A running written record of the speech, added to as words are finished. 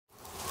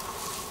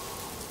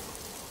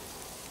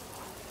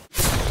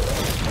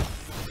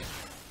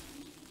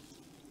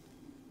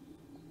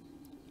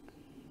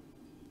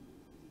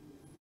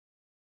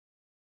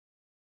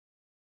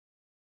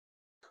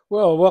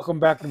Well, welcome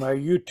back to my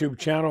YouTube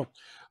channel.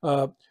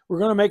 We're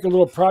going to make a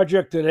little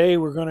project today.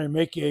 We're going to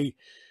make a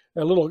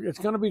little, it's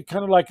going to be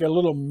kind of like a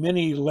little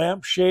mini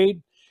lampshade.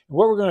 And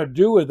what we're going to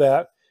do with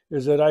that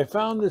is that I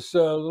found this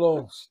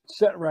little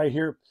set right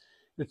here.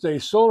 It's a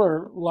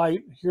solar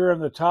light here on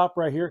the top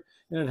right here,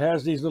 and it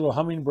has these little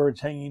hummingbirds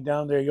hanging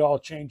down there. You all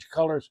change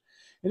colors.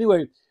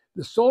 Anyway,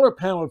 the solar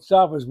panel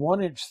itself is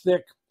 1 inch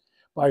thick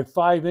by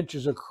 5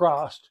 inches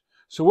across.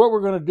 So what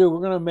we're going to do,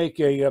 we're going to make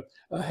a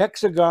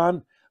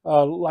hexagon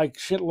like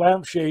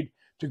lampshade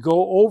to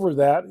go over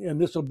that,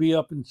 and this will be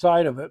up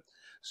inside of it.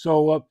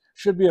 So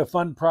should be a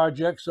fun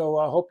project. So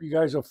I hope you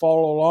guys will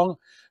follow along,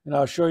 and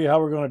I'll show you how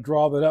we're going to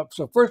draw that up.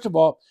 So first of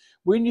all,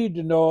 we need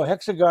to know a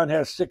hexagon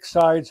has 6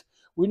 sides.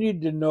 We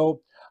need to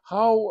know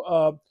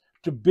how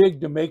too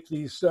big to make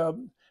these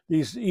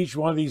each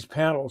one of these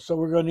panels. So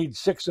we're going to need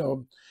 6 of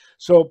them.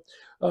 So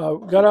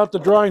got out the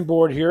drawing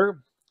board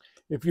here.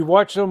 If you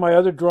watch some of my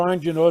other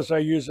drawings, you notice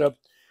I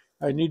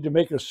need to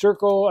make a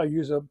circle. I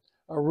use a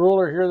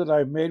ruler here that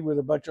I've made with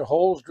a bunch of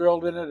holes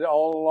drilled in it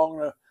all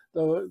along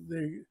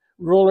the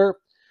ruler.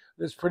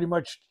 This pretty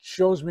much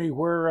shows me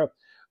where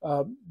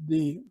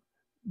the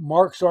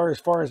marks are as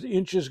far as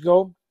inches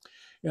go.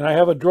 And I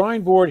have a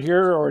drawing board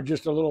here, or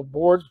just a little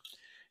board.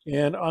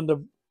 And on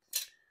the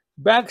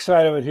back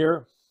side of it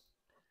here,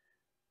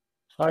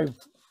 I've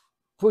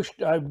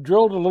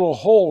drilled a little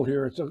hole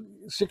here. It's a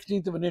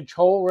 1/16 of an inch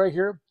hole right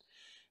here.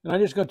 And I'm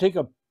just going to take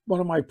one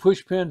of my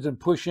push pins and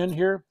push in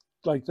here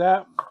like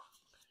that.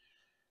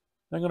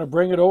 I'm going to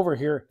bring it over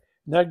here.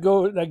 And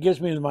that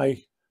gives me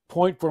my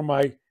point for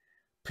my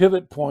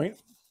pivot point.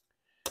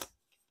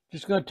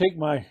 Just going to take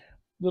my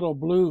little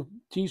blue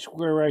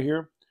T-square right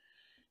here,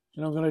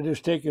 and I'm going to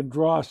just take and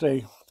draw us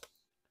a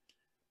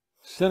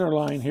center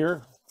line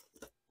here.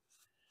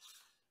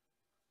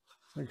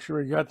 Make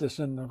sure we got this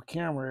in the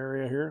camera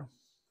area here.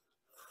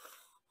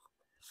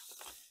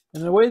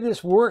 And the way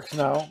this works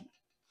now,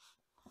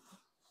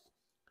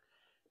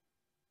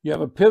 you have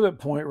a pivot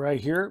point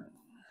right here.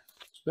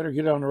 Better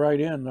get it on the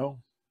right end, though.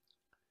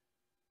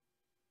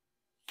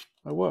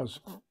 I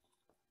was.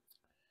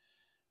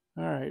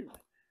 All right.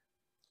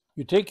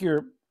 You take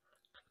your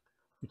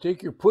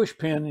push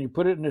pin and you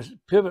put it in this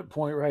pivot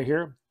point right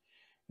here,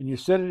 and you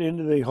set it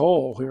into the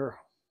hole here.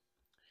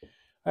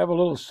 I have a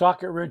little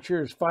socket wrench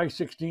here. It's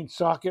 5/16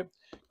 socket.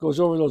 Goes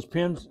over those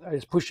pins. I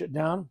just push it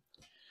down.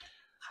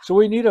 So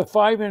we need a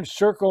 5-inch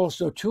circle.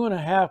 So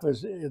 2.5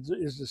 is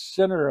the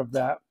center of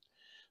that.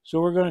 So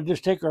we're going to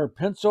just take our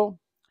pencil.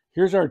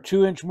 Here's our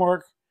 2-inch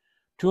mark,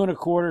 2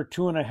 1/4,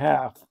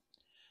 2.5.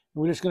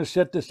 We're just going to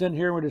set this in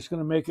here. We're just going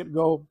to make it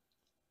go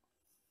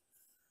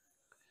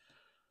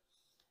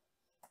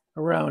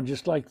around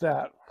just like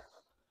that.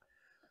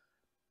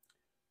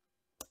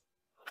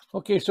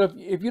 Okay, so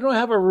if you don't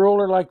have a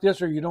ruler like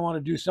this, or you don't want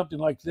to do something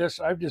like this,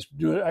 I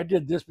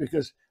did this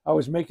because I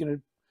was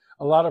making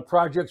a lot of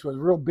projects with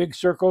real big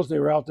circles. They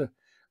were out to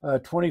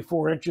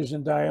 24 inches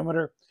in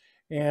diameter,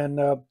 and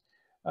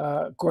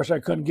of course I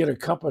couldn't get a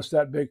compass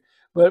that big.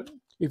 But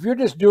if you're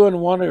just doing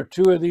 1 or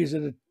 2 of these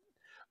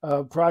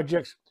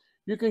projects,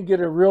 you can get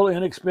a real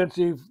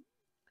inexpensive,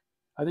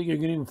 I think you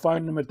can even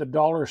find them at the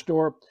dollar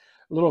store,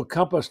 a little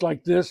compass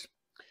like this,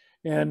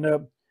 and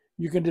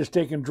you can just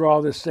take and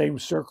draw the same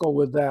circle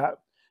with that.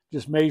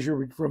 Just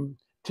measure from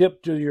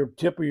tip to your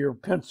tip of your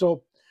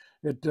pencil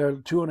at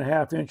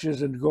 2.5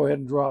 inches and go ahead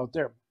and draw it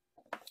there.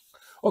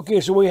 Okay,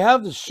 so we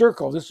have the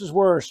circle. This is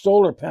where our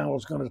solar panel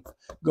is going to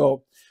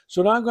go.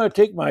 So now I'm going to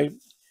take my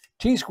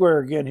T-square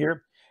again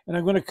here, and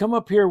I'm going to come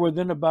up here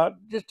within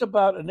just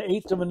about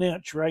 1/8 of an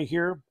inch right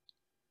here.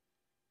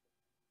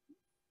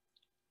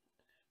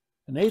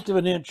 1/8 of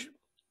an inch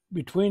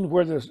between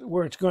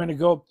where it's going to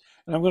go.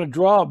 And I'm going to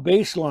draw a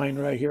baseline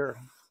right here,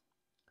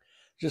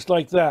 just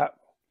like that.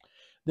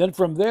 Then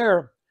from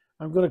there,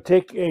 I'm going to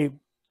take a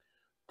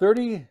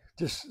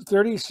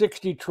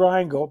 30-60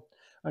 triangle.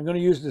 I'm going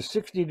to use the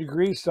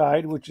 60-degree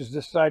side, which is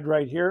this side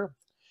right here.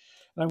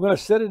 And I'm going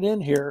to set it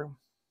in here.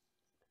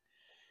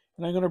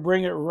 And I'm going to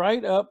bring it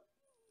right up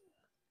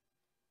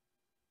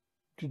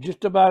to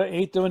just about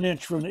 1/8 of an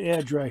inch from the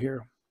edge right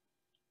here.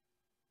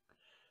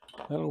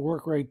 That'll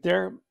work right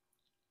there.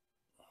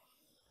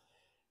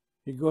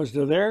 It goes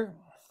to there.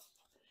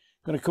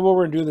 I'm going to come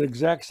over and do the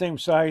exact same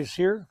size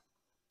here.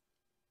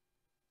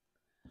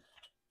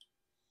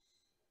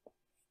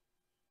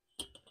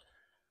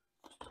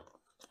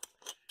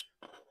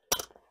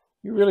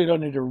 You really don't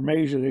need to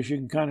measure this. You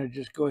can kind of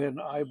just go ahead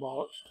and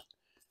eyeball it.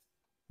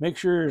 Make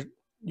sure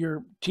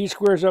your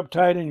T-square is up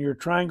tight and your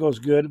triangle is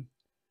good.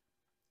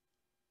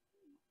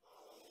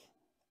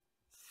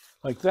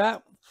 Like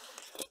that.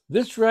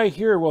 This right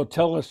here will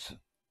tell us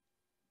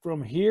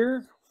from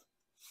here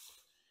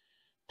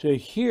to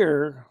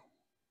here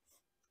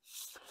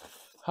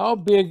how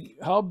big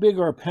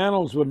our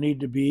panels would need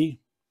to be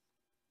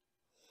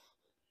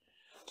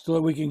so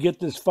that we can get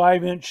this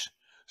 5-inch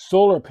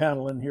solar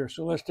panel in here.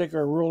 So let's take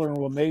our ruler and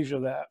we'll measure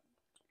that.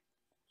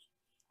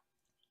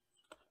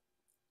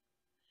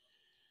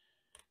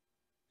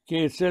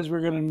 Okay, it says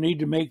we're going to need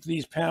to make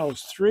these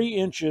panels 3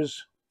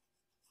 inches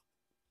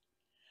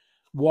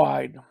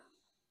wide.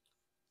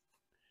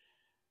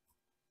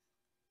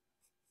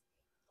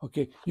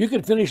 Okay, you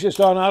can finish this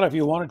on out if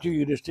you wanted to.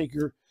 You just take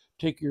your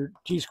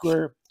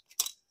T-square,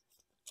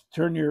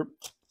 turn your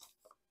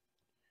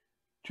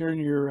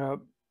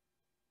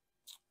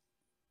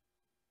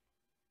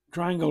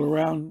triangle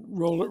around,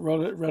 roll it,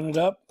 run it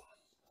up,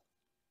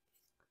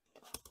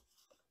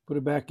 put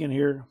it back in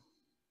here,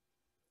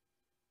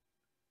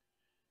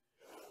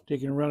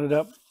 take and run it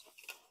up,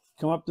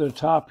 come up to the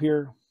top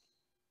here,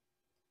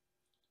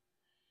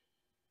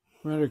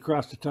 run it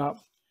across the top.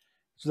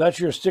 So that's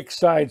your 6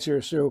 sides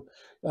here. So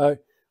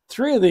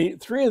three of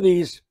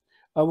these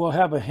we'll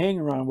have a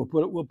hanger on.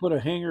 We'll put a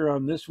hanger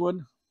on this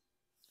one.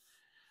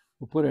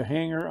 We'll put a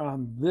hanger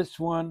on this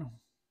one.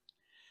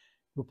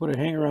 We'll put a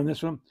hanger on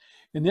this one.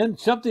 And then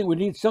we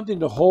need something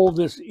to hold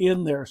this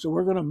in there. So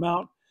we're going to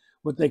mount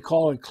what they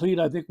call a cleat.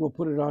 I think we'll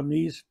put it on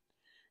these.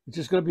 It's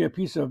just going to be a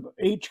piece of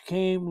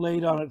H-came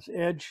laid on its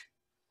edge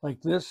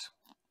like this.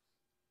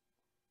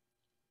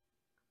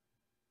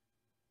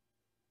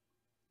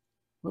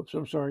 Oops,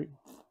 I'm sorry.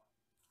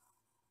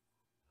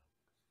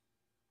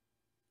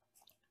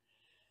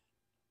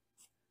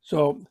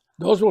 So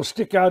those will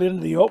stick out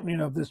into the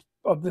opening of this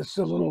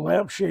little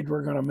lampshade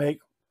we're going to make.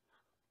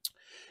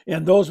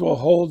 And those will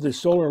hold the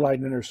solar light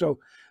in there. So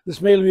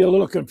this may be a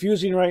little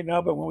confusing right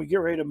now, but when we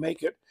get ready to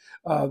make it,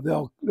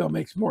 they'll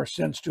make more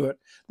sense to it.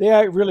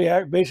 They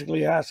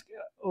basically act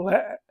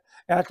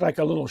like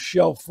a little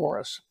shelf for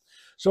us.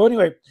 So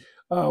anyway,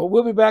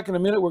 we'll be back in a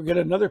minute. We'll get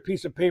another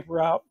piece of paper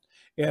out,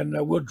 and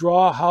we'll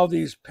draw how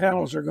these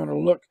panels are going to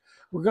look.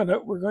 We're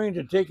going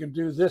to take and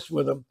do this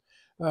with them.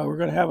 We're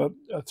going to have a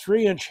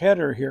 3-inch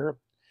header here,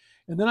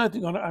 and then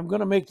I'm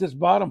going to make this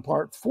bottom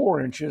part 4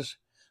 inches.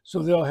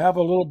 So they'll have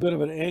a little bit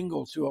of an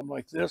angle to them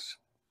like this.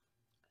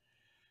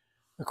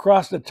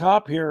 Across the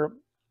top here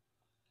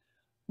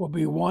will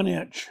be 1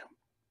 inch.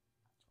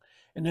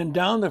 And then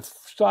down the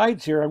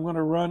sides here, I'm going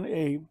to run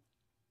a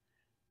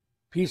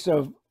piece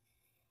of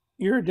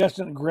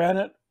iridescent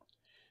granite.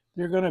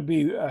 They're going to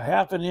be a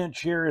 1/2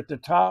 inch here at the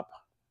top.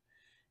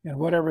 And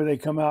whatever they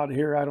come out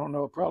here, I don't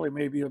know, probably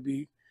it'll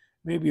be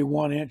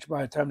 1 inch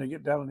by the time they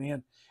get down to the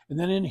end. And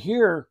then in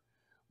here,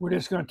 we're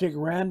just going to take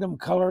random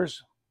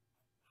colors,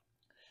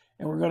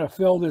 and we're going to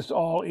fill this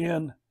all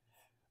in,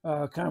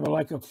 kind of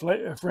like a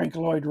Frank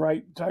Lloyd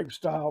Wright type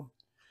style.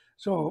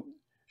 So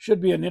should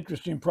be an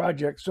interesting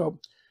project. So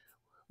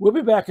we'll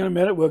be back in a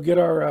minute. We'll get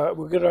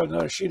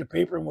another sheet of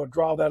paper, and we'll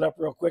draw that up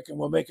real quick, and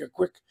we'll make a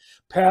quick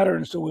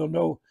pattern so we'll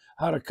know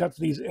how to cut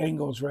these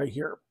angles right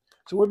here.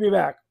 So we'll be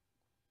back.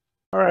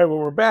 All right, well,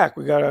 we're back.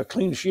 We got a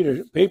clean sheet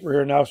of paper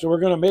here now. So we're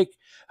going to make,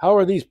 how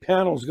are these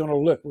panels going to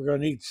look? We're going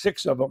to need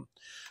 6 of them.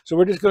 So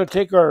we're just going to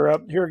take our,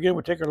 here again,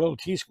 we'll take our little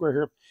T-square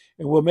here,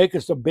 and we'll make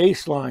us a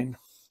baseline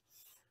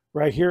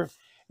right here.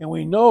 And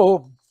we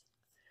know,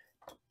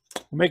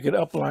 we'll make it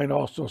upline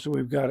also, so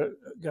we've got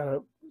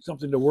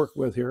something to work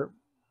with here.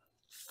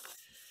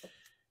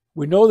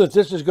 We know that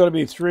this is going to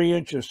be 3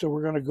 inches, so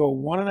we're going to go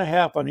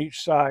 1.5 on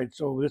each side.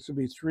 So this will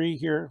be 3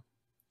 here,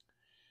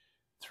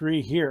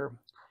 3 here.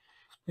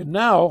 And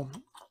now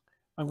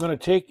I'm going to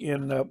take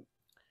in,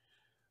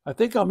 I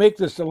think I'll make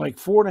this to like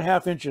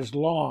 4.5 inches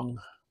long.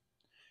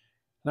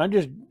 And I'm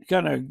just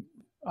kind of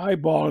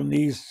eyeballing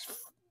these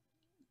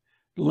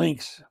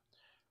links.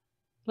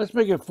 Let's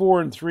make it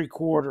 4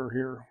 3/4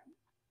 here.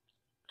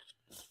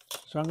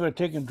 So I'm going to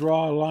take and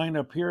draw a line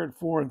up here at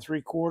 4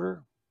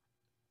 3/4.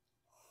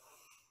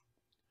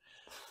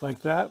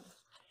 Like that.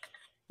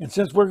 And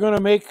since we're going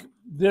to make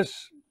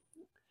this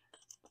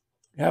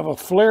have a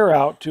flare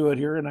out to it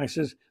here, and I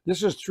says,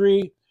 this is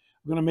 3, I'm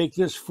going to make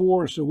this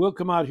 4, so we'll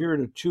come out here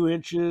to 2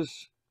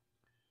 inches.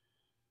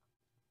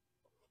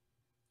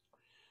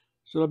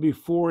 So it'll be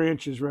 4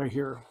 inches right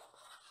here.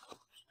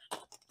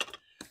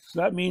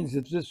 So that means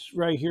that this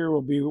right here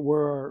will be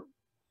where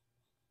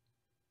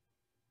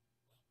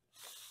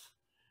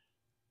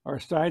our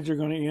sides are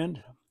going to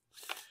end.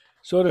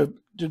 So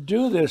to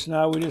do this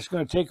now, we're just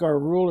going to take our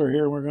ruler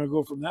here, and we're going to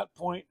go from that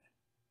point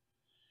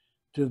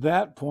to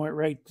that point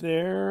right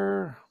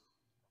there.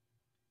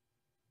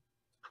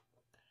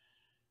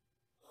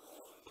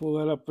 Pull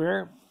that up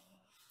there. I'm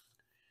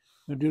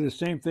going to do the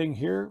same thing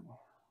here.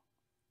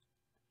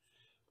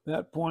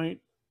 That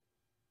point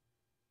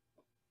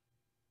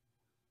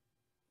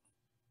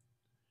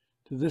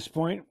to this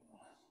point.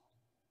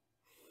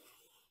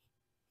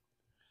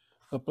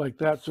 Up like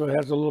that, so it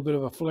has a little bit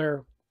of a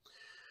flare.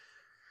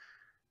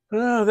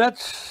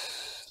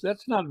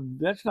 That's not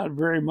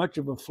very much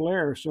of a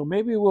flare. So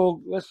maybe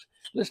let's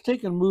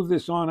take and move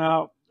this on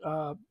out.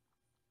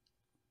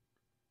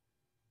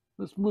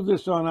 Let's move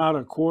this on out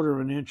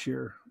 1/4 inch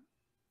here.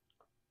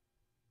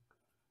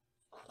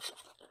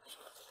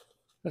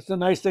 That's the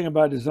nice thing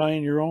about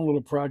designing your own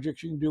little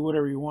projects. You can do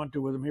whatever you want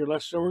to with them here.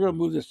 So we're going to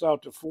move this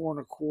out to 4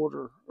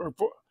 1/4 or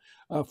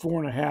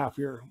 4.5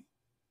 here.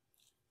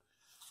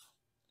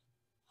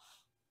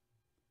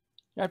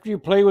 After you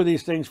play with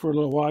these things for a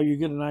little while, you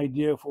get an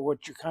idea for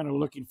what you're kind of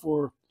looking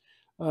for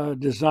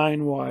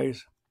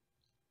design-wise.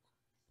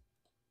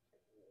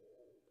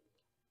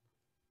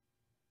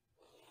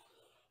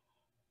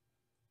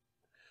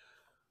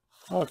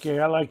 Okay,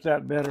 I like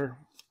that better.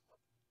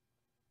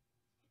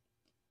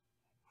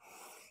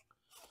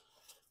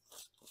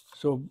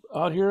 So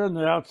out here on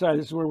the outside,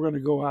 this is where we're going to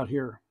go out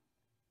here.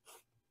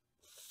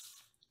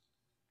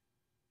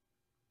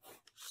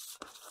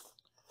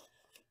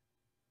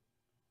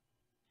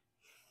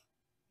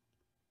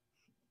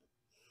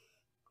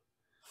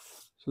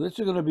 So this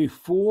is going to be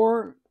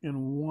 4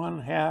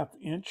 1/2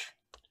 inch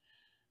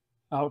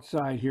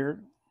outside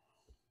here.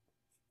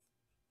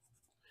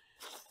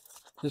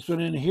 This one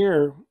in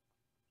here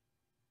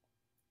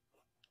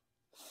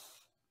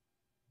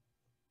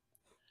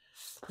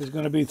is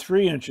going to be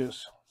 3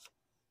 inches.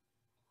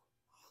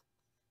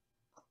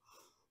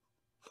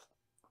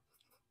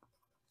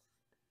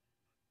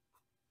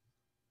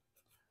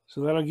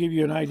 So that'll give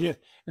you an idea.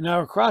 And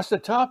now across the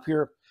top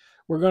here,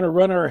 we're going to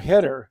run our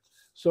header.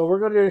 So we're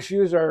going to just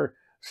use our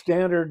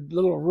standard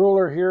little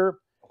ruler here.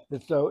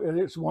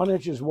 It's 1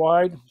 inch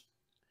wide.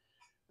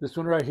 This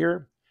one right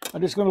here.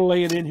 I'm just going to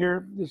lay it in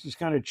here. This is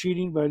kind of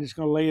cheating, but I'm just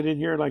going to lay it in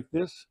here like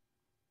this.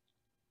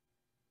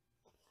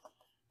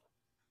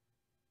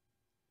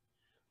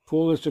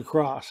 Pull this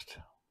across.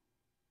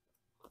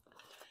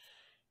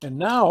 And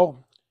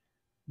now,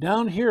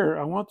 down here,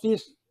 I want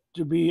these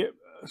to be,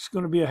 it's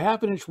going to be a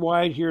 1/2 inch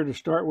wide here to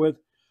start with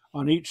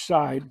on each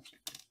side.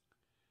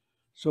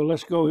 So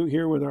let's go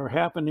here with our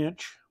 1/2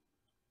 inch.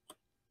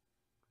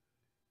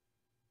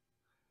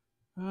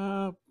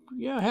 Yeah,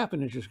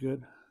 1/2 inch is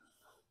good.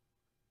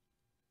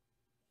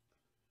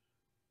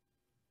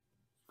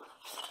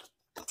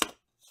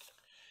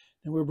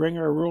 And we'll bring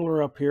our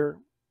ruler up here.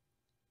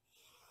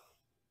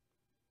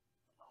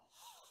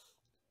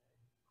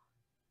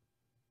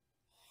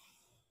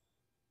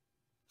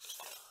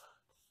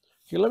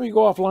 Okay, let me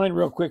go offline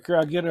real quick here.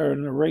 I'll get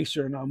an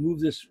eraser and I'll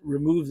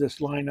remove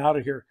this line out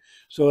of here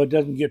so it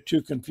doesn't get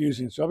too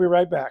confusing. So I'll be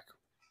right back.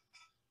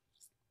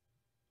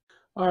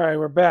 All right,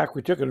 we're back.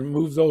 We took and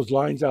removed those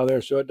lines out of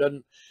there so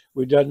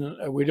we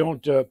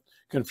don't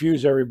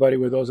confuse everybody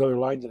with those other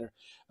lines in there.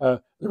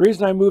 The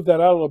reason I moved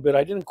that out a little bit,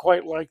 I didn't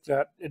quite like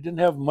that. It didn't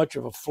have much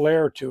of a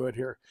flare to it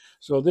here.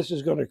 So this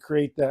is going to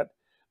create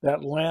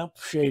that lamp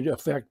shade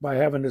effect by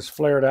having this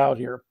flared out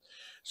here.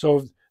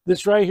 So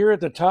this right here at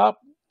the top,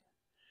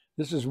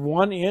 this is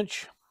 1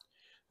 inch.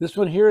 This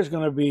one here is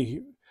going to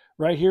be,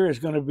 right here is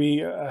going to be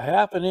a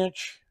 1/2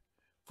 inch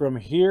from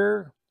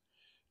here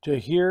to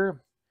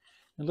here.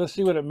 And let's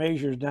see what it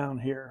measures down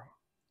here.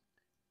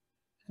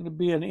 It's going to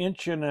be an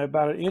inch and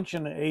about 1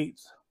 1/8.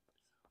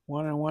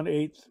 1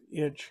 1/8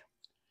 inch.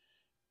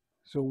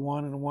 So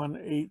 1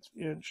 1/8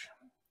 inch.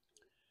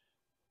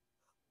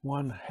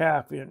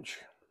 1/2 inch.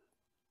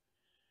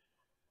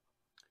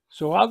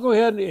 So I'll go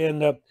ahead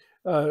and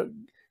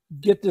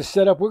get this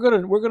set up.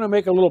 We're gonna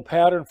make a little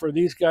pattern for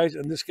these guys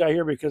and this guy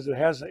here because it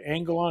has an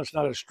angle on it. It's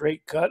not a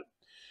straight cut.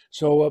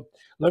 So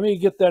let me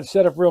get that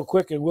set up real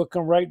quick and we'll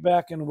come right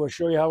back and we'll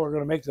show you how we're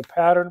going to make the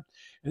pattern.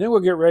 And then we'll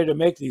get ready to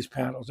make these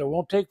panels. It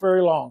won't take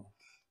very long.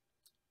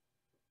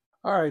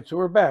 All right, so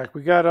we're back.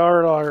 We got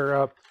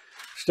our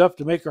stuff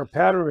to make our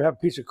pattern. We have a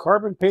piece of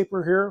carbon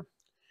paper here.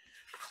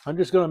 I'm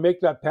just going to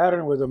make that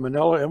pattern with a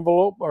manila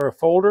envelope or a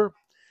folder.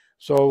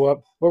 So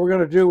what we're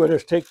going to do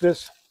is take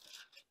this.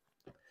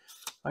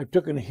 I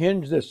took and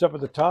hinged this up at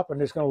the top. I'm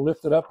just going to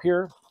lift it up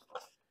here.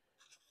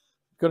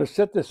 Going to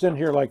set this in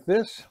here like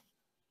this.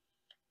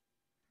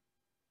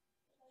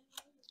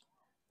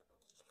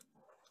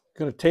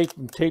 Going to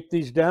tape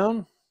these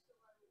down.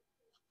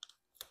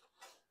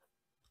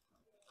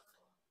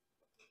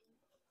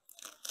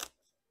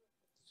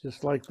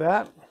 Just like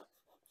that.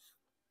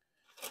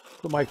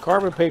 Put my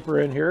carbon paper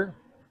in here.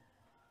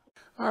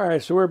 All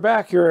right, so we're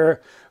back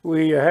here.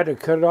 We had to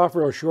cut it off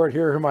real short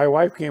here. My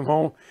wife came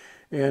home,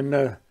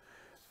 and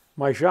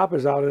my shop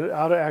is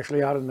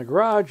actually out in the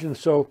garage, and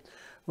so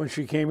when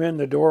she came in,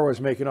 the door was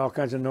making all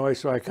kinds of noise,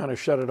 so I kind of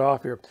shut it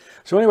off here.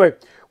 So anyway,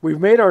 we've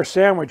made our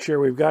sandwich here.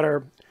 We've got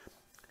our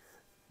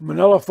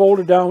manila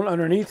folded down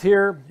underneath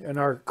here and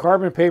our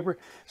carbon paper.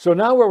 So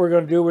now what we're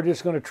going to do, we're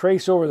just going to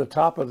trace over the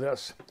top of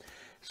this.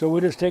 So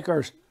we'll just take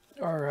our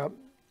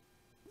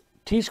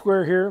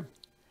T-square here,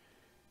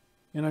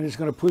 and I'm just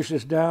going to push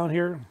this down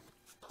here.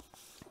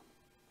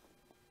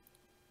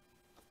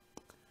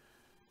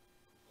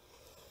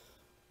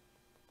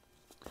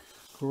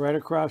 Go right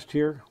across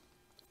here.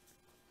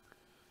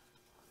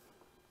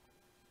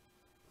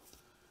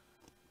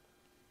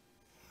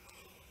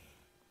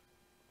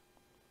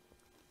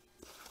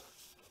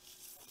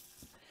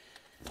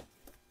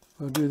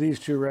 We'll do these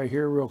two right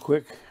here real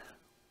quick.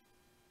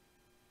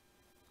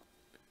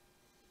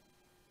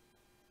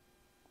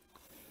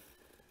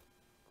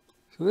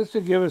 So this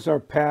will give us our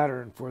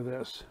pattern for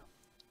this.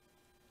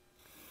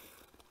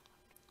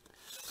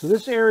 So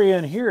this area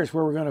in here is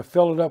where we're going to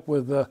fill it up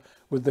with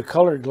the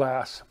colored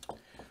glass.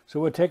 So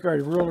we'll take our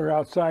ruler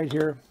outside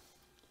here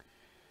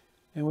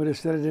and we'll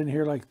just set it in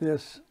here like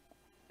this.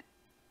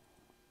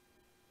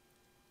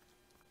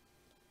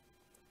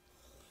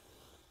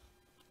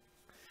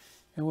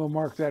 And we'll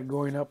mark that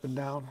going up and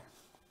down.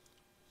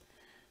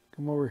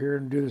 Come over here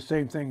and do the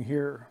same thing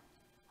here.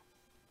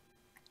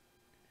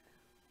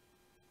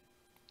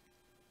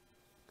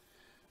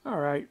 All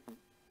right.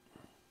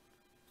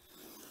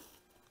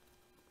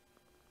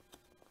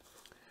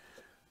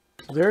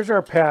 So there's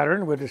our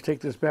pattern. We'll just take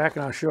this back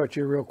and I'll show it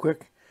to you real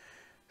quick.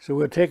 So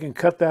we'll take and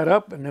cut that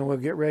up, and then we'll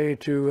get ready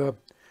to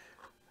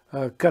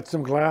cut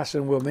some glass,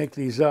 and we'll make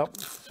these up.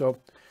 So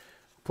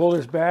pull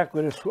this back,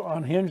 let us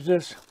unhinge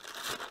this.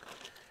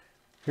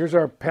 Here's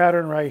our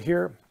pattern right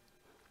here.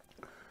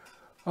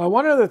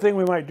 One other thing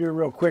we might do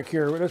real quick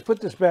here, let's put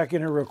this back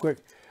in here real quick.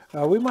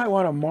 We might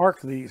want to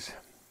mark these.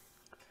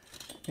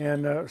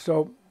 And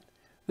so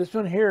this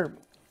one here,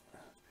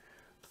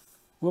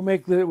 we'll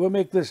make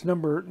this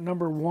number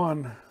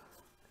 1.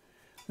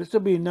 This will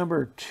be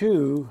number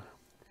 2.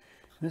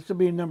 This will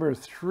be number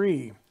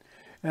 3.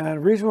 And the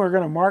reason we're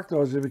going to mark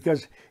those is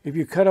because if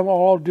you cut them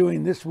all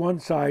doing this one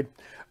side,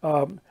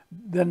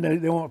 then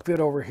they won't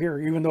fit over here,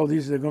 even though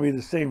these are going to be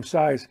the same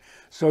size.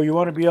 So you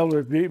want to be able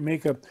to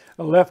make a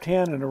left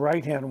hand and a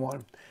right hand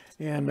one.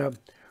 And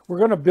we're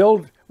going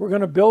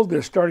to build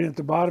this starting at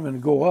the bottom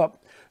and go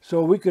up.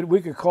 So we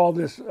could call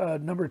this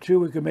number 2.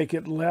 We could make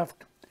it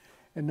left,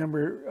 and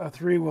number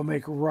 3 we'll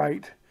make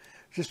right,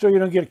 just so you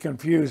don't get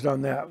confused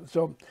on that.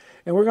 So,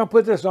 and we're going to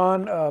put this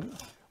on.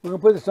 We're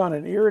going to put this on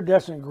an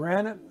iridescent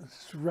granite.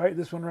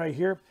 This one right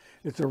here.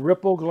 It's a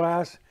ripple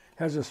glass.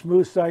 Has a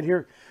smooth side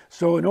here.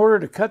 So in order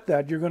to cut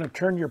that, you're going to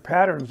turn your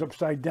patterns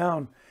upside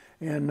down,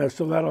 and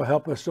so that'll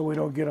help us so we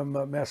don't get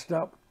them messed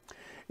up.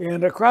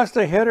 And across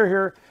the header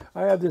here,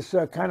 I have this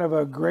kind of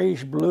a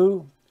grayish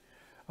blue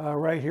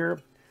right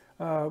here.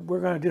 We're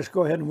going to just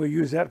go ahead and we'll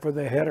use that for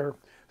the header.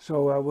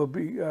 So we'll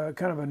be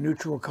kind of a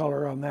neutral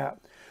color on that.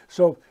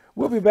 So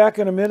we'll be back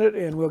in a minute,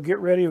 and we'll get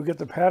ready. We'll get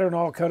the pattern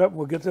all cut up.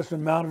 We'll get this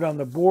one mounted on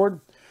the board.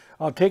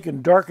 I'll take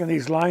and darken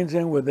these lines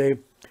in with a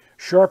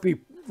Sharpie,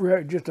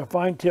 just a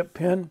fine tip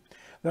pen.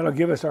 That'll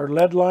give us our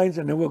lead lines,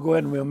 and then we'll go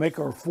ahead and we'll make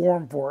our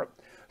form for it.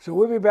 So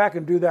we'll be back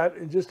and do that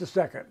in just a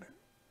second.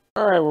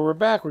 All right, well, we're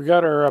back. We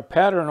got our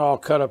pattern all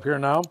cut up here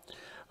now.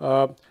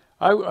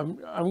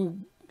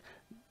 I'm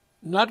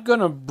not going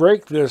to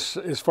break this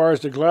as far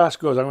as the glass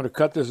goes. I'm going to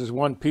cut this as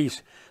one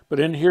piece. But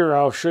in here,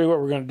 I'll show you what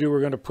we're going to do. We're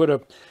going to put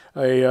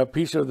a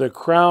piece of the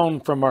crown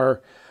from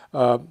our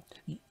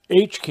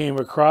H came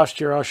across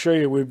here. I'll show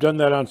you. We've done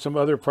that on some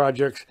other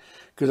projects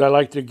because I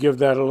like to give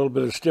that a little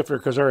bit of stiffer,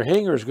 because our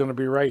hanger is going to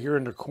be right here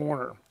in the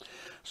corner.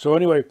 So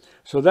anyway,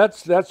 so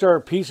that's our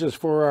pieces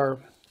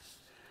for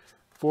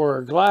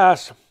our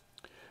glass.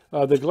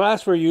 The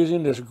glass we're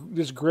using,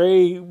 this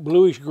gray,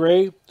 bluish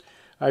gray,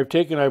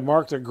 I've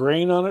marked a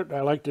grain on it.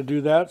 I like to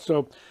do that.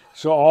 So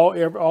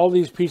all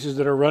these pieces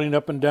that are running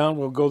up and down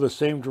will go the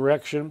same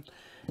direction.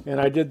 And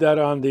I did that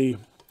on the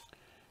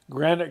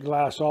granite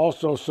glass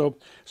also.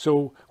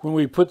 So when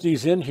we put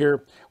these in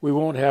here, we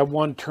won't have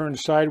one turned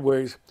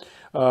sideways.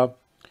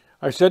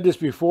 I said this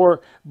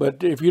before,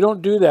 but if you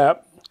don't do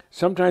that,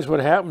 sometimes what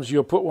happens,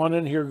 you'll put one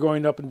in here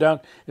going up and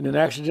down, and then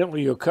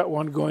accidentally you'll cut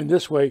one going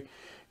this way.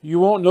 You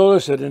won't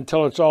notice it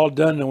until it's all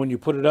done, and when you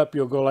put it up,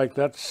 you'll go like,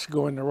 that's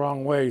going the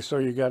wrong way, so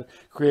you got to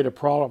create a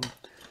problem.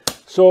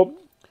 So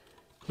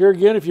here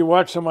again, if you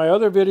watch some of my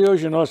other videos,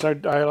 you notice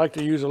I like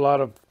to use a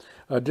lot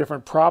of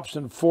different props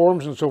and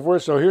forms and so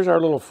forth. So here's our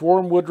little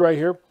form wood right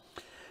here.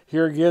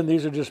 Here again,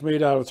 these are just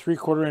made out of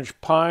 3/4 inch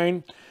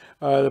pine.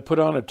 They put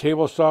on a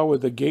table saw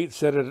with the gate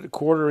set at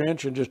 1/4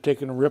 inch and just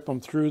take and rip them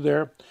through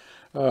there.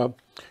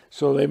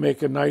 So they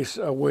make a nice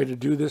way to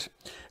do this.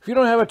 If you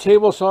don't have a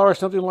table saw or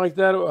something like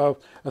that,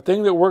 a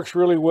thing that works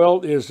really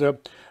well is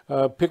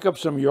pick up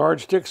some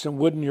yardsticks, some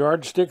wooden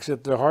yardsticks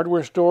at the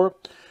hardware store,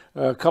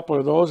 a couple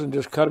of those, and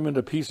just cut them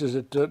into pieces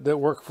that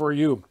work for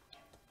you.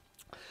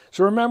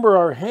 So remember,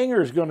 our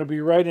hanger is going to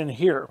be right in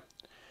here.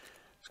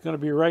 It's going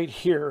to be right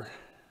here.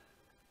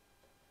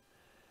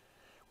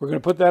 We're going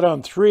to put that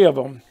on 3 of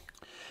them.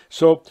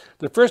 So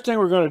the first thing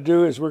we're going to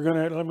do is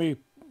let me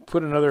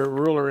put another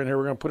ruler in here.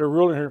 We're going to put a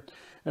ruler in here,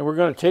 and we're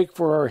going to take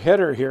for our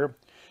header here,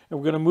 and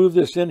we're going to move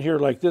this in here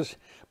like this,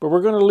 but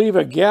we're going to leave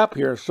a gap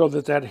here so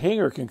that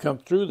hanger can come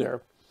through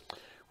there.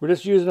 We're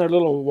just using our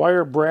little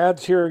wire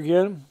brads here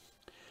again,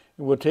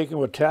 and we'll take and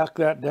we'll tack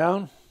that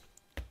down.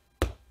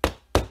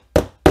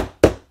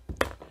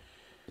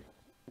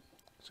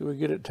 So we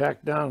get it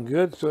tacked down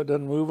good so it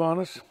doesn't move on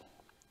us.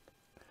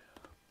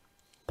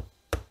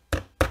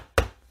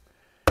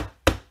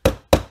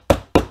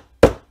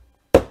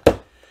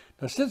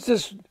 Now, since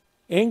this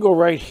angle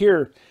right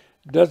here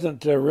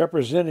doesn't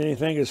represent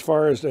anything as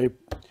far as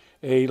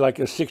like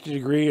a 60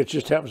 degree, it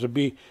just happens to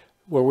be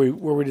where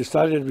we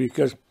decided,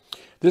 because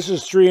this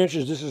is 3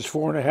 inches, this is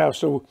 4.5,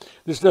 so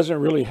this doesn't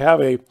really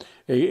have a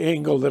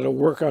angle that'll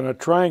work on a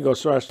triangle.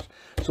 So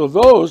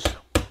those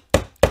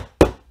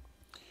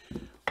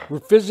we're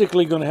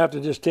physically going to have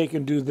to just take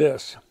and do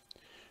this.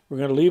 We're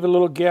going to leave a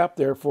little gap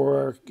there for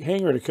our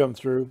hanger to come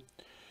through,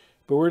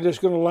 but we're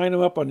just going to line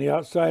them up on the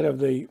outside of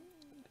the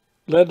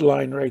lead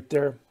line right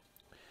there,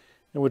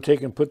 and we'll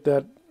take and put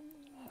that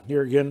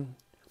here again,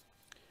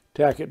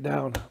 tack it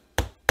down.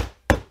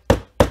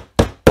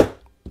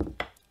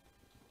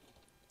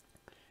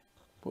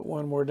 Put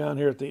one more down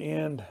here at the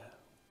end.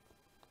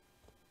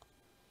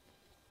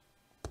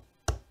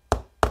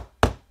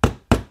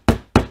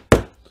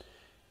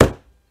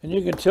 And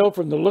you can tell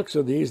from the looks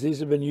of these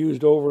have been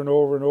used over and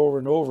over and over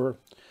and over.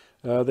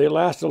 They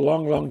last a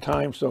long, long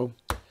time. So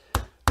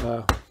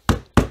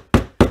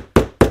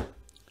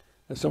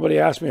somebody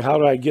asked me, how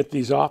do I get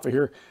these off of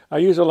here? I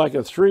use like a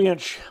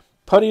 3-inch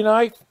putty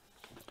knife.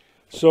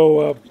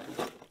 So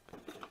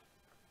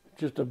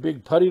just a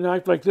big putty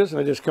knife like this, and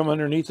I just come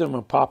underneath them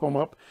and pop them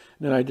up.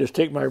 And then I just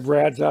take my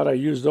brads out. I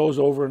use those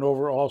over and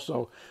over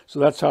also. So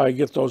that's how I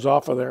get those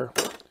off of there.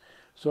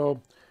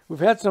 So we've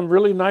had some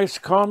really nice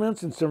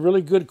comments and some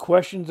really good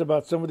questions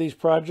about some of these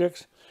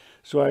projects.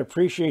 So I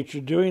appreciate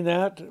you doing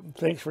that.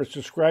 Thanks for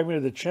subscribing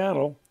to the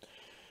channel.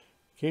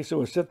 Okay, so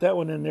we'll set that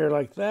one in there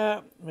like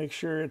that. Make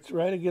sure it's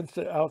right against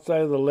the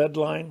outside of the lead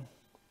line.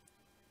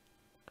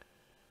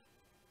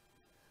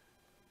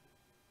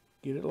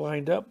 Get it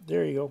lined up.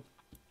 There you go.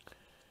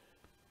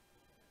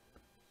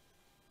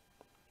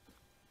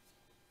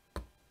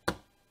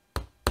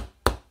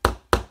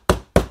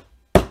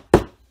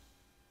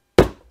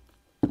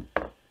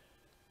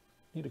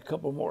 Need a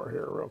couple more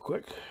here real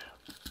quick.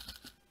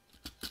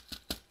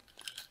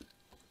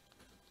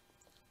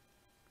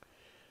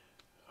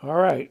 All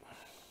right.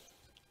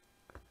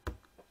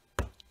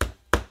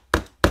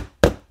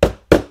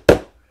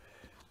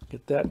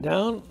 Get that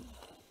down.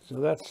 So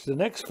that's the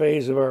next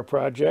phase of our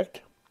project.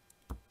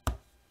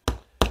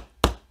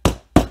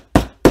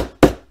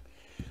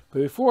 But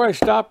before I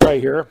stop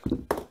right here,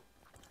 I'm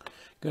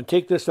going to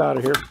take this out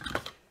of here.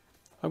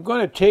 I'm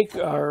going to take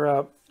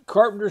our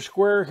carpenter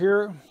square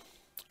here.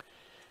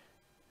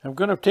 I'm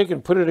going to take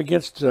and put it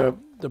against the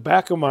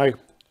back of my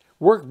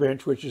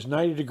workbench, which is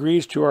 90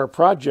 degrees to our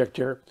project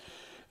here.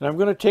 And I'm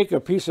going to take a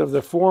piece of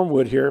the form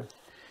wood here,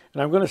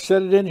 and I'm going to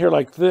set it in here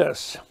like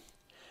this.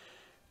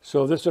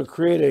 So this will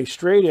create a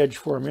straight edge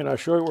for me, and I'll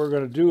show you what we're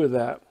going to do with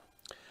that.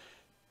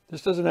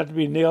 This doesn't have to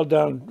be nailed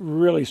down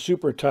really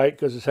super tight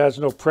because it has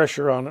no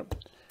pressure on it.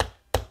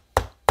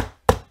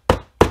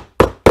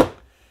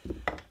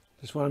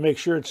 Just want to make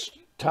sure it's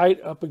tight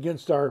up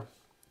against our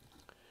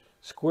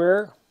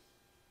square.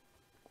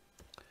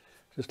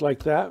 Just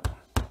like that.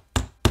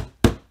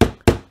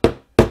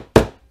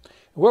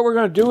 What we're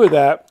going to do with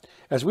that,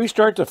 as we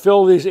start to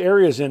fill these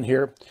areas in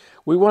here,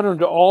 we want them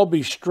to all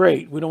be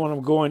straight. We don't want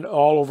them going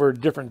all over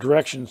different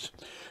directions.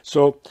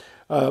 So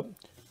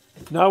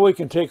now we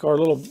can take our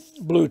little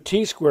blue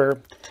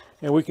T-square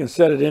and we can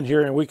set it in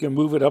here and we can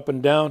move it up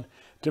and down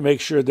to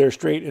make sure they're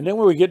straight. And then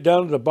when we get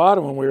down to the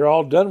bottom, when we're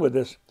all done with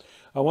this,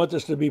 I want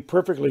this to be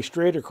perfectly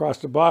straight across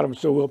the bottom.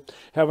 So we'll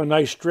have a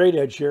nice straight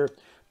edge here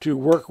to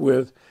work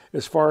with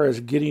as far as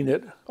getting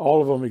it,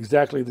 all of them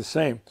exactly the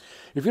same.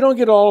 If you don't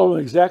get all of them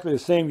exactly the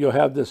same, you'll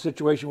have this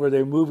situation where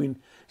they're moving.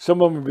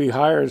 Some of them will be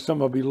higher and some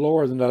will be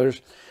lower than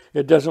others.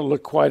 It doesn't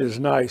look quite as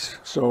nice.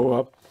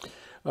 So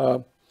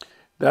that'll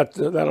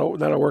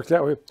work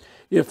that way.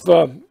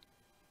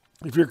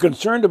 If you're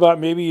concerned about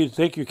maybe you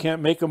think you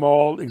can't make them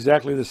all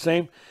exactly the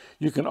same,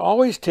 you can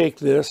always take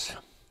this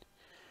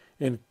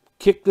and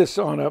kick this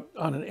on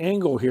an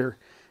angle here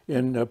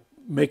and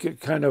make it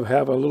kind of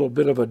have a little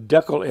bit of a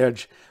decal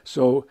edge.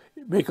 So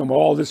make them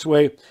all this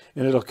way,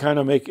 and it'll kind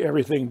of make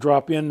everything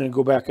drop in and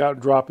go back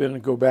out, drop in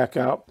and go back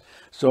out.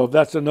 So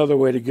that's another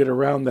way to get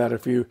around that.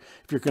 If you're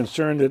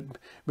concerned that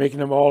making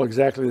them all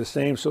exactly the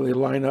same so they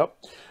line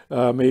up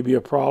may be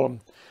a problem.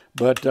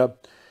 But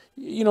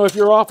you know, if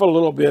you're off a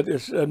little bit,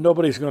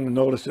 nobody's going to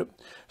notice it.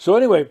 So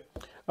anyway,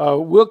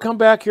 we'll come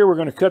back here. We're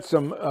going to cut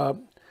some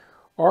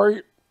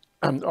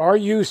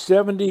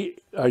RU70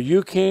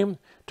 U-came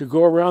to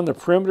go around the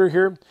perimeter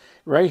here.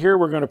 Right here,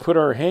 we're going to put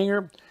our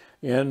hanger.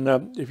 And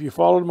if you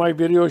followed my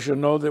videos, you'll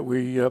know that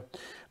we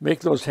make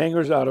those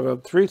hangers out of a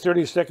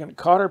 3/32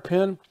 cotter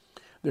pin.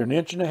 They're 1.5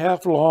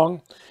 inches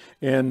long,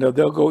 and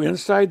they'll go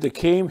inside the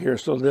cane here,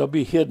 so they'll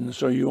be hidden,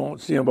 so you won't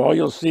see them. All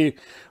you'll see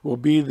will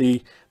be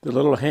the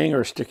little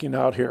hanger sticking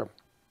out here.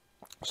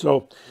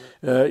 So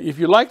if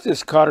you like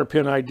this cotter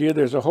pin idea,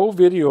 there's a whole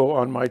video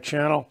on my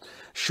channel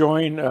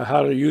showing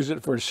how to use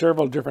it for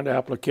several different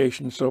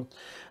applications. So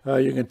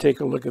you can take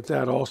a look at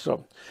that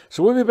also.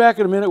 So we'll be back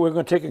in a minute. We're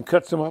going to take and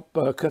cut some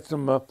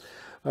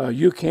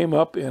U-came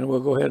up, and we'll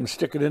go ahead and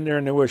stick it in there,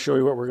 and then we'll show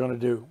you what we're going to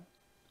do.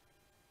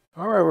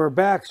 All right, we're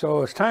back.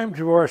 So it's time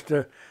for us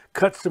to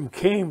cut some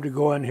cane to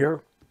go in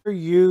here.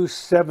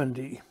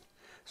 U70.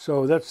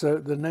 So that's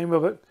the name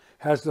of it.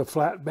 Has the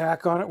flat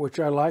back on it, which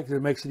I like. It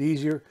makes it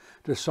easier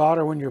to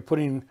solder when you're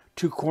putting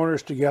two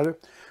corners together.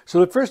 So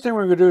the first thing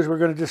we're going to do is we're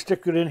going to just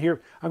stick it in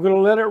here. I'm going to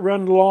let it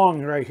run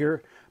long right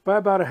here by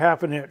about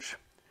 1/2 inch.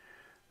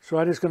 So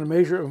I'm just going to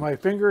measure it with my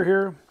finger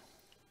here.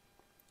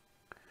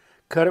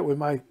 Cut it with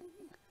my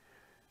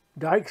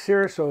dikes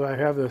here so I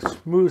have the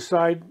smooth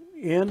side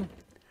in.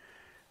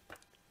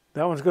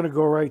 That one's going to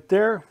go right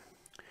there.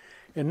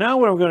 And now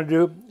what I'm going to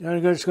do,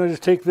 I'm just going to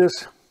take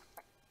this,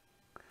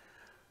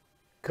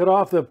 cut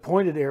off the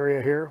pointed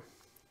area here.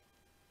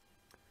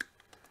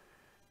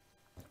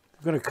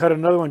 I'm going to cut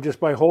another one just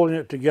by holding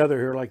it together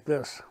here like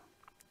this.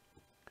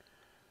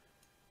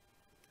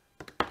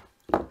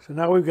 So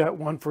now we've got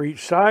one for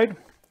each side.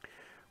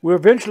 We're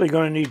eventually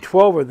going to need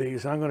 12 of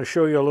these. I'm going to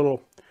show you a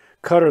little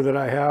cutter that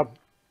I have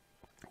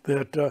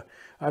that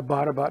I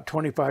bought about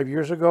 25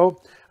 years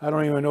ago. I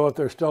don't even know if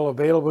they're still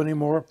available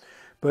anymore,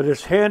 but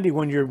it's handy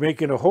when you're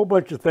making a whole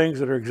bunch of things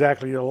that are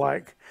exactly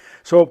alike.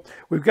 So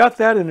we've got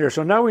that in there.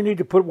 So now we need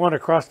to put one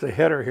across the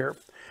header here.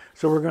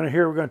 So we're going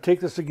to take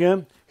this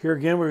again. Here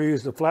again, we're going to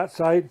use the flat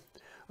side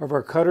of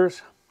our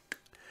cutters.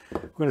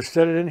 We're going to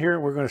set it in here,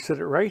 and we're going to set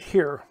it right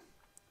here.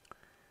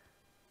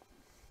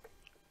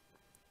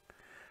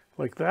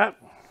 Like that.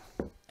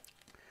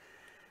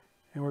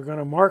 And we're going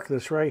to mark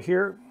this right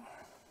here.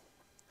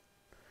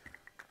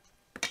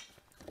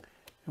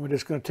 And we're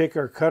just going to take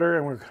our cutter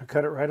and we're going to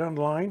cut it right on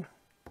the line.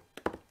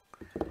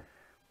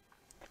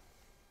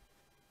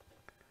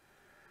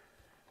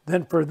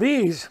 Then for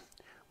these,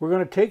 we're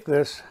going to take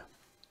this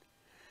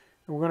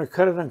and we're going to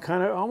cut it on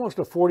kind of almost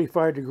a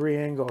 45-degree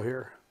angle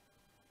here.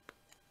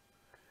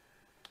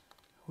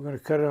 We're going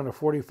to cut it on a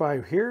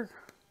 45 here.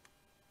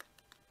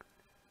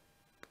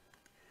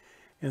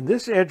 And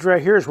this edge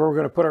right here is where we're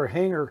going to put our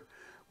hanger.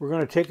 We're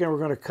going to take it and we're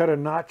going to cut a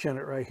notch in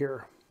it right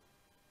here.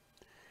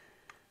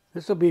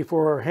 This will be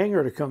for our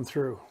hanger to come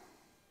through.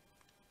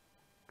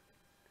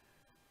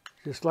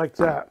 Just like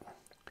that.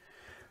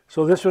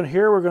 So this one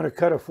here, we're going to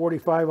cut a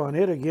 45 on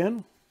it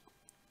again.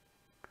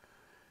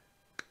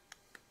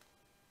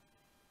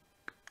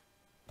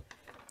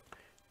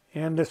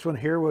 And this one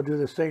here, we'll do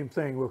the same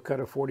thing. We'll cut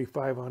a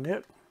 45 on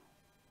it.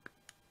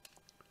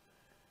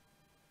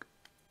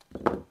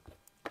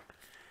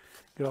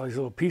 Get all these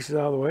little pieces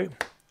out of the way.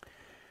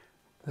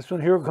 This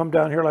one here will come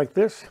down here like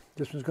this.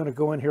 This one's going to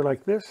go in here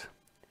like this.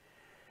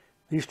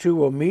 These two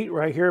will meet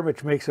right here,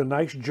 which makes a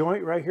nice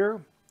joint right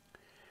here.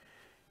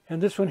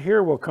 And this one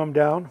here will come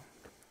down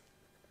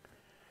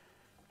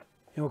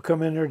and will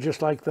come in there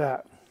just like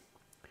that.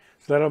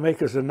 So that'll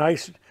make us a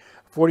nice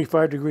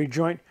 45-degree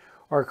joint.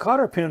 Our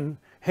cotter pin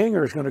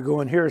hanger is going to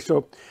go in here.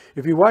 So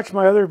if you watch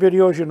my other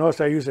videos, you'll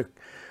notice I use a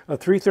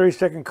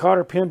 3/32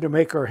 cotter pin to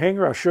make our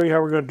hanger. I'll show you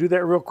how we're going to do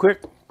that real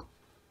quick.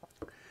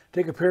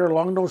 Take a pair of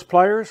long nose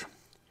pliers.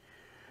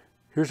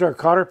 Here's our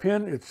cotter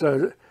pin. It's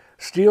a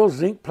steel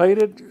zinc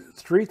plated,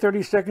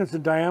 3/32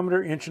 in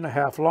diameter, 1.5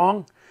 inches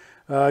long.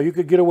 You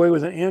could get away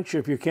with 1 inch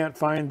if you can't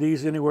find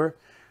these anywhere.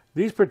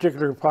 These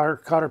particular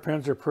cotter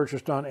pins are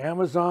purchased on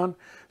Amazon,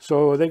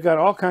 so they got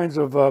all kinds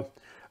of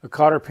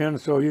cotter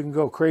pins, so you can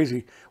go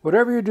crazy.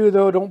 Whatever you do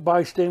though, don't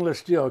buy stainless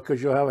steel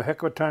because you'll have a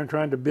heck of a time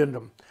trying to bend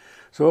them.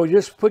 So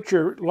just put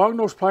your long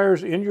nose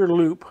pliers in your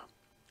loop,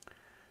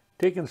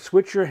 take and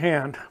switch your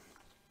hand.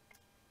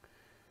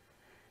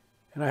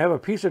 And I have a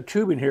piece of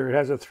tubing here. It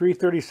has a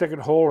 3/32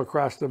 hole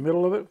across the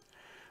middle of it.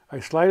 I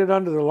slide it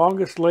onto the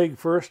longest leg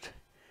first.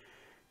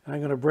 And I'm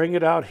going to bring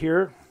it out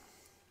here,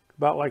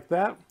 about like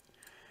that.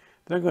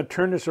 Then I'm going to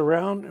turn this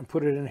around and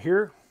put it in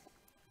here.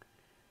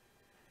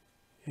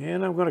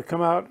 And I'm going to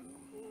come out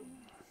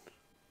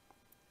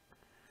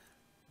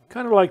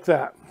kind of like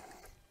that.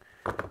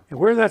 And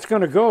where that's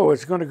going to go,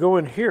 it's going to go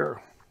in here.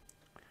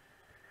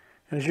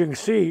 And as you can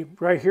see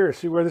right here,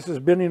 see where this is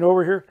bending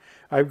over here?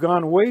 I've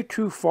gone way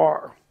too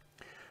far.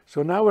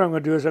 So now what I'm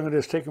going to do is I'm going to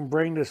just take and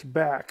bring this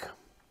back.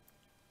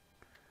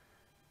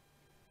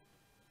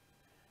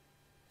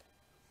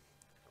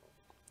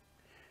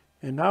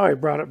 And now I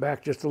brought it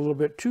back just a little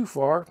bit too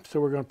far,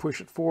 so we're going to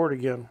push it forward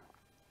again.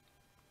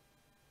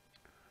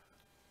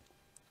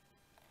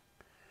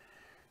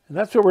 And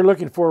that's what we're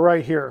looking for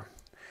right here.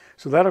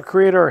 So that'll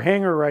create our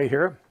hanger right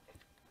here.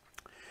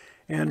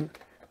 And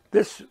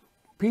this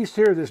piece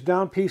here, this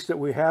down piece that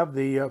we have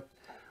the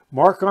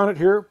mark on it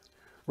here,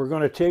 we're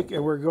going to take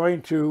and we're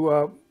going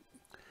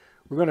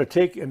to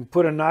take and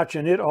put a notch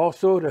in it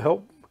also to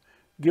help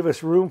give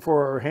us room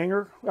for our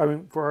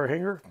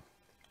hanger.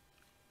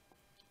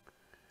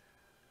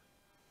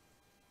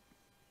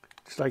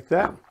 Just like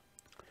that.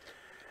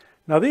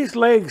 Now these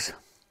legs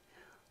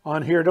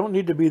on here don't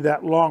need to be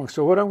that long.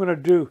 So what I'm going to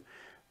do,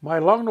 my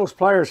long nose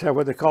pliers have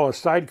what they call a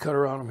side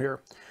cutter on them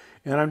here.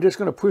 And I'm just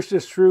going to push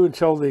this through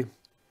until the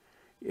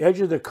edge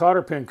of the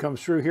cotter pin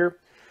comes through here.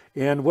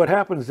 And what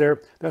happens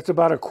there, that's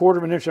about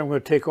 1/4 inch I'm going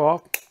to take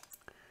off.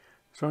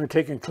 So I'm going to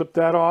take and clip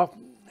that off.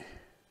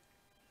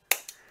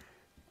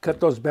 Cut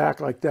those back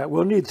like that.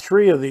 We'll need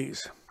 3 of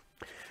these.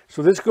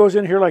 So this goes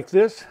in here like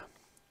this.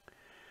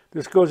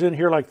 This goes in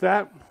here like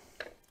that.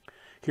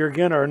 Here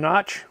again, our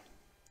notch.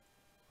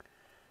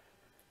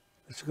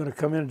 This is going to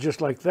come in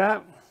just like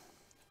that.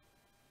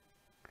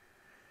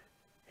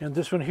 And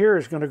this one here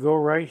is going to go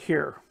right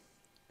here.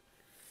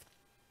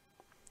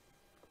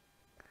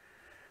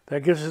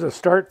 That gives us a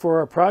start for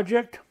our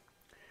project.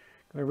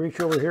 I'm going to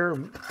reach over here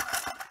and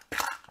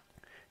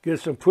get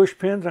some push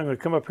pins. I'm going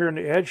to come up here on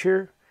the edge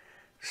here,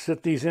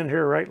 sit these in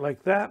here right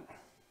like that.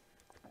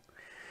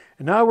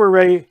 And now we're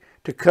ready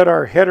to cut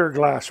our header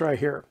glass right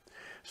here.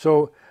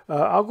 So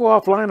I'll go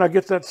offline. I'll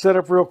get that set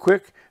up real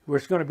quick.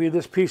 It's going to be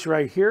this piece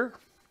right here.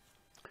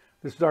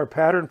 This is our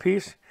pattern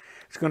piece.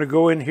 It's going to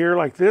go in here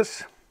like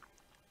this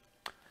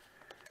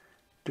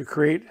to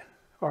create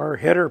our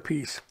header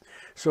piece.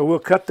 So we'll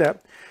cut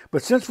that.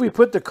 But since we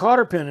put the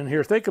cotter pin in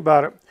here, think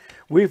about it.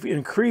 We've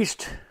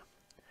increased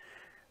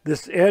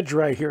this edge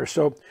right here.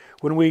 So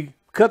when we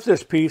cut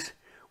this piece,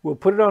 we'll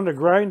put it on the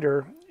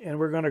grinder, and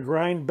we're going to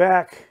grind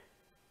back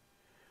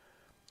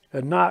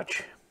a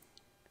notch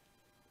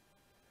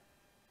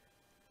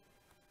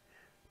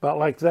about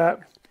like that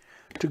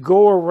to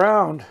go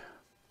around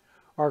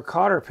our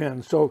cotter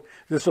pin. So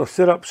this will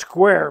sit up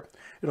square.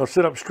 It'll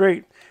sit up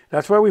straight.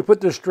 That's why we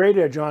put this straight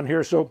edge on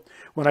here. So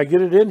when I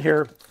get it in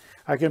here,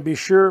 I can be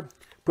sure,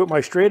 put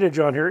my straight edge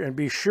on here and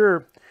be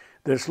sure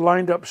that it's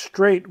lined up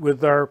straight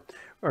with our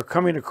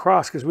coming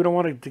across, because we don't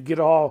want it to get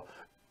all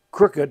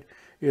crooked.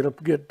 It'll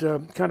get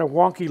kind of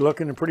wonky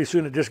looking, and pretty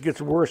soon it just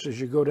gets worse as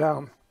you go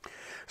down.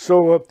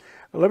 So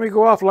let me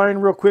go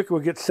offline real quick.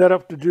 We'll get set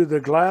up to do the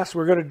glass.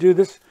 We're going to do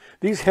this.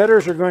 These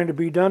headers are going to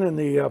be done in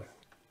the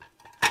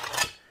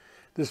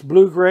this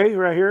blue-gray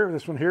right here,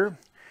 this one here.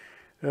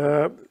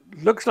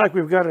 Looks like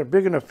we've got a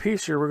big enough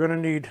piece here. We're going to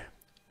need,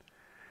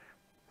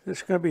 this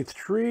is going to be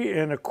 3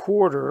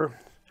 1/4, so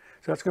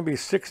that's going to be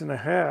 6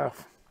 1/2.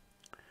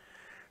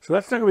 So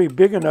that's not going to be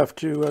big enough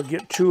to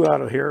get 2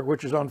 out of here,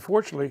 which is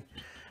unfortunately,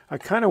 I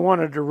kind of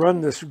wanted to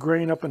run this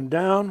grain up and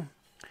down.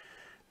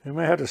 I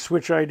might have to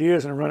switch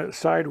ideas and run it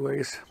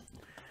sideways.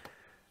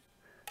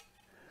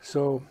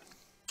 So,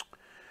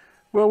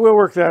 well, we'll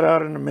work that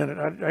out in a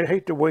minute. I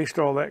hate to waste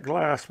all that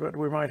glass, but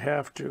we might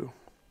have to.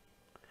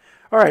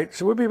 All right,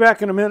 so we'll be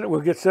back in a minute.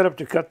 We'll get set up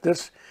to cut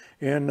this,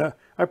 and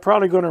I'm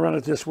probably going to run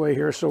it this way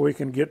here so we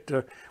can get,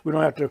 we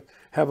don't have to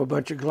have a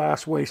bunch of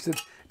glass wasted.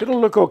 It'll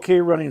look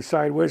okay running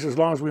sideways as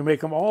long as we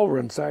make them all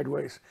run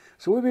sideways.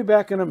 So we'll be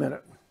back in a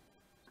minute.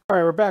 All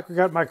right, we're back. We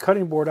got my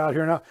cutting board out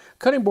here now.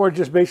 Cutting board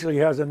just basically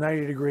has a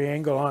 90-degree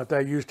angle on it that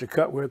I use to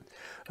cut with.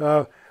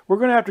 We're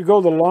going to have to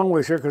go the long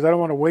ways here because I don't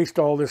want to waste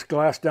all this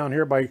glass down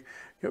here by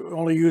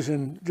only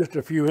using just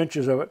a few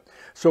inches of it.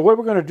 So what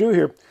we're going to do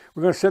here,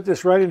 we're going to set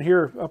this right in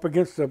here up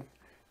against the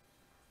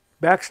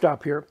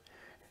backstop here.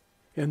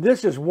 And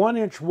this is 1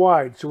 inch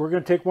wide. So we're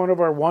going to take one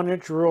of our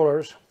 1-inch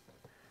rulers.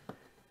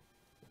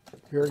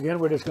 Here again,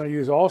 we're just going to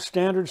use all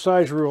standard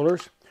size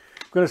rulers.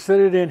 I'm going to set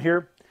it in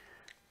here.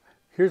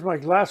 Here's my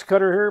glass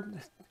cutter here.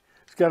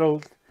 It's got a,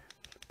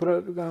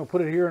 I'm going to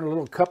put it here in a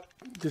little cup,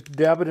 just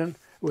dab it in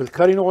with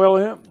cutting oil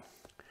in it.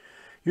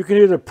 You can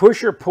either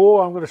push or pull.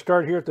 I'm going to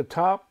start here at the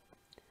top.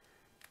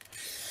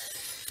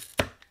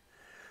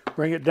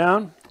 Bring it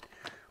down.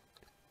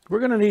 We're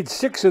going to need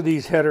 6 of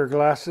these header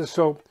glasses,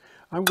 so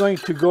I'm going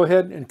to go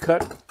ahead and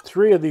cut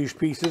 3 of these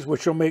pieces,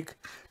 which will make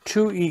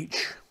 2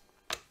 each.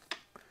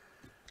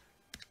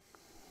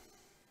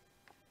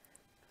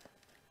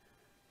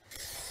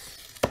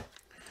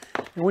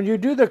 And when you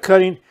do the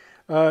cutting,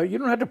 you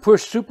don't have to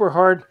push super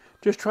hard.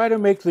 Just try to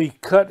make the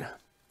cut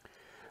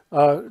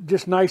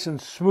just nice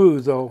and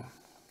smooth, though.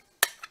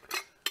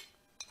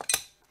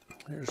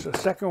 Here's the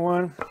second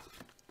one.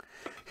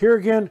 Here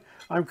again,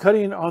 I'm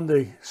cutting on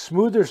the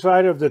smoother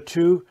side of the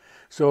 2,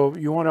 so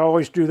you want to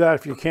always do that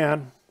if you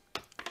can.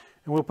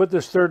 And we'll put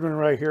this third one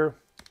right here.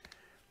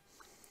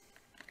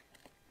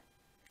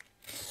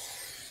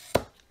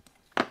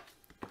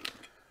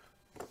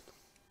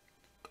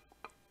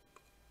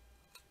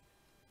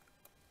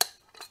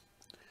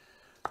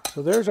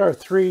 So there's our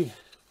 3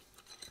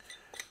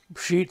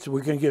 sheets.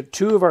 We can get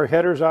 2 of our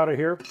headers out of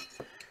here.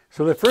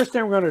 So the first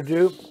thing we're going to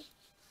do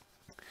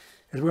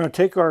is we're going to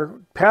take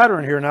our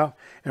pattern here now.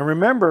 And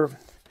remember,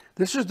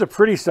 this is the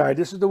pretty side.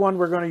 This is the one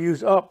we're going to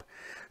use up.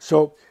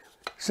 So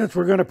since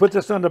we're going to put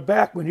this on the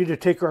back, we need to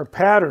take our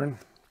pattern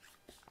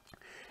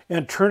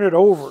and turn it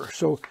over.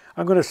 So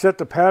I'm going to set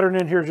the pattern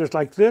in here just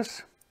like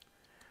this.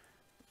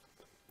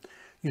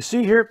 You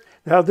see here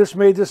how this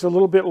made this a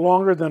little bit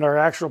longer than our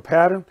actual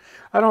pattern.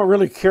 I don't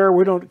really care.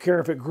 We don't care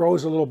if it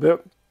grows a little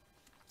bit.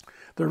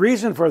 The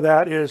reason for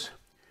that is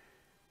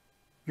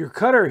your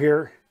cutter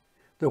here,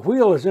 the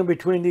wheel is in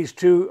between these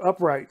 2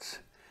 uprights.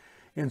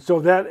 And so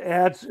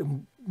that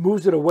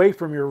moves it away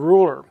from your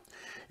ruler.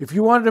 If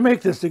you wanted to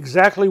make this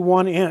exactly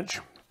 1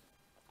 inch,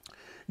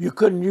 you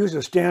couldn't use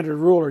a standard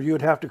ruler. You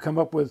would have to come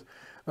up with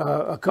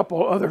a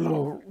couple other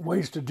little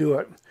ways to do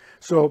it.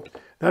 So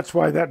that's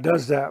why that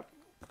does that.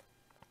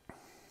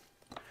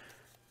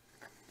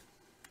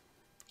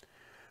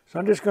 So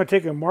I'm just going to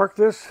take and mark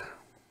this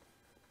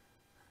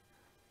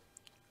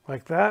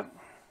like that. I'm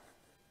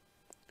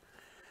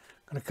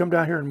going to come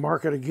down here and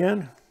mark it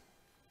again.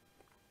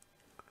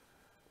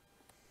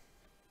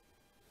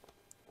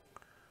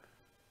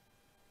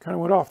 Kind of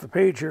went off the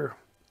page here.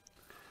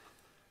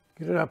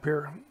 Get it up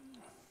here.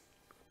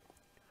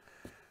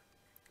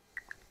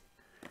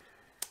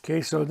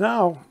 Okay, so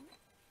now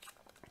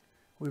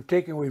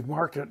we've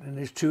marked it in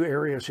these 2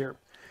 areas here.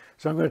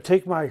 So I'm going to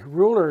take my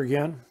ruler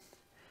again.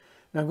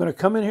 And I'm going to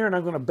come in here and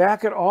I'm going to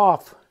back it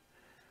off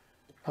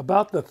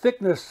about the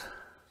thickness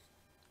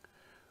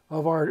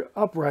of our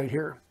upright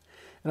here.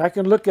 And I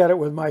can look at it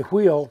with my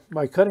wheel,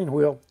 my cutting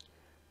wheel,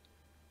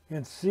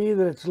 and see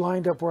that it's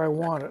lined up where I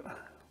want it.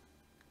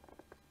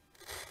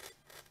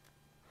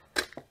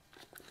 I'm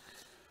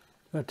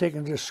going to take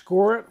and just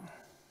score it.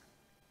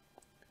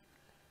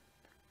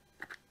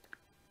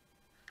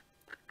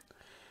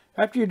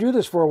 After you do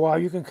this for a while,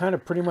 you can kind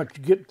of pretty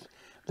much get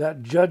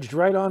that judged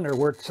right on there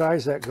where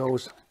size that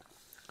goes.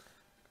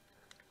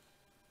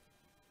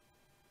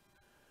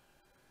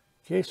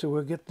 Okay, so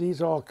we'll get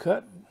these all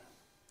cut.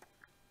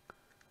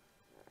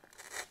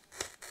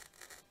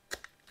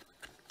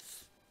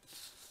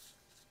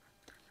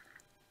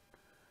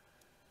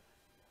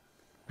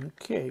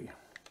 Okay.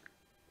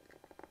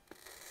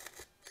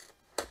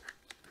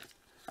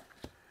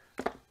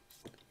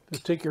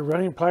 Just take your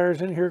running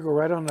pliers in here, go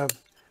right on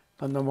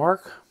the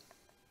mark.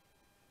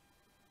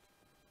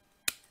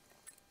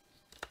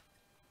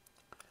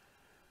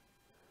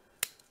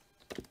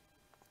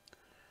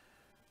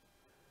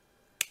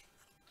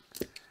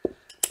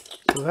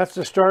 So that's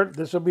the start.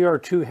 This will be our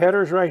two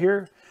headers right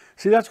here.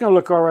 See, that's going to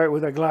look all right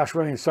with that glass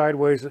running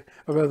sideways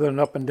rather than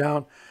up and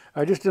down.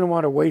 I just didn't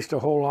want to waste a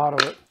whole lot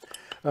of it.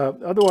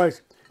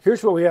 Otherwise,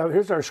 here's what we have.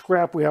 Here's our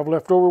scrap we have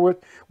left over with.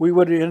 We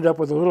would end up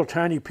with a little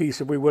tiny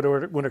piece if we would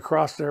have went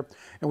across there,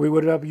 and we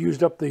would have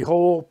used up the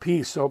whole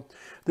piece. So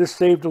this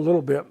saved a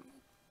little bit.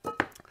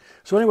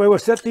 So anyway, we'll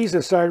set these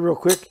aside real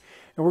quick,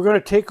 and we're going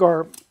to take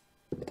our...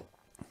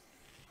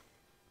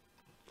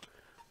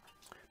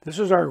 This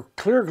is our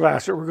clear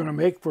glass that we're going to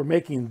make for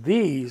making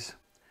these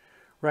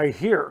right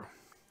here.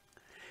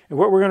 And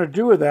what we're going to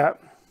do with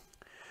that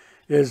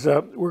is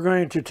we're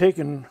going to take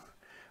and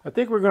I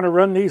think we're going to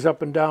run these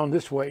up and down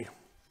this way,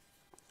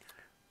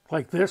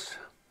 like this.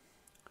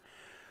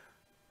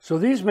 So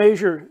these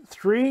measure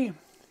 3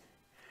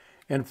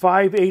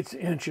 5/8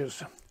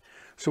 inches.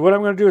 So what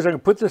I'm going to do is I'm going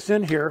to put this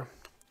in here.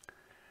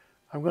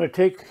 I'm going to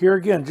take here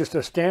again just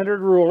a standard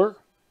ruler.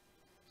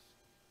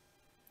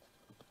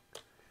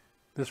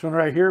 This one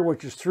right here,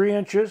 which is 3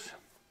 inches.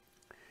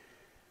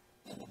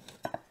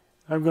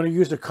 I'm going to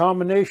use a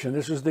combination.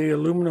 This is the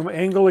aluminum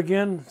angle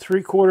again,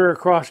 3/4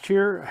 across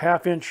here,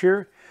 1/2 inch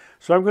here.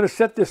 So I'm going to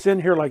set this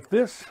in here like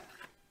this.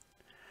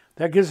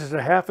 That gives us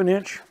a 1/2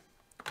 inch.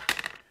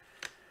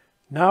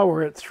 Now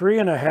we're at 3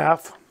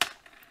 1/2.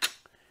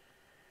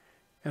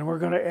 And we're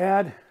going to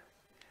add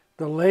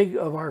the leg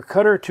of our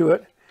cutter to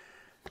it.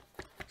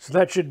 So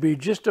that should be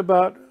just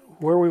about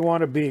where we want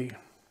to be.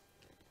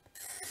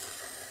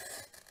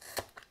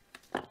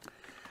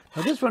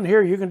 Now this one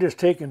here, you can just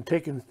take and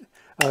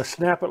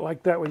snap it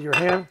like that with your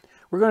hand.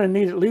 We're going to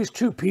need at least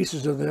 2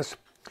 pieces of this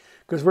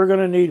because we're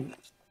going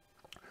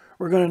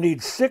to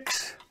need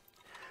 6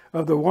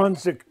 of the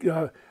ones that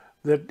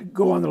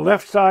go on the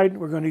left side.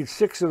 We're going to need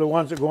 6 of the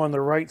ones that go on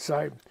the right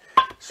side.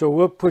 So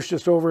we'll push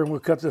this over and we'll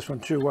cut this one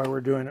too while we're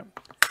doing it.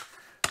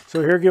 So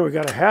here again, we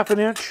got a 1/2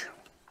 inch.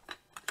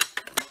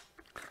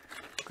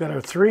 We've got our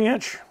 3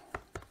 inch.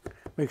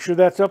 Make sure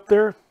that's up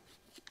there.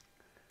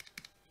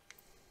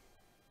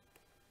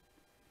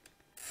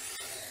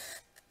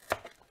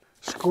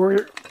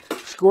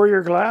 Score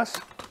your glass.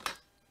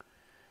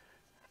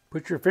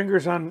 Put your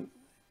fingers on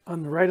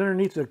right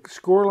underneath the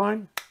score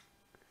line,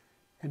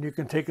 and you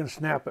can take and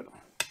snap it.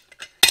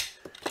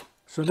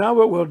 So now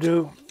what we'll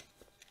do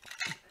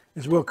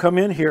is we'll come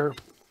in here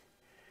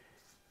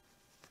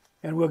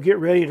and we'll get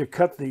ready to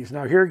cut these.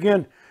 Now here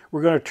again,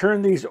 we're going to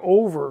turn these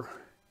over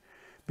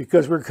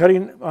because we're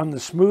cutting on the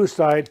smooth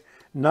side,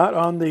 not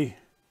on the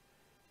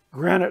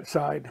granite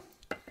side.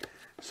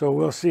 So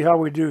we'll see how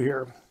we do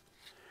here.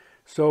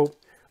 So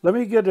let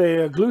me get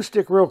a glue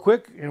stick real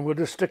quick and we'll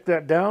just stick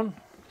that down.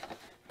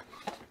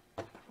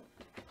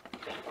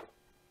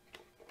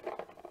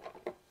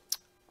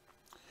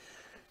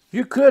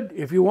 You could,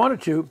 if you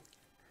wanted to,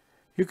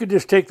 you could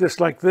just take this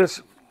like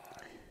this,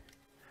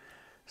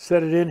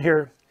 set it in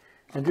here,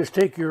 and just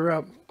take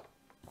your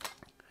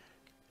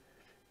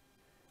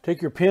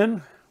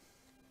pin.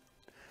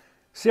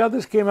 See how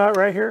this came out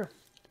right here?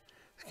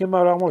 This came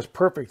out almost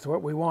perfect. It's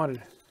what we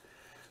wanted.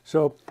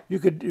 So you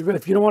could,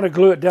 if you don't want to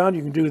glue it down,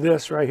 you can do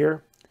this right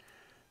here.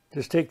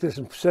 Just take this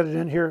and set it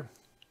in here.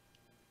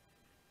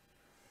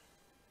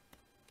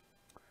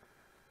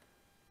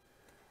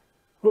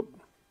 Whoop.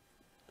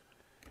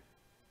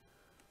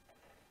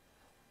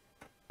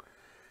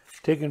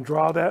 Take and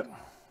draw that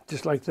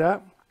just like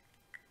that.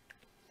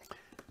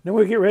 Then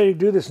we get ready to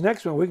do this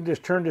next one. We can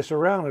just turn this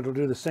around. It'll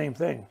do the same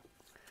thing.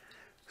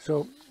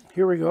 So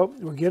here we go.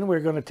 Again, we're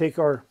going to take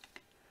our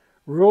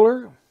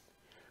ruler.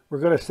 We're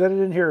going to set it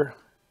in here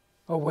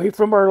away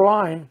from our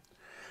line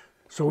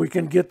so we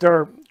can get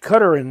our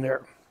cutter in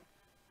there,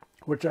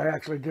 which I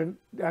actually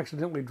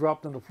accidentally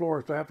dropped on the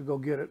floor, so I have to go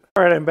get it.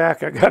 All right, I'm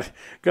back. I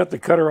got the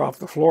cutter off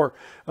the floor.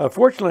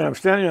 Fortunately, I'm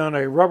standing on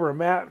a rubber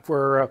mat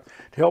to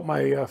help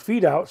my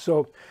feet out,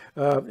 so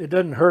it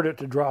doesn't hurt it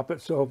to drop it,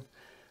 so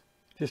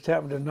just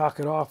happened to knock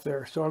it off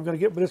there. So I'm going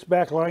to get this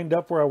back lined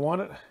up where I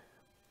want it.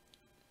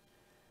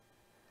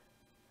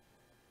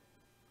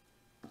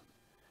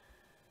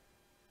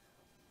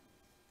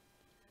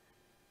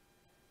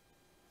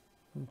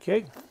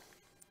 Okay.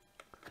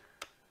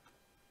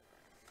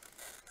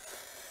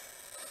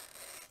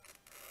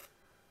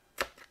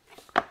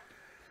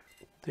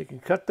 Take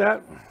and cut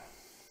that.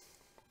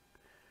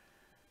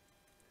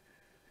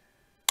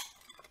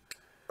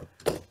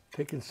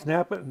 Take and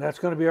snap it, and that's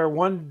going to be our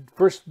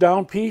first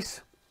down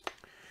piece.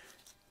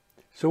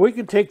 So we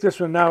can take this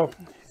one now.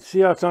 See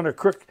how it's on a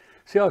crook?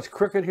 See how it's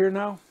crooked here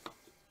now?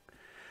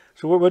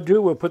 So what we'll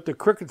do, we'll put the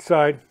crooked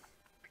side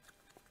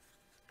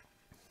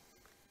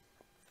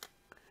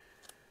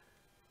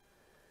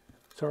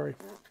Sorry.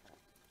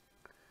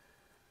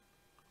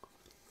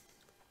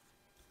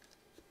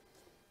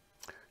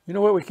 You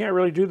know what? We can't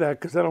really do that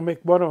because that'll make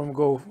one of them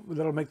go.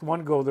 That'll make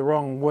one go the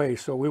wrong way.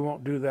 So we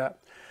won't do that.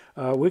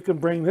 We can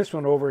bring this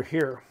one over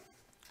here.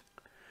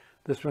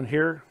 This one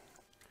here,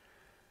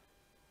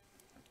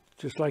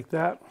 just like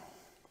that.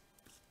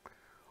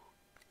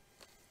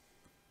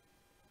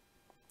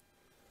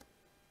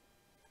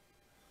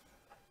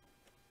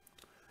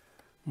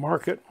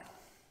 Mark it.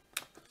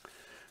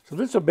 So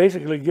this will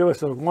basically give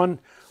us a one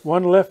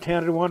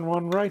left-handed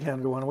one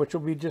right-handed one, which will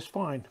be just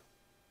fine.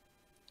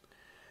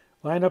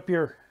 Line up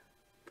your,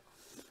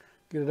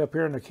 get it up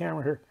here in the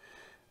camera here.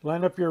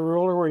 Line up your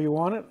roller where you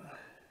want it.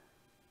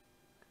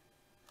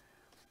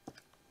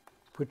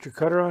 Put your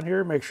cutter on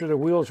here. Make sure the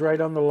wheel's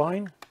right on the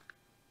line.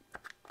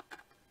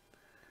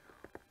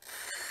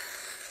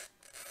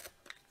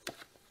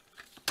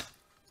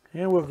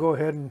 And we'll go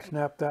ahead and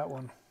snap that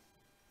one.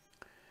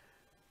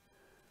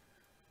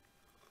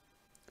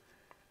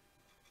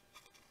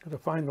 Got to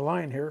find the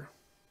line here.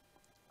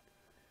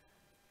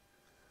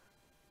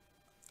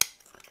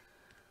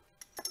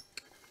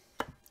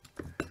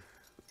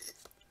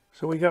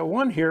 So we got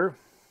one here.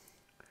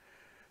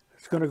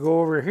 It's going to go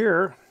over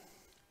here.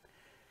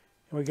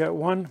 And we got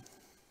one.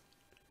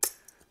 So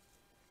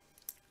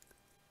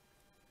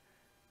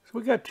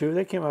we got two.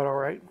 They came out all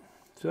right.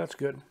 So that's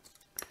good.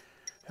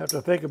 Have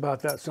to think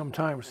about that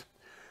sometimes.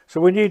 So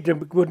we'll need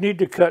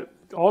to cut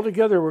all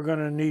together. We're going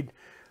to need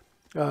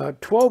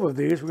 12 of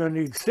these. We're going to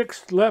need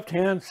 6 left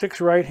hand,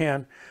 6 right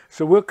hand.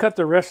 So we'll cut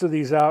the rest of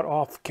these out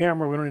off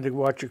camera. We don't need to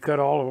watch you cut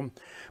all of them.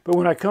 But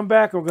when I come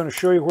back, we're going to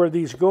show you where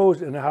these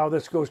goes and how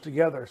this goes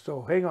together.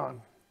 So hang on.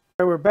 All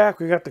right, we're back.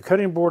 We got the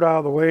cutting board out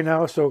of the way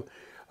now. So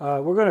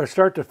we're going to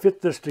start to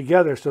fit this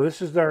together. So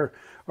this is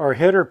our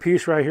header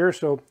piece right here.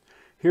 So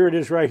here it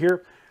is right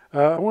here.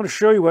 I want to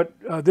show you what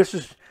this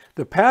is.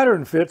 The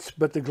pattern fits,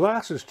 but the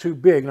glass is too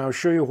big, and I'll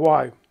show you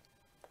why.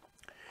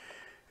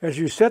 As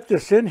you set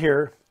this in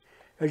here,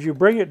 as you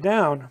bring it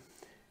down,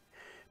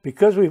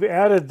 because we've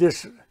added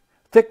this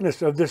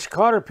thickness of this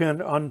cotter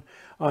pin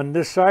on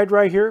this side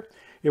right here,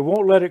 it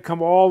won't let it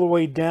come all the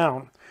way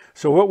down.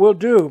 So what we'll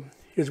do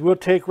is we'll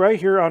take right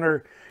here on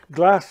our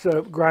glass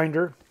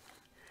grinder,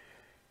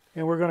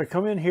 and we're going to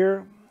come in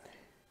here.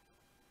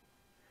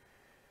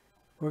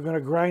 We're going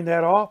to grind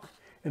that off,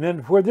 and then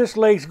where this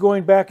leg's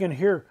going back in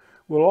here,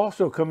 we'll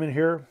also come in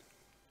here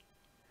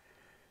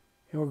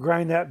and we'll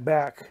grind that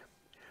back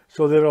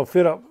so that it'll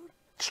fit up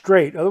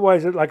straight.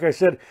 Otherwise, like I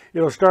said,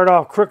 it'll start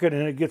off crooked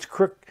and it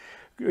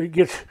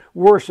gets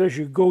worse as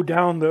you go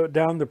down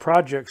the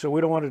project. So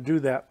we don't want to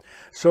do that.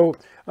 So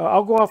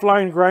I'll go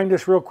offline and grind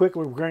this real quick.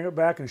 We'll bring it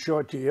back and show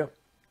it to you.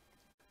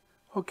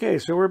 Okay,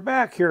 so we're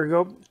back. Here we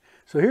go.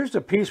 So here's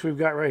the piece we've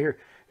got right here.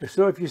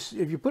 So if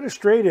you put a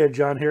straight edge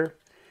on here,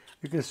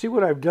 you can see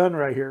what I've done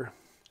right here.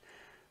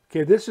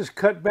 Okay, this is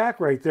cut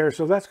back right there,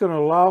 so that's going to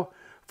allow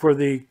for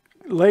the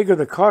leg of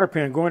the cotter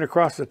pin going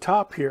across the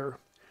top here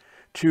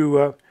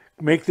to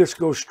make this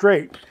go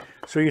straight.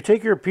 So you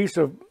take your piece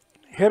of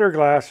header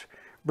glass,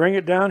 bring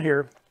it down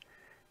here,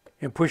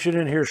 and push it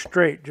in here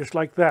straight, just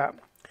like that.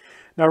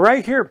 Now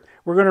right here,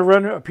 we're going to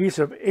run a piece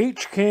of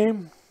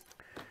H-came.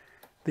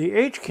 The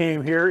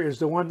H-came here is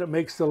the one that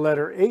makes the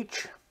letter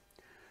H.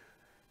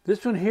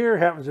 This one here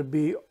happens to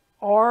be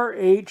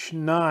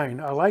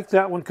RH9. I like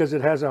that one because it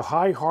has a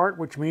high heart,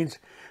 which means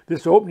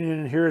this opening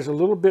in here is a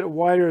little bit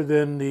wider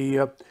than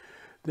the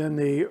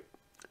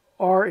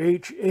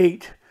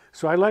RH8.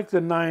 So I like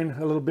the 9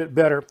 a little bit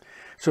better.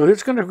 So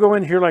it's going to go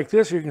in here like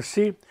this. You can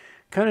see,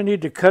 kind of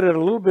need to cut it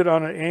a little bit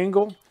on an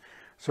angle.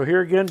 So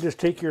here again, just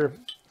take your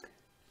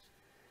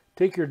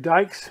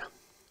dikes,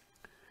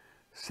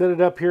 set it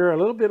up here a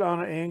little bit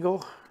on an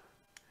angle,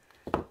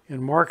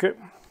 and mark it.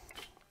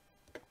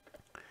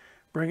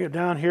 Bring it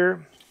down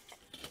here.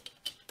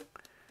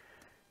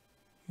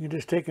 You can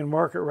just take and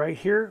mark it right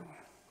here.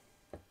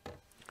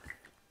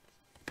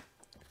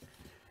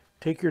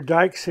 Take your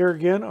dikes here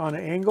again on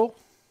an angle,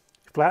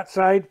 flat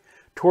side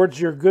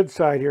towards your good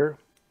side here.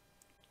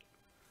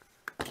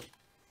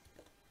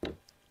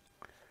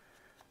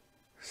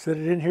 Set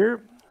it in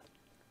here.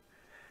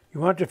 You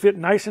want it to fit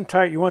nice and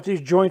tight. You want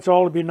these joints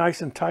all to be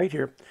nice and tight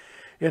here.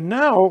 And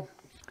now,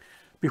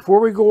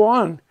 before we go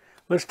on,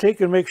 let's take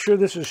and make sure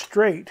this is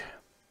straight.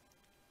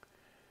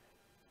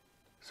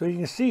 So you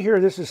can see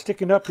here, this is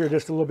sticking up here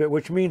just a little bit,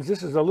 which means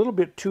this is a little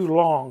bit too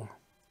long.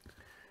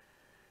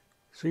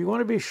 So you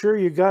want to be sure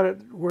you got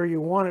it where you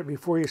want it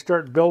before you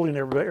start building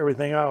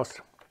everything else.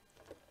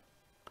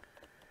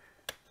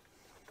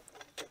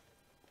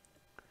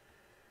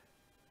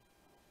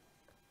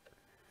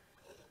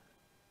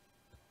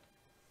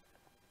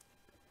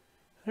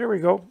 There we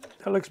go.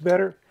 That looks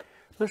better.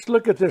 Let's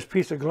look at this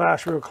piece of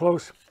glass real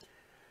close.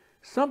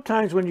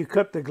 Sometimes when you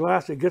cut the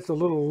glass, it gets a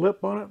little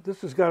lip on it.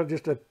 This has got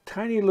just a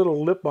tiny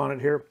little lip on it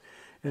here,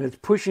 and it's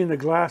pushing the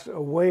glass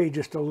away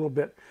just a little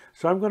bit.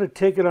 So I'm going to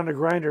take it on the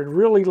grinder and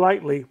really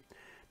lightly.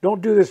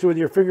 Don't do this with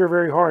your finger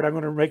very hard. I'm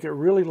going to make it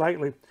really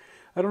lightly.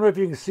 I don't know if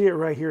you can see it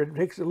right here. It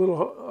makes a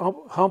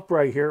little hump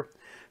right here.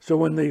 So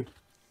when the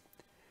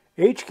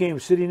H-came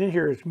sitting in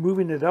here is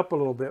moving it up a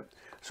little bit.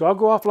 So I'll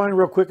go offline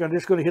real quick. I'm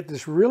just going to hit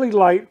this really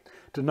light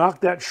to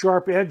knock that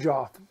sharp edge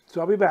off.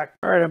 So I'll be back.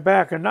 All right, I'm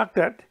back. I knocked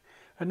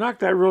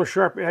that real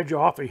sharp edge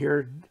off of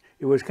here.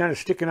 It was kind of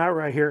sticking out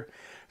right here.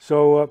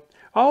 So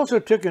I also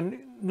took and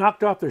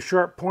knocked off the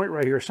sharp point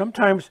right here.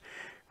 Sometimes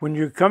when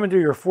you come into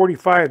your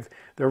 45,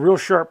 the real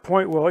sharp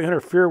point will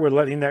interfere with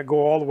letting that go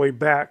all the way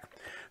back.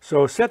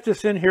 So set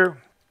this in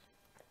here,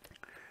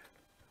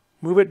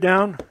 move it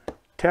down,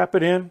 tap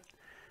it in,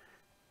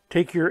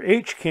 take your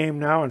H-came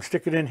now and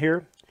stick it in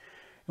here.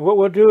 And what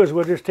we'll do is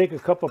we'll just take a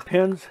couple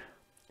pins,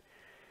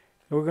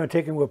 and we're going to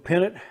take and we'll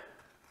pin it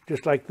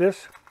just like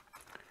this.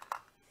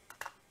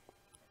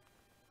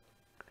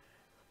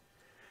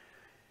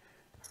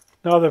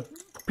 Now the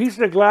pieces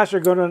of glass are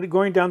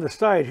going down the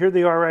side. Here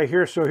they are right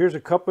here. So here's a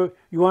couple.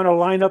 You want to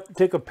line up,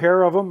 take a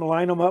pair of them,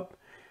 line them up,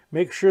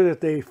 make sure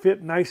that they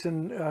fit nice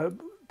and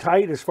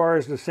tight as far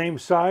as the same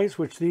size,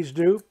 which these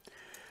do.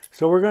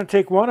 So we're going to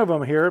take one of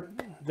them here.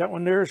 That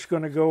one there is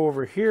going to go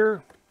over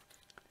here.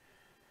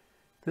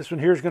 This one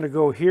here is going to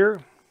go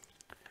here.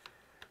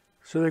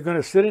 So they're going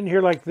to sit in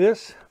here like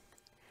this.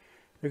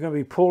 They're going to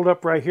be pulled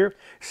up right here.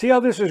 See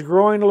how this is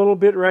growing a little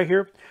bit right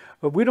here?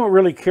 But we don't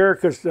really care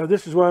because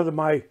this is one of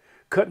my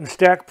cut and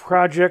stack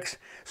projects.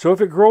 So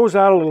if it grows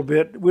out a little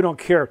bit, we don't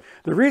care.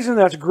 The reason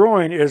that's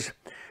growing is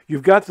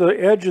you've got the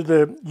edge of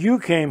the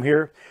U-came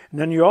here, and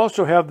then you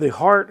also have the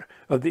heart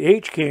of the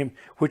H-came,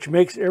 which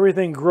makes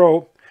everything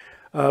grow.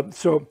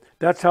 So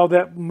that's how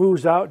that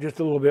moves out just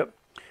a little bit.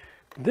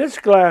 This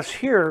glass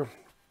here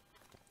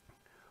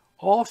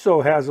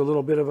also has a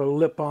little bit of a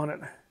lip on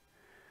it.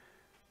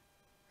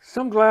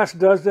 Some glass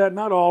does that,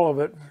 not all of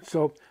it.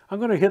 So I'm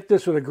going to hit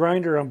this with a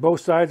grinder on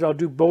both sides. I'll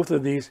do both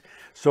of these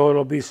so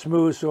it'll be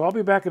smooth. So I'll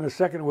be back in a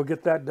second and we'll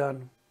get that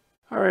done.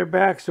 All right,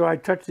 back. So I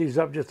touched these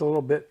up just a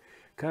little bit,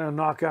 kind of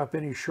knock out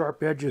any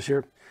sharp edges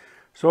here.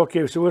 So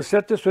okay, so we'll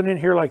set this one in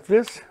here like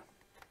this,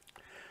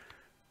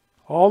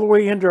 all the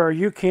way into our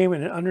U-came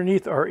and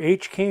underneath our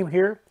H-came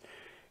here.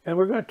 And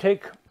we're going to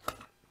take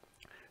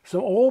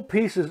some old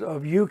pieces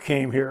of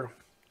U-came here.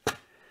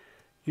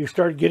 You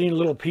start getting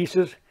little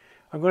pieces.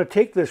 I'm going to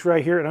take this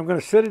right here and I'm going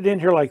to set it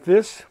in here like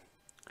this,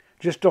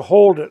 just to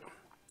hold it.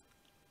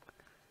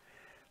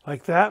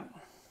 Like that.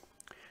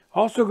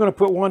 Also going to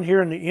put one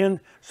here in the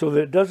end so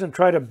that it doesn't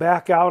try to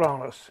back out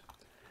on us.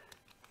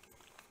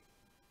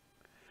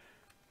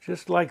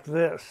 Just like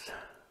this.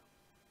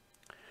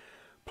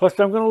 Plus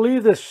I'm going to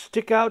leave this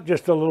stick out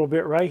just a little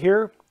bit right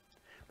here.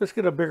 Let's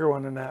get a bigger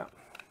one than that.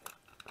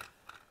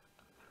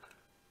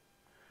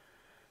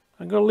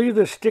 I'm going to leave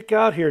this stick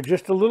out here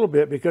just a little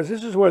bit because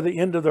this is where the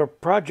end of the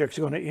project's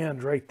going to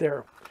end right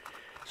there.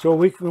 So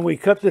when we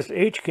cut this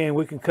H-came,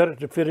 we can cut it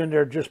to fit in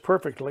there just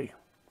perfectly.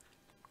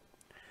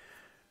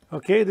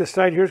 Okay, this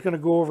side here is going to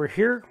go over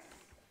here.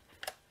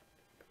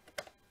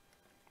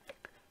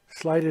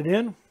 Slide it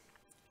in.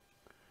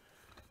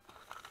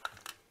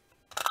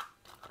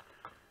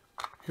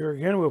 Here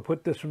again, we'll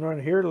put this one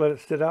on here, let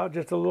it sit out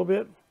just a little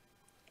bit.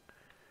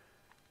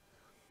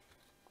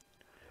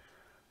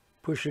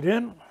 Push it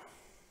in.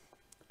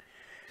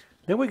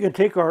 Then we can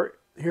take our,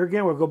 here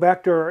again, we'll go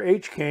back to our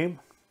H-came.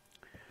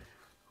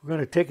 We're going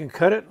to take and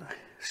cut it,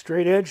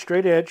 straight edge,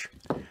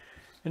 and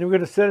then we're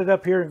going to set it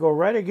up here and go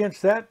right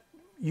against that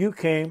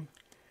U-came,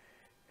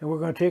 and we're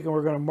going to take and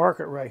we're going to mark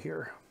it right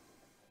here.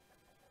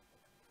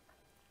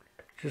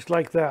 Just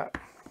like that.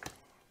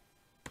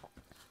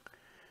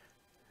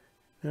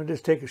 Then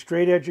just take a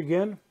straight edge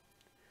again,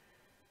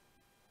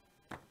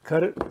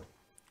 cut it.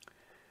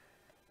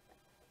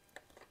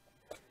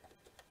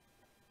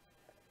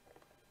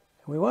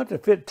 We want it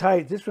to fit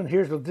tight. This one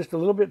here is just a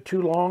little bit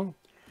too long.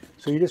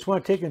 So you just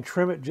want to take and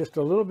trim it just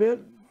a little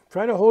bit.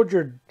 Try to hold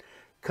your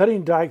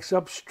cutting dikes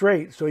up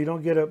straight so you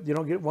don't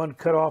get one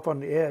cut off on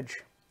the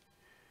edge.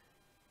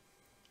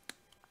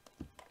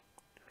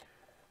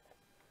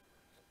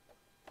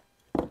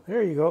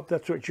 There you go.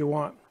 That's what you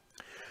want.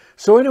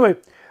 So anyway,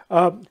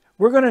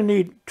 we're going to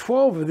need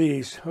 12 of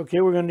these.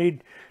 Okay, we're going to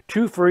need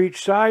 2 for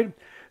each side.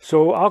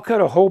 So I'll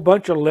cut a whole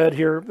bunch of lead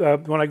here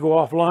when I go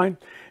offline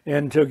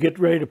and to get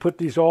ready to put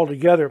these all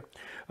together.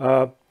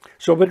 But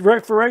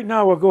for right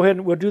now, we'll go ahead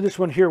and we'll do this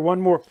one here.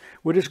 One more.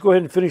 We'll just go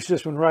ahead and finish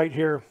this one right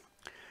here.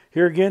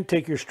 Here again,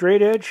 take your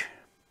straight edge,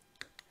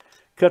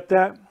 cut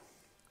that,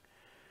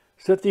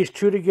 set these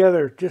two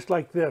together just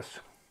like this.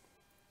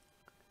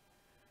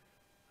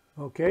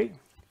 Okay,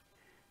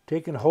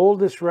 take and hold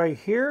this right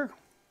here,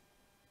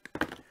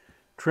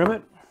 trim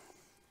it,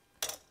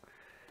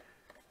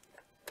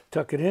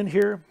 tuck it in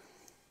here,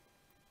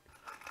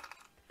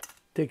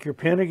 take your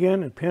pin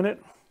again and pin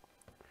it.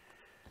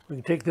 We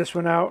can take this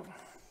one out,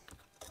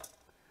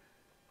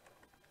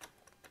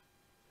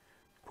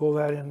 pull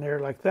that in there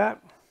like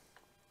that,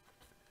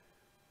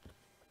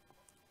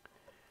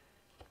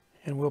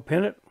 and we'll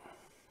pin it.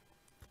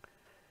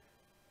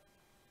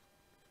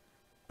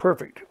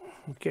 Perfect.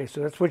 Okay,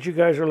 so that's what you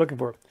guys are looking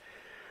for.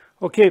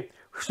 Okay,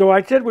 so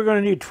I said we're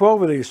going to need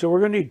 12 of these, so we're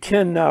going to need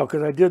 10 now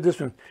because I did this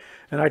one.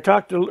 And I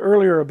talked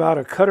earlier about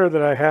a cutter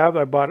that I have.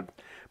 I bought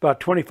about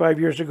 25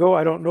 years ago.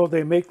 I don't know if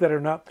they make that or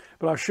not,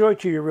 but I'll show it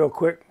to you real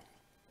quick.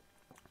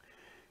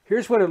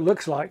 Here's what it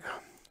looks like.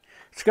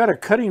 It's got a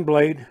cutting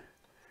blade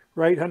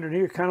right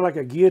underneath, kind of like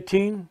a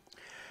guillotine.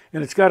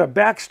 And it's got a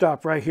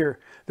backstop right here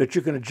that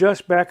you can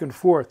adjust back and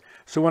forth.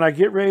 So when I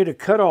get ready to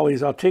cut all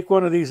these, I'll take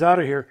one of these out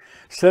of here,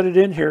 set it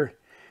in here,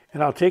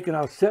 and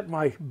I'll set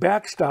my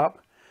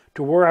backstop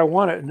to where I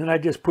want it. And then I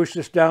just push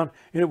this down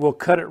and it will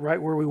cut it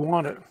right where we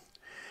want it.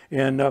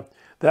 And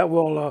that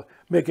will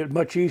make it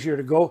much easier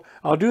to go.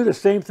 I'll do the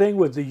same thing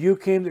with the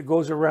U-cane that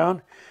goes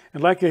around.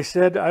 And like I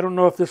said, I don't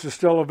know if this is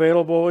still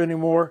available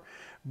anymore,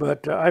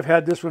 but I've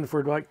had this one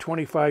for like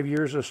 25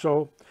 years or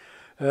so.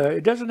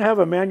 It doesn't have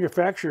a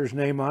manufacturer's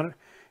name on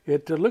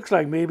it. It looks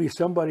like maybe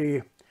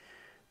somebody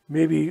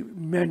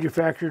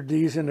manufactured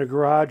these in the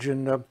garage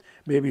and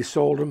maybe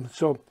sold them.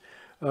 So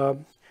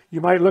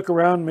you might look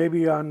around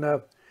maybe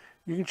on,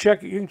 you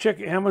can check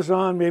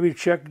Amazon, maybe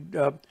check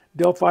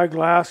Delphi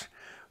Glass,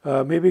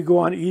 maybe go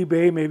on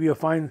eBay, maybe you'll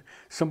find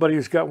somebody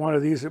who's got one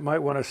of these that might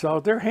want to sell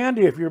it. They're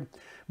handy if you're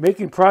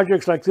making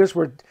projects like this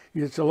where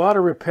it's a lot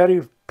of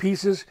repetitive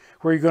pieces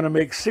where you're going to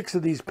make 6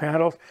 of these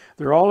panels.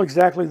 They're all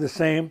exactly the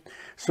same.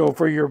 So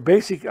for your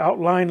basic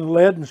outline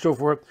lead and so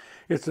forth,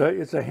 it's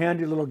a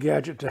handy little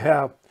gadget to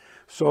have.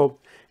 So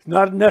it's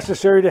not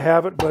necessary to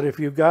have it, but if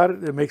you've got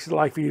it, it makes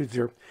life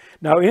easier.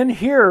 Now in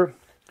here,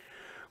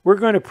 we're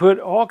going to put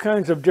all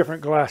kinds of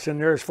different glass in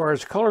there as far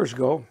as colors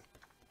go.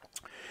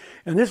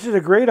 And this is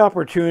a great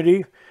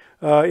opportunity.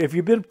 If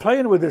you've been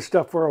playing with this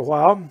stuff for a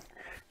while,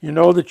 you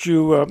know that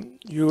you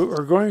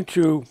are going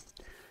to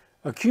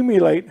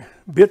accumulate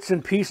bits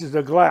and pieces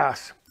of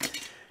glass.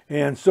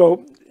 And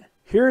so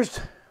here's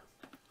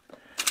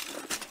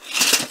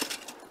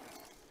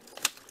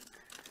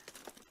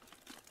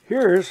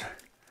where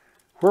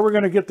we're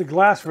going to get the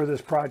glass for this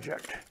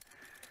project.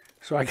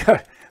 So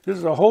this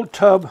is a whole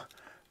tub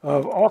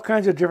of all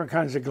kinds of different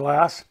kinds of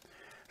glass.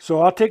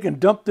 So I'll take and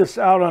dump this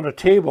out on a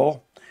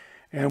table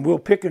and we'll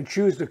pick and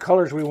choose the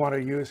colors we want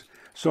to use.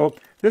 So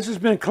this has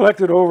been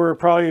collected over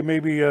probably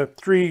maybe a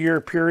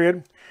 3-year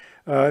period.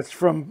 It's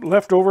from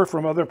leftover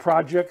from other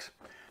projects.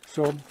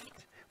 So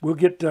we'll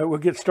get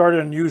started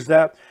and use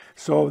that.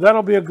 So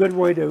that'll be a good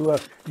way to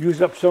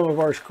use up some of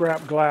our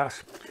scrap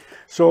glass.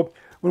 So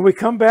when we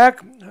come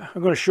back,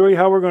 I'm going to show you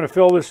how we're going to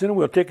fill this in.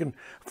 We'll take and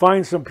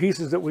find some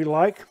pieces that we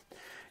like.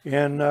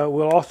 And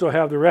we'll also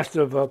have the rest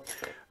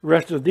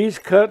of these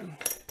cut.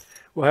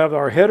 We'll have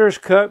our headers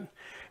cut.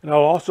 And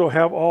I'll also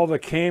have all the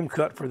came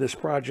cut for this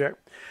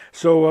project.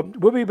 So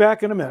we'll be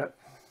back in a minute.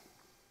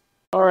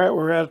 All right,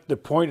 we're at the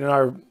point in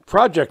our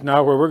project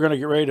now where we're going to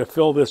get ready to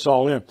fill this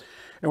all in.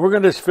 And we're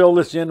going to fill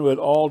this in with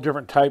all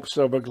different types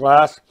of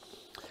glass,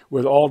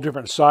 with all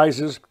different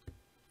sizes.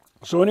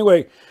 So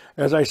anyway,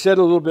 as I said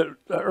a little bit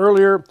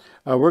earlier,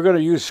 we're going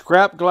to use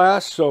scrap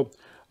glass. So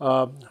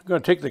I'm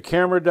going to take the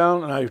camera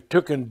down, and I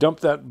took and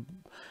dumped that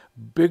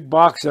big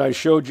box that I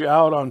showed you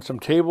out on some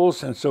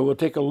tables. And so we'll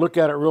take a look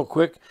at it real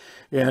quick,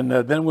 and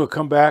then we'll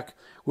come back.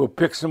 We'll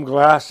pick some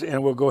glass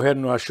and we'll go ahead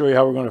and show you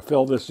how we're going to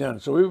fill this in.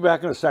 So we'll be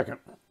back in a second.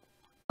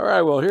 All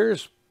right, well,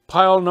 here's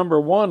pile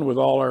number 1 with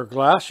all our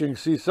glass. You can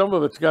see some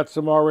of it's got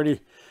some already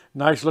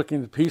nice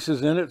looking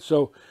pieces in it.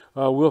 So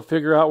we'll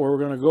figure out where we're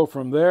going to go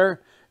from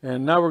there.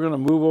 And now we're going to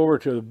move over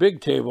to the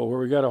big table where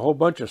we got a whole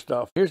bunch of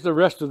stuff. Here's the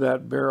rest of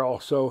that barrel.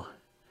 So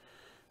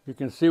you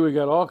can see we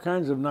got all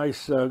kinds of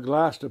nice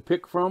glass to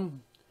pick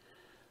from.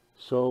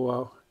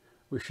 So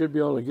we should be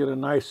able to get a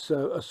nice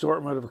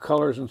assortment of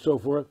colors and so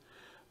forth.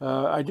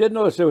 I did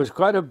notice there was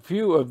quite a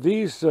few of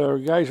these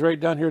guys right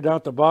down here, down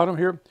at the bottom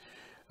here.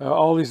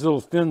 All these little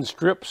thin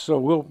strips, so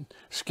we'll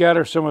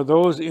scatter some of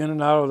those in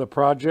and out of the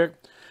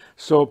project.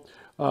 So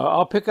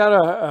I'll pick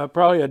out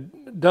probably a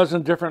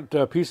dozen different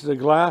pieces of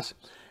glass,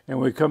 and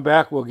when we come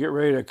back, we'll get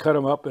ready to cut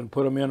them up and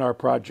put them in our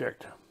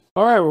project.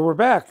 All right, well, we're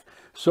back.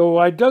 So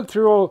I dug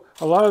through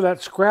a lot of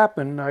that scrap,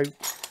 and I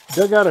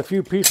dug out a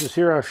few pieces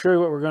here. I'll show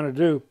you what we're going to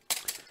do.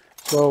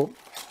 So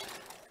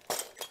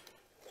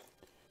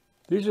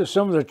these are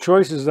some of the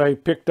choices I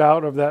picked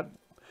out of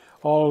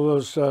all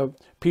of those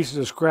pieces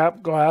of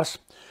scrap glass.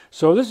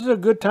 So this is a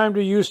good time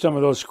to use some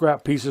of those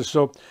scrap pieces.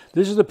 So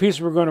this is the piece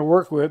we're going to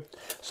work with.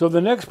 So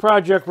the next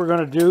project we're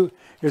going to do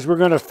is we're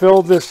going to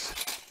fill this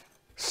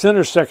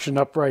center section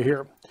up right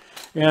here.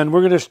 And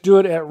we're going to do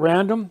it at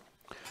random.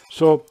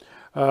 So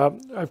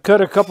I've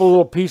cut a couple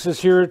little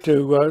pieces here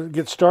to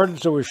get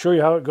started. So we'll show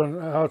you how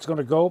it's going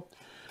to go.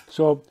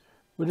 So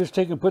we'll just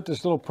take and put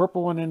this little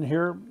purple one in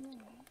here.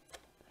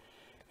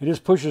 It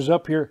just pushes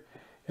up here,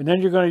 and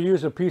then you're going to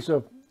use a piece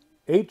of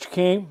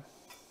H-cane.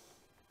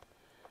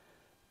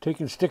 Take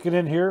and stick it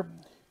in here.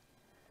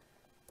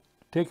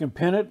 Take and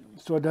pin it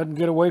so it doesn't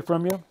get away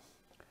from you.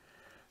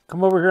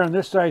 Come over here on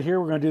this side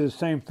here. We're going to do the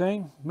same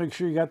thing. Make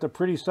sure you got the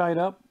pretty side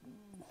up.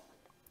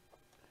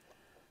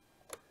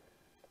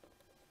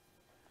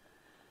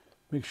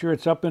 Make sure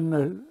it's up in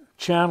the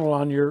channel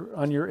on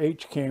your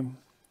H-cane.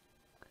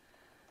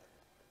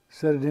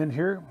 Set it in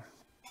here.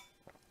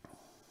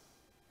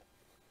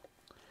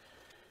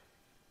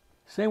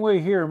 Same way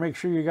here, make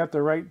sure you got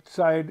the right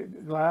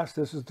side glass.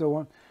 This is the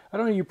one. I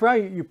don't know, you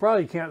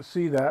probably can't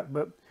see that,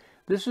 but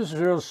this is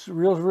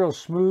real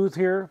smooth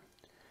here.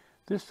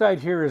 This side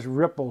here is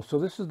ripple, so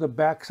this is the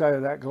back side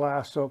of that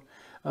glass. So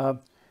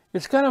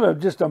it's kind of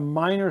just a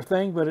minor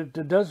thing, but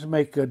it does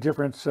make a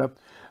difference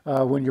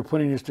when you're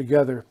putting this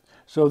together.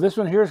 So this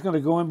one here is going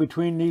to go in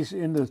between these,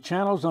 in the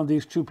channels on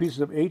these two pieces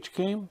of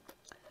H-came.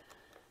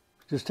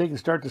 Just take and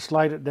start to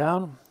slide it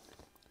down.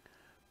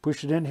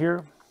 Push it in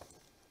here.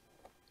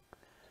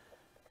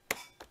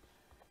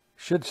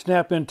 Should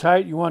snap in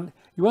tight. You want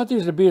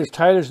these to be as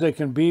tight as they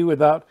can be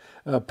without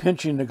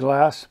pinching the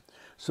glass.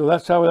 So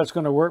that's how that's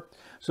going to work.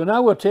 So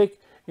now we'll take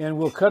and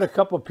we'll cut a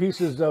couple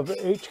pieces of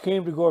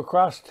H-came to go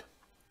across.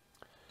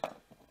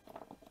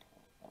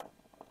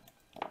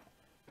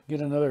 Get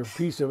another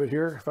piece of it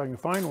here, if I can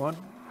find one.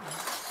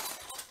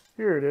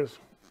 Here it is.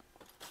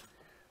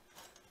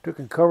 Took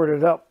and covered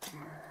it up.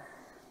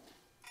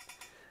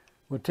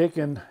 We'll take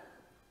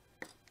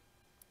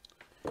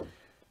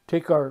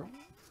our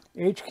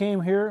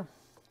H-came here.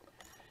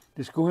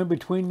 Just go in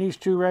between these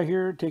two right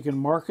here, take and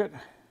mark it.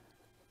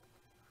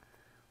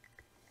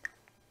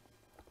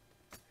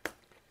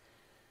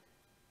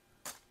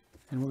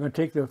 And we're going to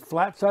take the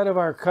flat side of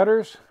our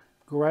cutters,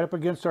 go right up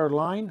against our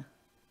line.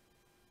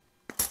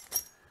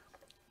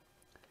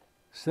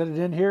 Set it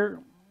in here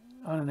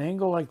on an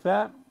angle like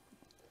that.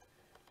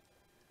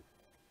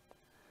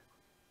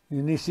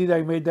 And you see that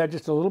I made that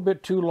just a little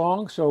bit too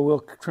long, so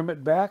we'll trim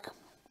it back.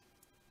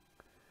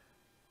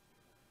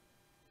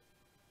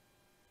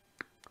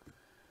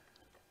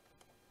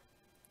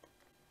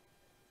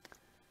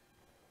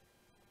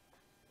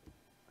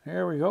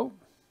 There we go.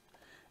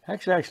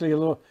 Actually a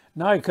little,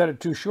 now I cut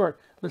it too short.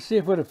 Let's see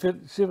if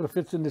it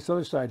fits in this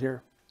other side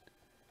here.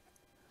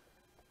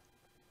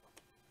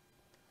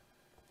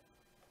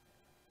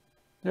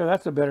 There,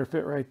 that's a better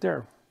fit right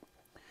there.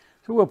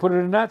 So we'll put it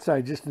in that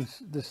side just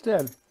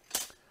instead.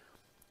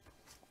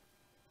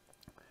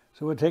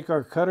 So we'll take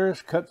our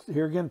cutters, cut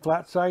here again,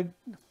 flat side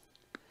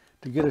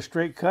to get a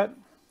straight cut.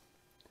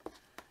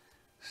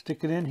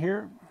 Stick it in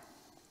here.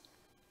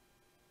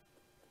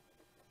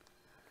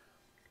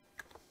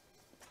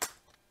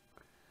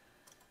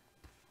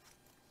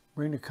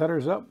 Bring the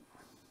cutters up.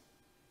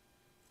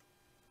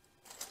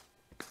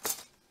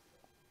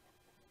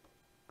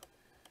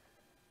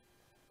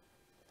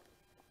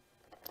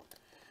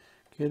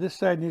 Okay, this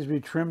side needs to be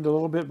trimmed a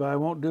little bit, but I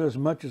won't do as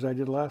much as I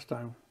did last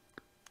time.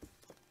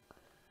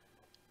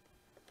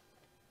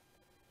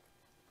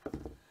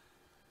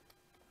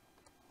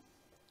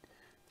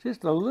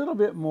 Just a little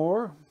bit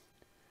more.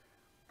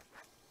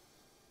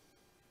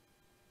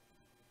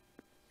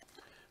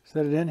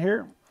 Set it in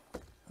here.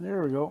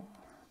 There we go.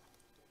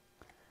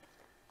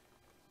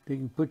 You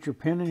can put your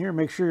pin in here.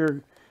 Make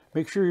sure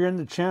you're in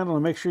the channel,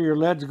 and make sure your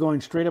lead's going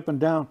straight up and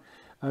down.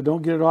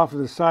 Don't get it off to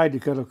the side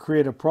because it'll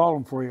create a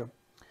problem for you.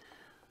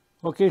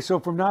 Okay, so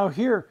from now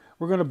here,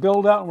 we're going to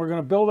build out, and we're going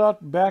to build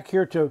out back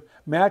here to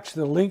match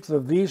the length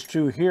of these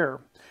two here.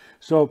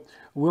 So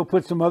we'll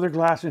put some other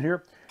glass in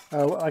here.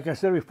 Like I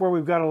said before,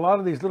 we've got a lot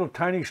of these little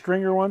tiny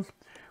stringer ones.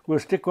 We'll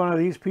stick one of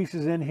these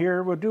pieces in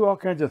here. We'll do all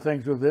kinds of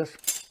things with this.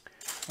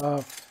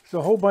 So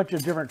a whole bunch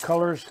of different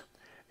colors.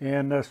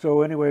 And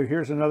so anyway,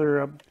 here's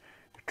another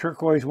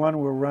turquoise one.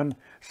 We'll run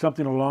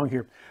something along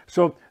here.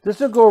 So this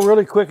will go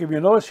really quick. If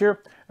you notice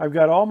here, I've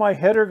got all my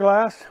header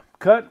glass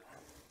cut.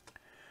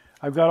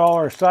 I've got all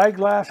our side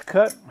glass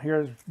cut.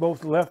 Here's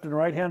both the left and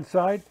right hand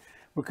side.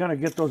 We'll kind of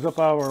get those up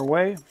out of our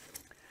way.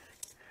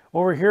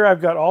 Over here,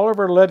 I've got all of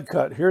our lead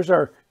cut.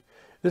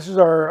 This is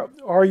our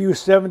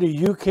RU70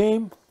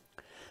 U-came.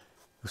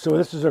 So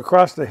this is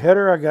across the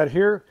header I got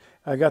here.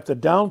 I got the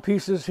down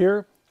pieces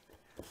here.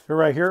 They're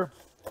right here.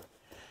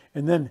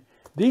 And then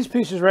these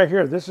pieces right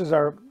here, this is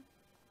our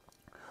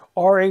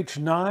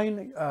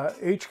RH9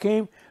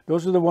 H-came.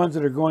 Those are the ones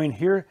that are going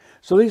here.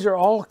 So these are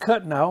all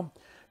cut now.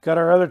 Got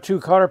our other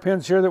two cotter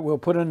pins here that we'll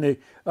put in the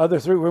other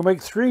three. We'll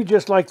make three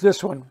just like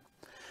this one.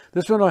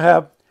 This one will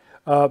have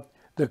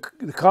the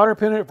cotter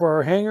pin for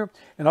our hanger.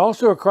 And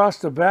also across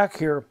the back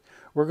here,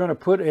 we're going to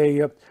put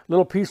a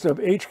little piece of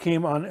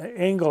H-came on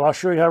angle. I'll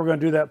show you how we're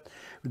going to do that.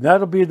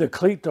 That'll be the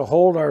cleat to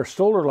hold our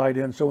solar light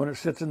in, so when it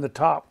sits in the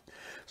top.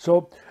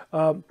 So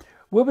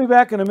we'll be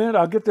back in a minute.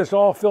 I'll get this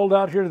all filled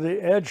out here to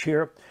the edge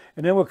here,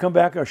 and then we'll come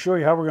back. I'll show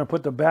you how we're going to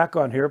put the back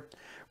on here.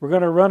 We're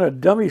going to run a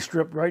dummy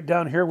strip right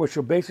down here, which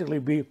will basically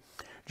be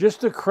just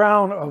the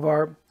crown of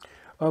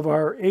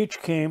our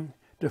H-came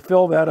to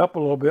fill that up a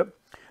little bit.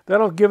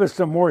 That'll give us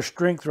some more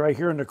strength right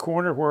here in the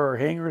corner where our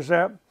hanger is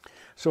at.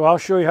 So I'll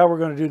show you how we're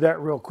going to do that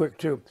real quick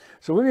too.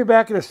 So we'll be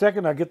back in a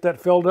second. I'll get that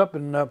filled up,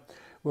 and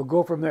we'll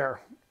go from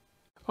there.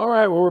 All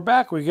right, well, we're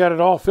back. We got it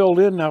all filled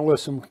in now with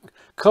some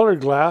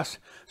colored glass.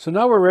 So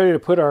now we're ready to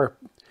put our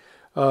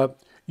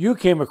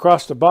U-came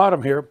across the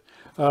bottom here.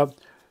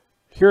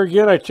 Here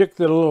again, I took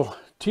the little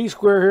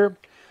T-square here,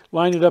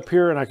 lined it up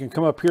here, and I can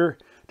come up here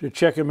to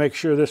check and make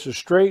sure this is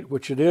straight,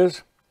 which it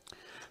is.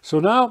 So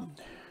now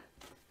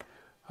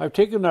I've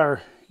taken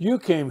our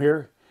U-came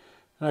here,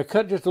 and I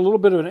cut just a little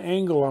bit of an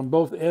angle on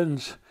both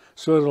ends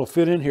so it'll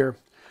fit in here.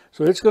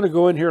 So it's going to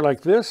go in here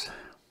like this.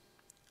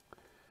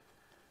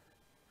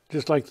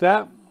 just like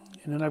that.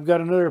 And then I've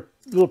got another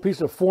little piece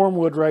of form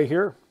wood right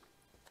here.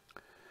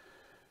 I'm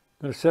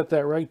going to set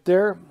that right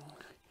there. I'm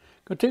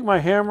going to take my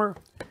hammer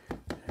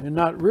and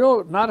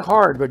not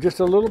hard, but just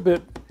a little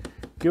bit,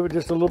 give it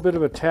just a little bit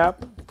of a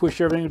tap, push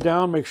everything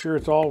down, make sure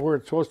it's all where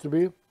it's supposed to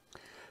be.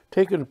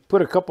 Take and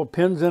put a couple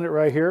pins in it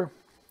right here.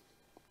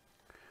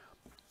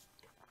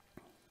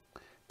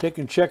 Take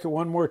and check it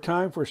one more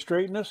time for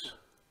straightness.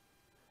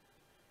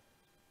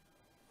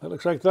 That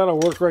looks like that'll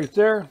work right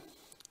there.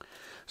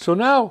 So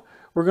now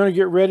we're going to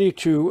get ready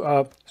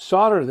to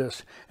solder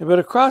this. But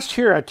across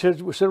here,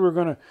 we said we're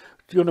going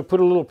to put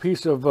a little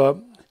piece of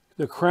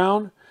the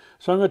crown.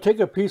 So I'm going to take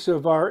a piece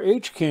of our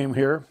H-came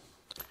here,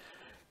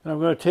 and I'm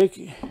going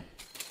to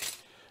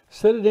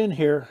set it in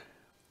here.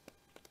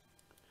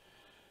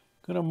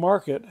 I'm going to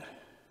mark it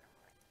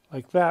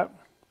like that.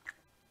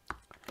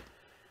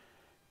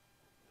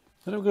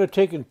 Then I'm going to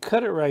take and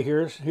cut it right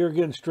here. Here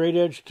again, straight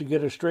edge to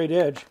get a straight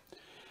edge.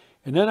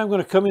 And then I'm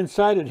going to come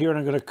inside it here and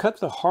I'm going to cut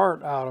the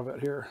heart out of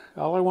it here.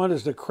 All I want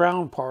is the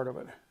crown part of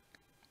it.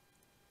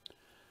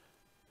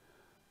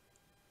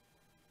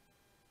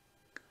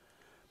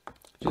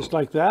 Just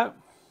like that.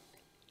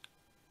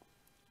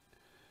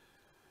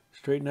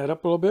 Straighten that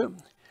up a little bit.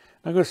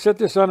 I'm going to set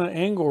this on an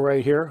angle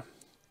right here.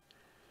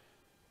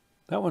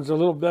 That's a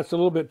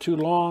little bit too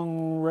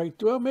long right.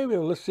 Well, maybe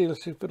let's see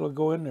if it'll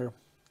go in there.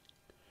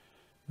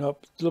 Nope,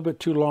 it's a little bit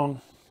too long.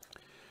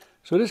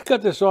 So just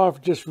cut this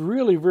off just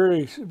really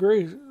very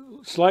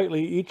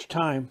slightly each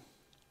time.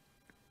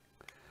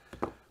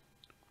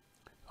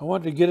 I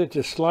want to get it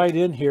to slide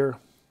in here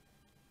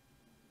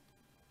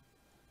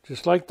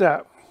just like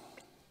that.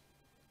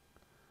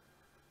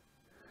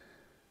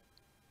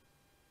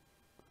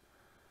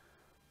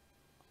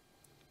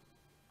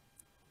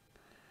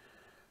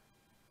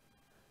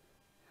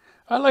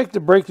 I like to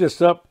break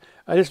this up.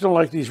 I just don't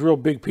like these real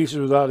big pieces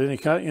without any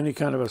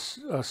kind of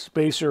a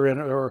spacer in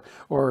it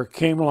or a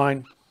came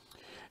line.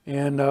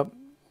 And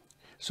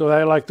so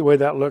I like the way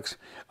that looks.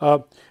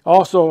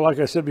 Also, like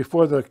I said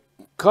before, the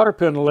cotter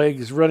pin leg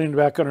is running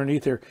back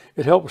underneath here.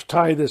 It helps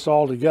tie this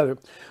all together.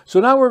 So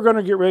now we're going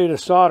to get ready to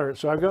solder it.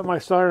 So I've got my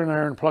soldering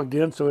iron plugged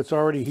in, so it's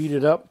already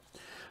heated up.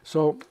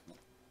 So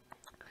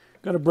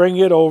I'm going to bring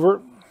it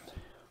over.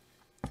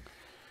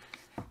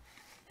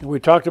 And we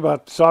talked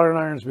about soldering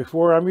irons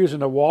before. I'm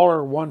using a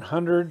Waller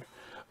 100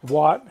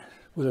 watt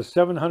with a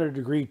 700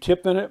 degree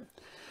tip in it.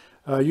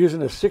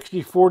 Using a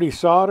 60-40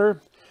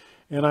 solder.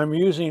 And I'm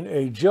using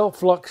a gel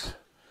flux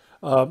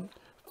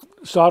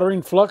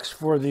soldering flux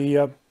for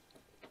the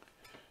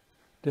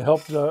to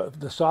help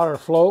the solder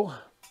flow.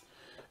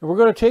 And we're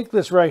going to take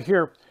this right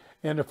here,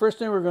 and the first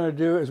thing we're going to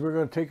do is we're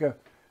going to take a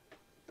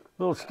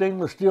little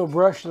stainless steel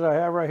brush that I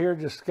have right here,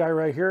 just this guy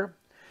right here,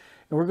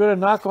 and we're going to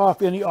knock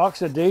off any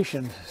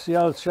oxidation. See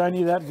how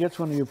shiny that gets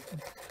when you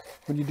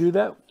do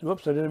that?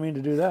 Whoops, I didn't mean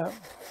to do that.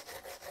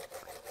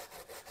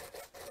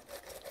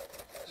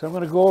 So I'm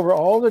going to go over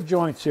all the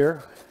joints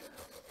here.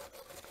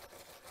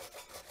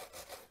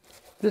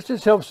 This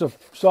just helps the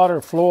solder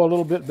flow a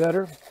little bit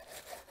better.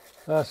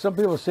 Some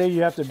people say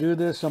you have to do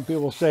this. Some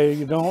people say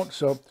you don't.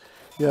 So,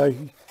 yeah,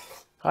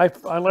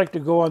 I like to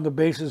go on the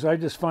basis. I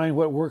just find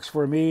what works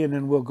for me, and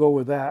then we'll go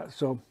with that.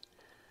 So,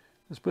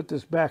 let's put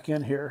this back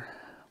in here.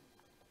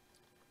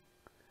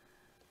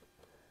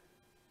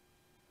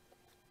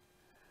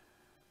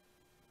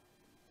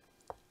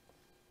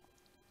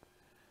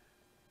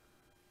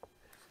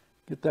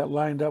 Get that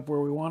lined up where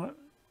we want it.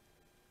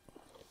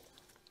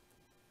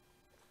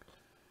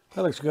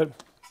 That looks good.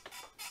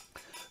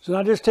 So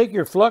now just take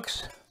your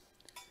flux,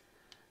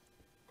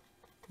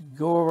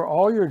 go over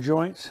all your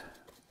joints.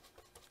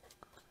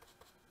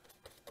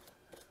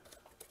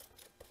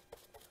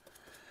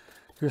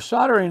 Your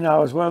soldering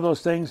now is one of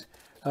those things,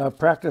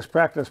 practice.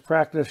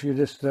 You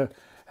just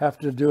have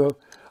to do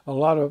a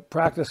lot of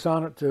practice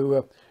on it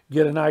to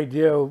get an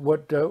idea of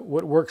what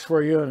works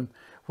for you and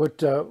what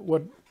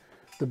the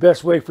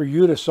best way for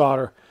you to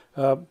solder.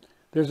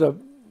 There's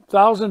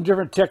 1,000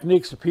 different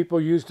techniques that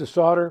people use to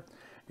solder,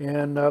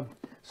 and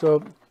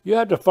so you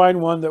have to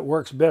find one that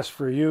works best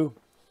for you.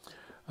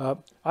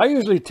 I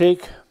usually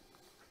take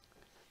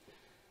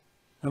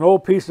an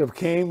old piece of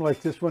cane like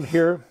this one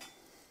here,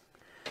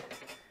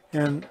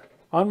 and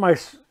on my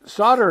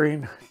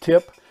soldering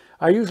tip,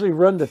 I usually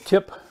run the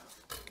tip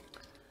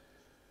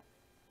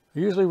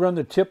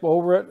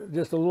over it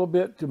just a little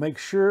bit to make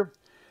sure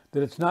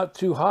that it's not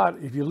too hot.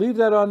 If you leave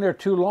that on there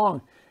too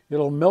long,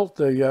 it'll melt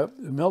the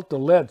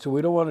lead, so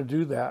we don't want to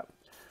do that.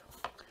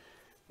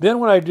 Then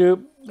what I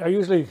do, I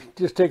usually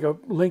just take a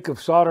link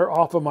of solder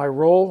off of my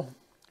roll.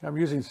 I'm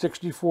using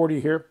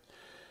 60-40 here.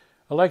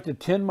 I like to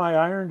tin my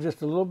iron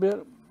just a little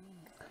bit.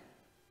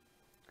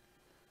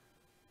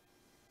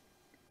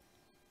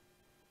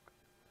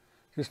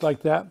 Just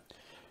like that.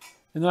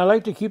 And then I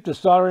like to keep the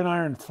soldering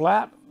iron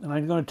flat, and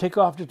I'm going to take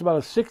off just about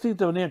a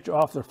 1/16 of an inch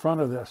off the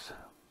front of this.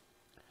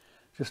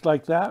 Just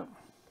like that.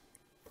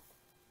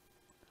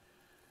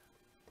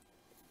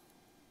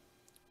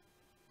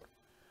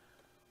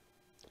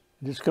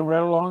 Just come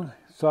right along,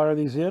 solder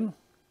these in.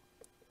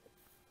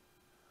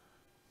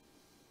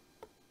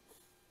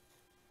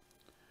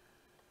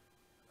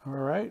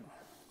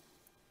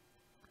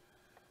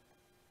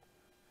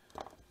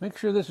 Make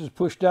sure this is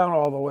pushed down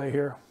all the way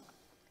here.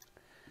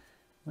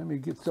 Let me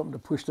get something to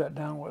push that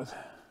down with.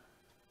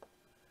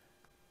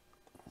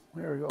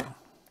 There we go.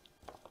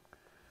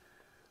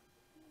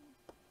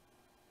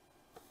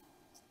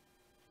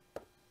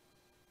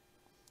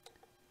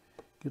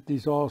 Get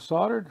these all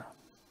soldered.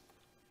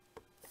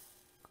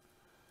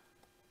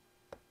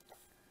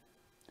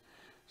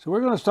 So we're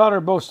going to solder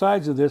both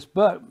sides of this,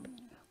 but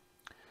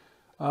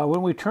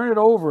when we turn it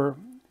over,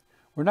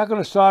 we're not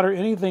going to solder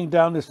anything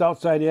down this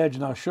outside edge,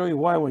 and I'll show you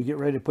why when we get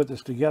ready to put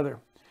this together.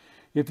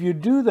 If you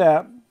do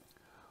that,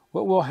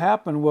 what will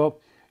happen, well,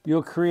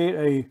 you'll create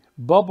a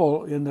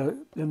bubble in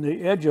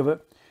the edge of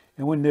it,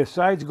 and when the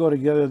sides go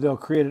together, they'll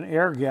create an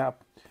air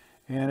gap,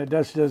 and it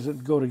just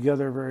doesn't go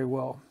together very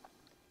well.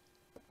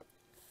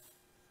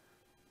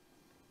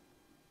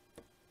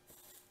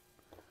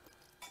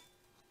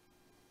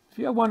 If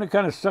you have one that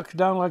kind of sucks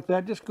down like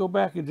that, just go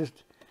back and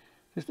just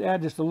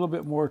add just a little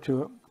bit more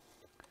to it.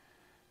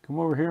 Come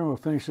over here and we'll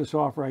finish this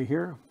off right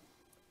here.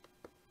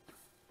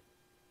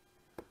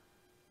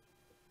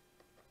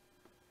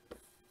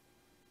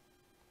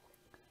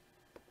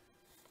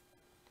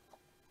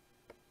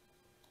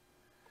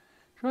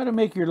 Try to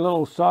make your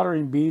little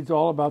soldering beads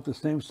all about the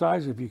same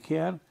size if you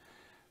can.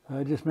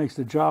 It just makes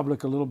the job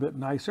look a little bit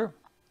nicer.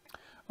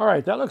 All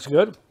right, that looks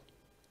good.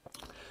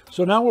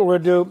 So now what we're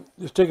going to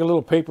do is take a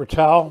little paper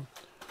towel.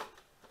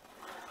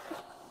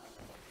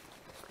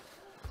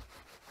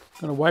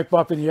 I'm going to wipe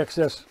off any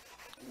excess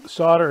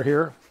solder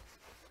here.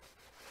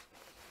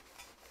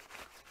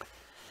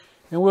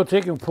 And we'll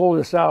take and pull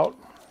this out.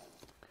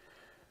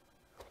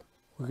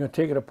 We're going to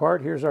take it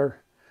apart. Here's our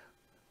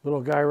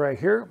little guy right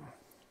here.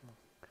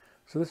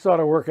 So this ought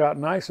to work out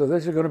nice. So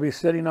this is going to be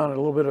sitting on a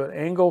little bit of an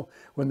angle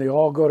when they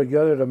all go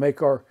together to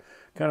make our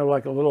kind of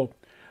like a little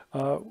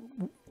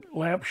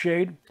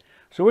lampshade.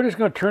 So we're just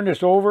going to turn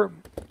this over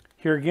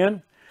here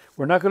again.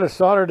 We're not going to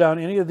solder down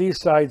any of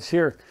these sides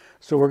here.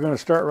 So we're going to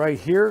start right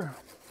here.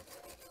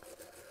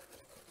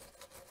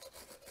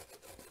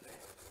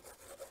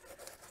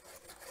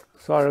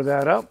 Solder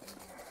that up.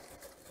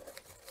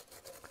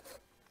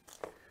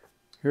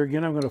 Here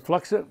again, I'm going to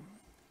flux it.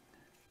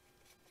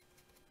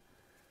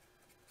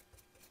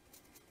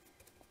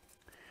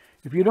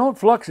 If you don't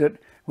flux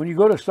it, when you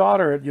go to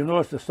solder it, you'll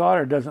notice the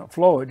solder doesn't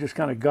flow. It just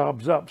kind of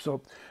gobs up.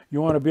 So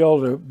you want to be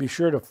able to be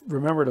sure to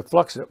remember to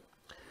flux it.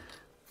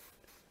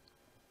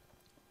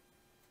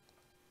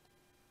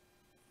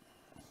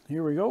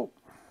 Here we go.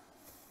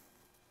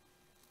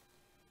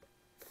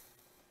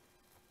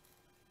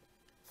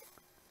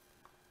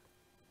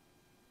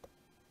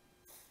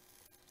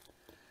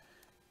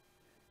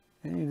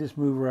 And you just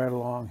move right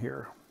along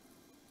here.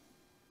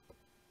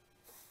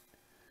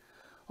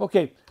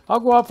 Okay, I'll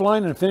go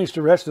offline and finish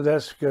the rest of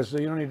this because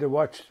you don't need to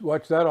watch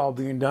that all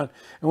being done.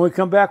 And when we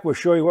come back, we'll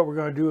show you what we're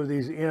going to do with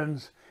these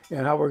ends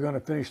and how we're going to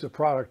finish the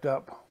product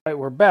up. All right,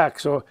 we're back.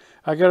 So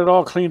I got it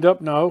all cleaned up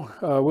now.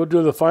 We'll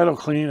do the final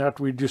clean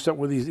after we do something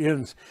with these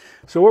ends.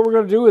 So what we're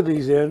going to do with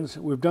these ends,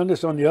 we've done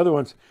this on the other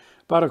ones,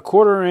 about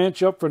 1/4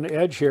 inch up from the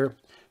edge here.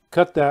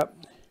 Cut that.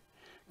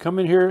 Come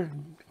in here,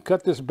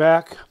 cut this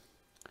back.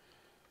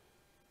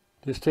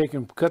 Just take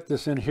and cut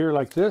this in here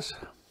like this.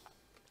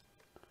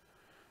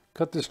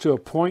 Cut this to a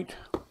point.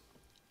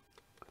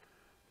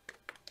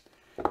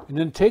 And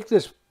then take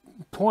this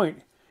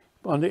point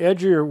on the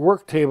edge of your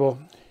work table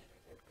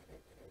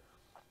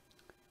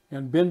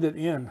and bend it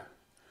in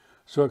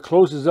so it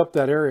closes up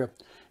that area.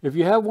 If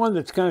you have one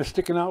that's kind of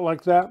sticking out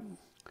like that,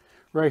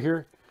 right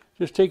here,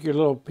 just take your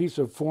little piece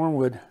of form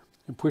wood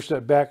and push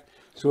that back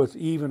so it's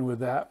even with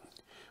that.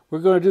 We're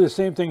going to do the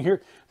same thing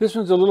here. This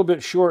one's a little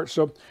bit short,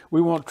 so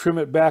we won't trim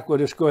it back. We'll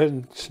just go ahead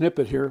and snip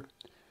it here.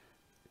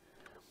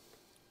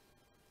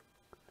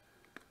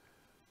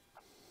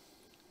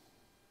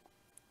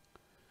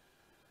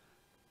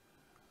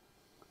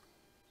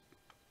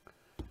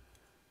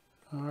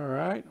 All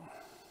right.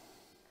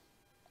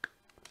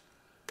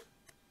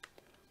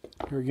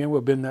 Here again,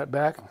 we'll bend that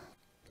back.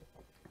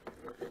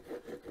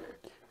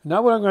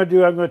 Now what I'm going to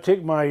do, I'm going to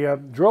take my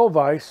drill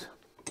vise,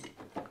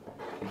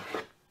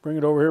 bring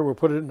it over here, we'll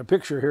put it in the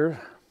picture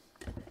here,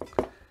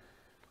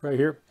 right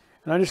here.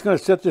 And I'm just going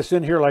to set this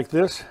in here like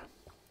this.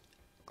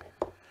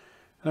 And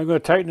I'm going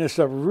to tighten this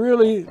up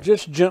really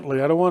just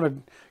gently. I don't want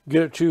to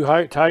get it too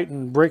tight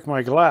and break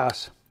my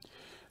glass.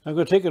 I'm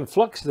going to take and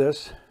flux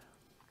this.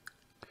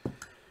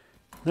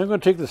 Then I'm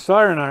going to take the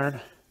soldering iron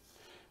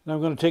and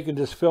I'm going to take and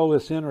just fill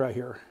this in right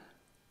here.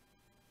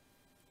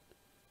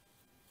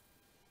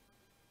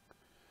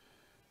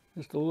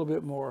 Just a little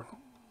bit more.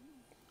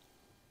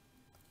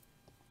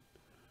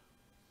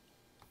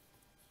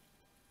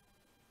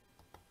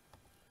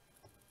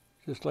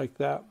 Just like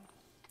that.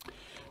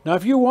 Now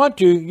if you want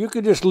to, you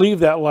could just leave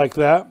that like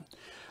that.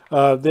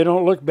 They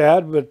don't look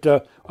bad, but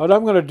what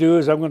I'm going to do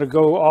is I'm going to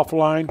go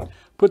offline,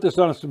 put this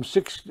on some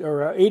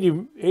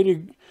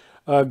 80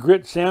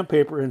 grit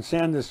sandpaper and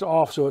sand this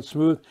off so it's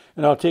smooth,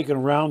 and I'll take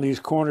and round these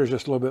corners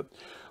just a little bit.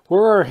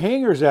 Where our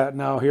hanger's at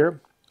now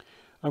here,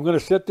 I'm going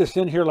to set this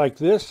in here like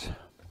this.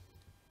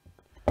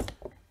 I'm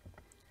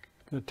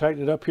going to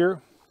tighten it up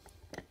here.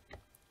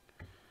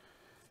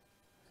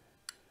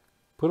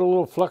 Put a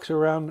little flux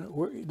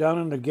around down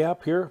in the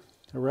gap here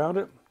around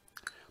it.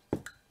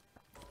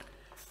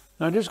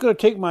 Now I'm just going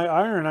to take my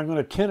iron, I'm going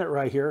to tin it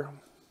right here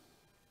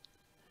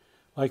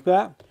like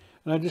that,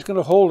 and I'm just going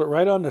to hold it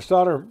right on the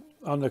solder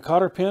on the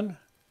cotter pin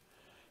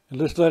and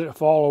just let it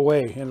fall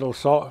away, and it'll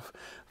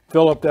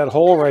fill up that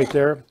hole right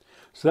there.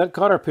 So that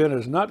cotter pin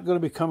is not going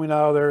to be coming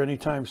out of there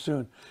anytime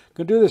soon.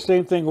 Going to do the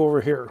same thing over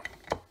here.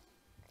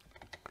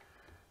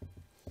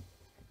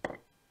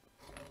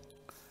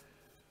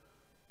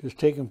 Just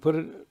take and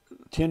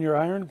tin your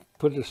iron,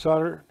 put the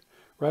solder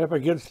right up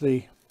against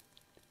the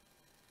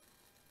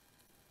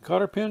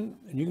cotter pin,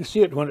 and you can see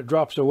it when it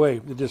drops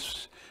away. It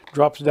just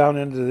drops down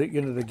into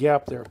the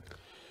gap there.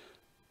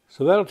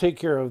 So that'll take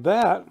care of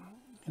that.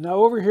 Now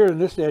over here in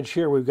this edge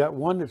here, we've got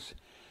one that's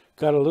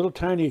got a little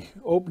tiny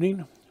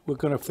opening. We're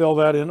going to fill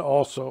that in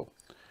also.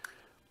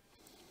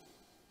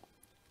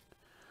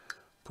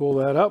 Pull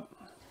that up.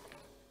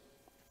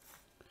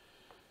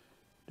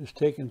 Just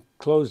take and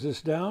close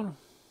this down.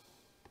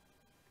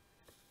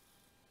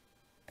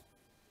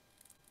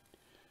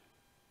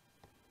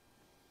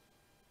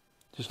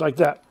 Just like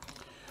that.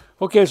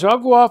 Okay, so I'll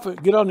go off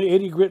and get on the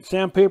 80 grit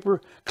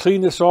sandpaper,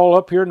 clean this all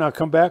up here, and I'll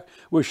come back.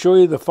 We'll show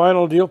you the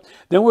final deal.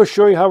 Then we'll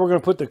show you how we're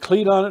going to put the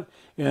cleat on it,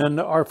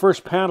 and our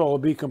first panel will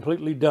be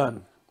completely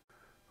done.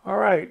 All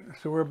right,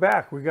 so we're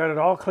back. We got it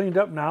all cleaned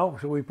up now.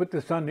 So we put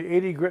this on the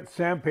 80 grit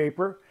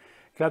sandpaper.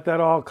 Got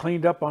that all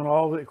cleaned up on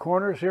all the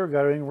corners here.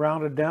 Got everything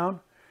rounded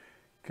down.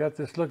 Got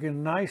this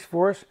looking nice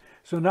for us.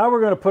 So now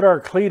we're going to put our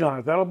cleat on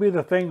it. That'll be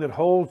the thing that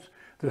holds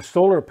the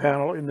solar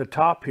panel in the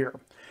top here.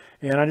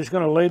 And I'm just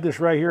going to lay this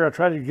right here. I'll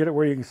try to get it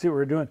where you can see what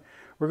we're doing.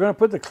 We're going to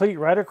put the cleat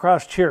right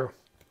across here.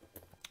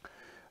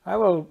 I have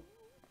a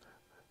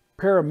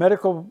pair of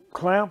medical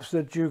clamps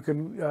that you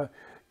can,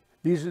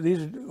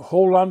 these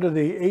hold onto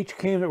the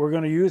H-cam that we're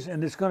going to use,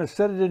 and it's going to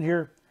set it in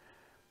here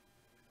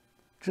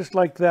just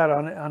like that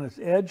on its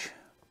edge.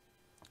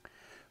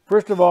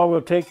 First of all, we'll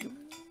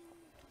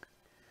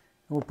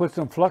put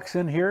some flux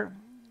in here.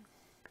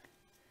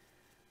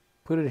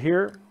 Put it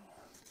here.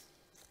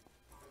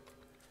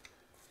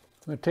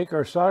 We're going to take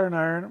our soldering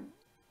iron,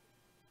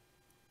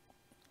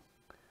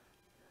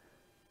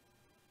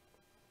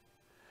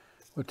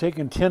 we'll take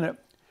and tin it.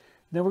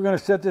 Then we're going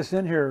to set this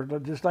in here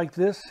just like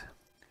this.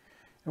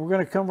 And we're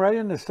going to come right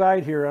in the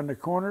side here on the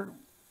corner,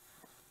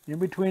 in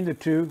between the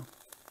two,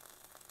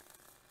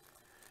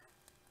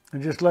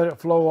 and just let it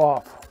flow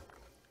off.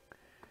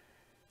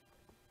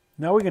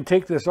 Now we can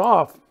take this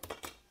off,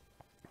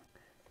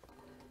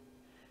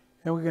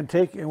 and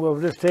we'll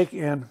just take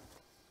and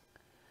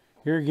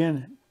here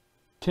again,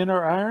 tin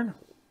our iron.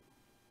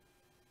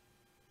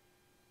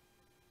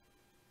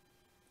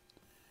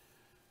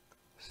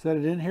 Set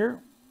it in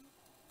here.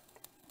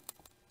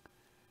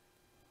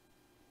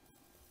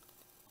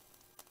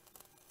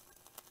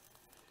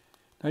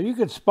 Now you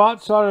could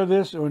spot solder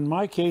this, or in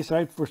my case,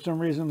 I for some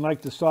reason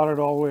like to solder it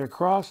all the way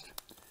across.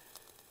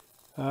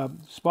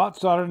 Spot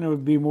soldering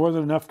would be more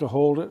than enough to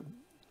hold it.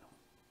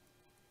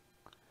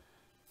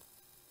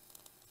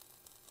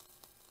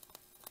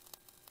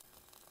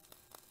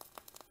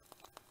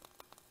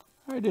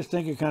 I just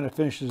think it kind of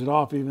finishes it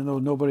off, even though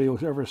nobody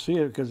will ever see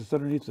it because it's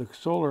underneath the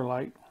solar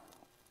light.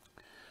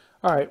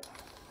 All right.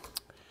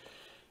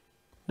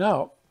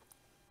 Now,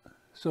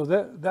 so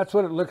that's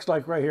what it looks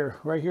like right here.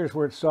 Right here is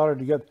where it's soldered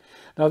together.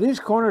 Now these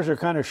corners are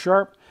kind of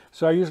sharp,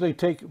 so I usually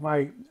take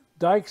my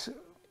dikes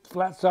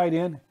flat side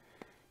in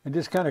and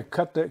just kind of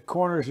cut the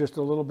corners just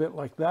a little bit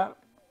like that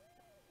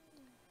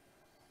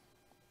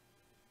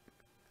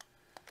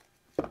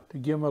to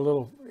give them a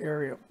little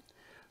area.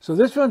 So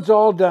this one's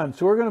all done.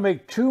 So we're going to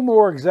make two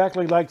more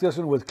exactly like this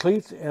one with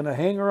cleats and a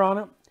hanger on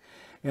it.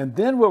 And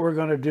then what we're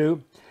going to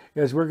do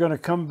is we're going to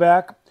come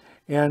back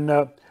and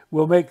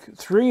we'll make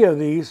three of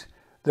these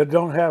that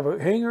don't have a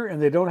hanger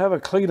and they don't have a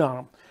cleat on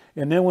them.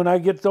 And then when I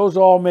get those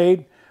all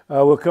made,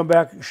 we'll come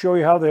back and show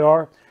you how they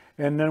are.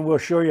 And then we'll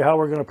show you how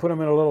we're going to put them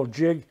in a little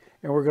jig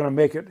and we're going to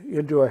make it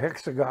into a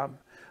hexagon.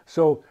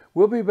 So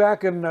we'll be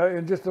back in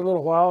just a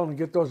little while and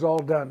get those all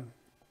done.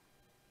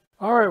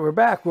 All right, we're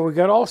back. Well, we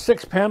got all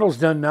 6 panels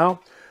done now.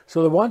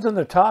 So the ones on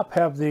the top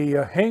have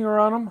the hanger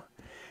on them,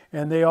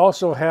 and they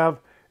also have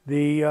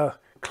the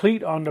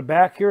cleat on the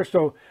back here,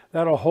 so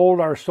that'll hold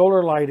our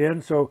solar light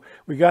in. So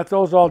we got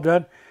those all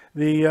done.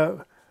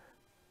 The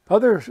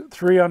other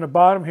 3 on the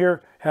bottom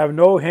here have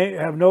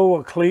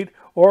no cleat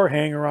or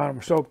hanger on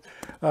them. So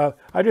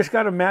I just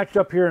got them matched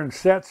up here in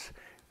sets.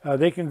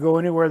 They can go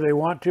anywhere they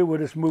want to. We'll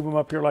just move them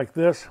up here like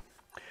this.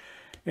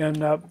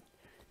 And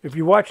if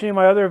you watch any of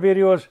my other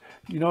videos,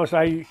 you notice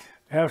I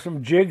have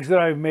some jigs that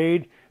I've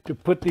made to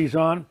put these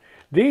on.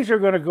 These are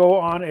going to go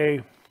on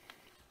a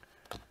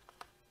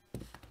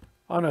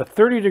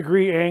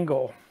 30-degree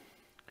angle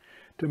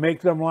to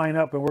make them line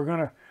up, and we're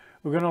going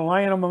to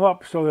line them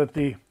up so that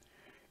the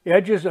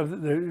edges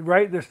of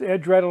this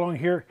edge right along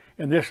here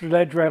and this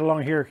edge right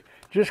along here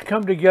just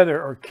come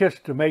together or kiss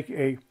to make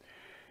a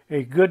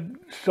good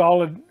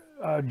solid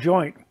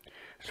joint.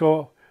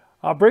 So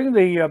I'll bring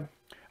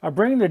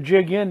the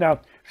jig in now.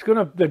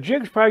 the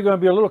jig's probably going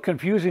to be a little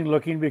confusing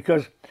looking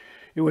because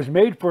it was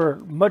made for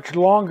much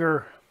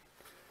longer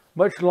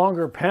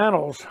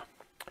panels,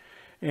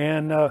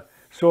 and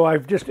so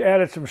I've just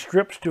added some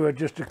strips to it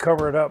just to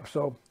cover it up.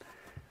 So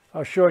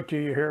I'll show it to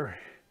you here.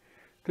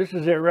 This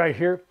is it right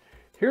here.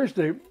 Here's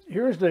the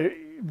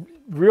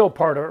real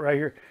part of it right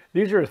here.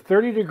 These are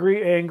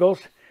 30-degree angles.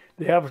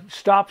 They have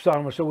stops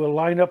on them, so we'll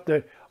line up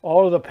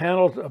all of the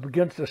panels up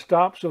against the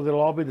stop so they'll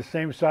all be the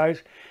same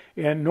size.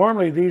 And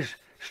normally these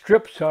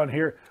strips on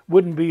here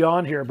wouldn't be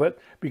on here, but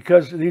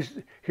because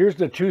here's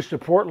the two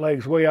support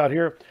legs way out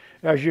here.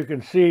 As you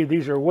can see,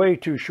 these are way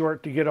too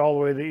short to get all the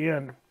way to the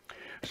end.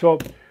 So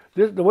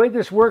the way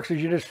this works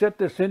is you just set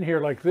this in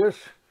here like this.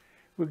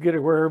 We'll get it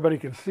where everybody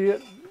can see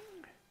it.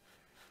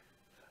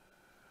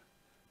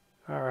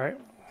 All right.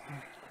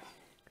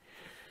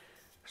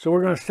 So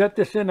we're going to set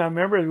this in. Now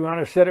remember, we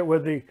want to set it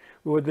with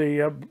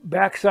the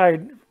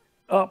backside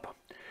up.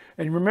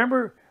 And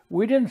remember,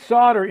 we didn't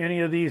solder any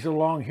of these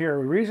along here.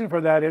 The reason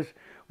for that is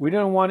we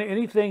don't want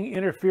anything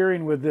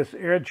interfering with this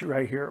edge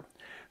right here.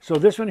 So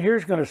this one here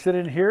is going to sit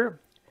in here.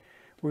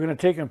 We're going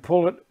to take and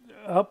pull it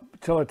up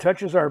until it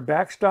touches our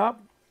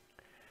backstop.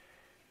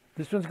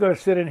 This one's going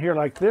to sit in here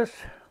like this.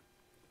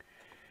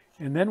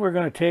 And then we're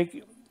going to take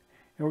and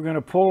we're going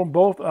to pull them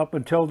both up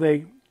until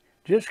they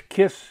just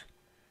kiss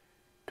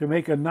to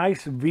make a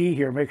nice V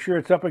here. Make sure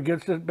it's up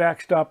against the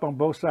backstop on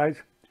both sides.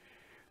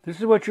 This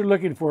is what you're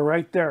looking for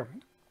right there.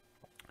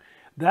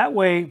 That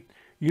way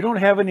you don't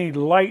have any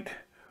light,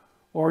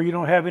 or you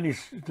don't have any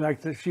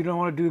like this. You don't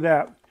want to do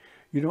that.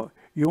 You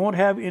won't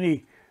have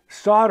any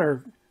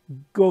solder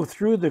go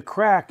through the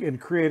crack and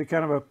create a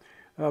kind of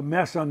a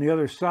mess on the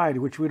other side,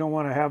 which we don't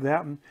want to have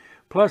happen.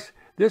 Plus,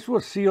 this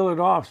will seal it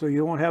off so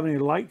you won't have any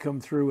light come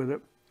through with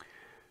it.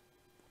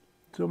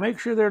 So make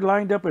sure they're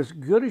lined up as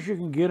good as you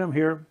can get them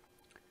here.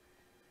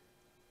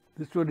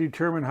 This will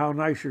determine how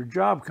nice your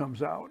job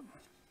comes out.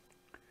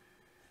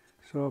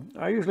 So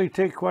I usually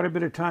take quite a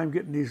bit of time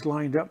getting these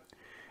lined up.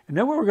 And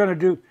then what we're going to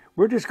do,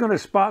 we're just going to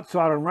spot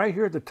solder them right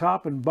here at the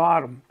top and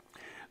bottom.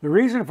 The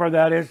reason for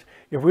that is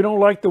if we don't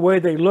like the way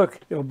they look,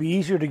 it'll be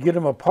easier to get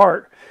them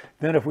apart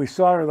than if we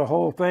solder the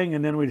whole thing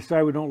and then we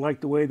decide we don't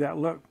like the way that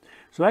look.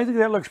 So I think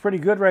that looks pretty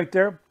good right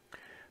there.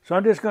 So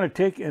I'm just going to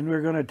take and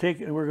we're going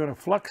to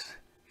flux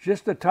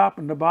just the top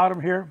and the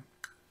bottom here.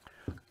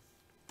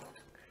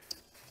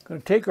 Going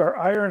to take our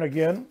iron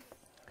again,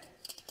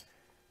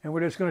 and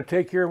we're just going to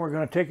take here and we're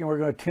going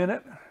to tin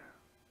it.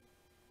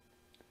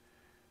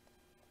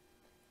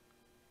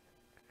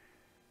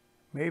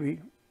 Maybe.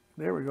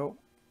 There we go.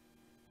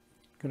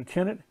 Going to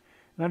tin it,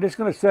 and I'm just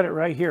going to set it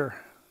right here.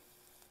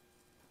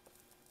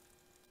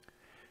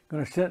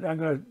 I'm going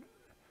to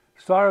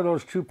solder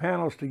those two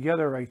panels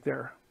together right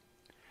there.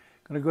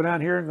 I'm going to go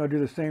down here and going to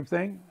do the same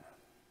thing.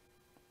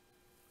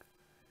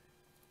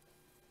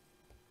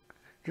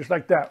 Just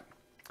like that.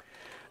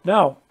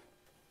 Now,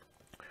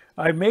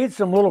 I made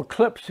some little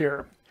clips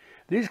here.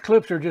 These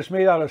clips are just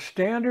made out of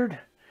standard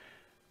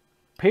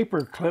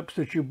paper clips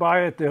that you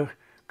buy at the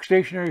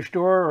stationery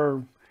store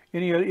or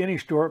any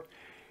store.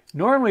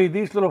 Normally,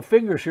 these little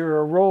fingers here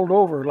are rolled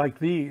over like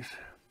these.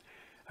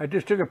 I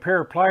just took a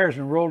pair of pliers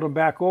and rolled them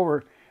back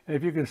over. And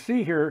if you can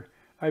see here,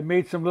 I've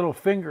made some little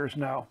fingers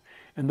now.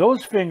 And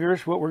those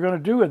fingers, what we're going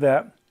to do with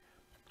that,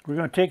 we're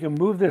going to take and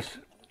move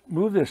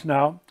this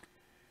now.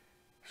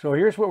 So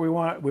here's what we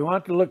want. We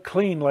want it to look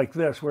clean like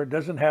this, where it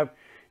doesn't have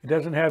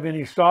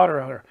any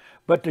solder on it.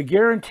 But to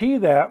guarantee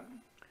that,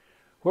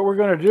 what we're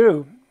going to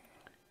do,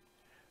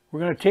 we're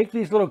going to take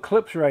these little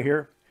clips right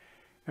here,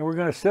 and we're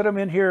going to set them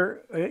in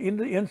here,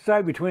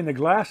 inside between the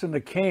glass and the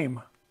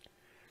cane.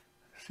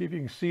 See if you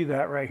can see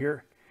that right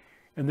here.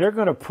 And they're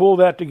going to pull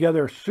that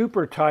together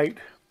super tight,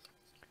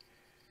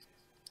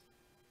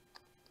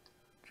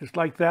 just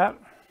like that.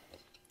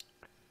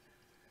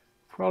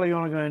 Probably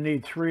only going to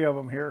need 3 of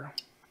them here.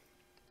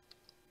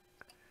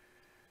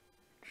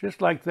 Just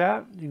like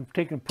that. You can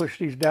take and push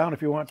these down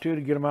if you want to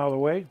get them out of the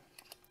way.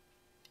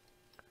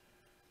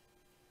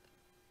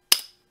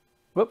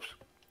 Whoops.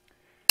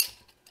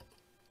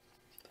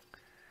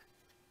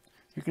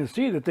 You can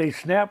see that they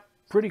snap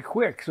pretty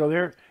quick, so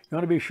you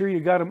want to be sure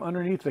you got them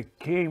underneath the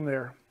cane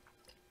there.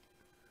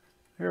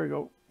 There we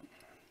go.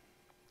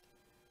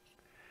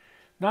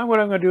 Now what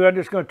I'm going to do, I'm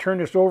just going to turn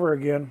this over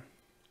again.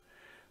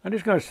 I'm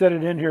just going to set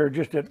it in here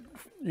just at,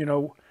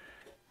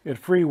 at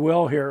free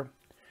will here.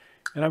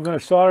 And I'm going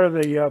to solder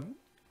the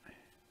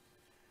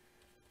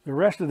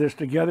rest of this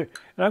together.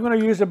 And I'm going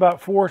to use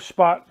about 4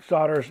 spot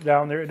solders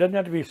down there. It doesn't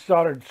have to be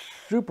soldered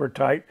super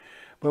tight,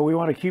 but we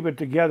want to keep it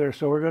together.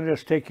 So we're going to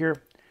just take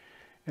here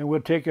and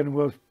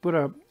we'll put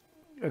a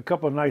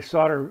couple of nice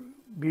solder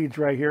beads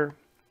right here.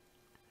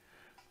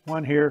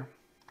 One here.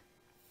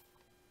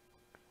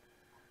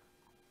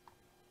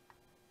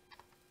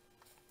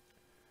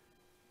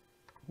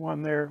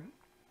 One there.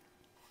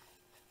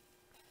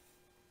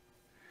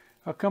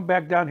 I'll come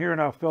back down here and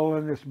I'll fill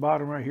in this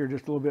bottom right here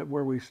just a little bit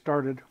where we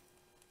started.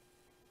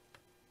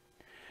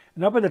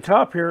 And up at the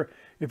top here,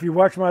 if you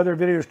watch my other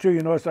videos too,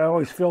 you notice I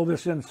always fill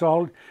this in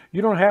solid.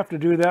 You don't have to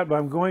do that, but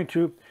I'm going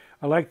to.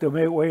 I like the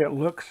way it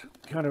looks,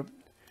 kind of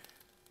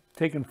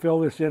take and fill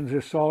this in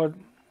just solid.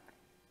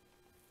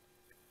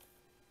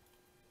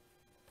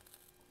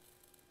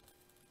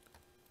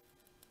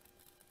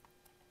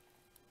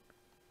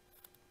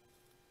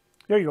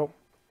 There you go.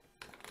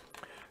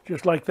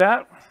 Just like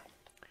that.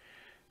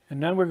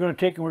 And then we're going to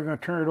take and we're going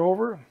to turn it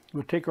over.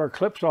 We'll take our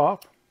clips off.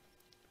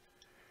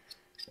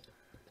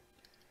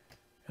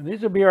 And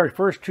these will be our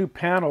first two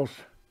panels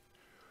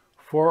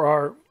for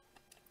our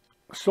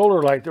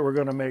solar light that we're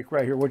going to make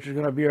right here, which is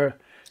going to be a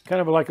kind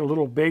of like a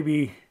little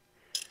baby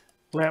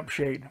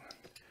lampshade.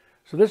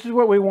 So this is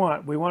what we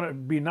want. We want it to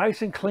be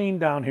nice and clean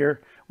down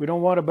here. We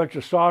don't want a bunch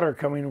of solder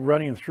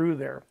running through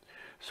there.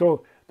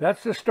 So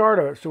that's the start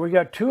of it. So we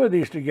got two of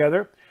these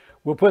together.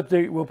 We'll put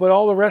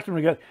all the rest of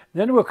them together.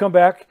 Then we'll come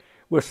back.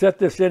 We'll set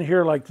this in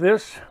here like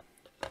this.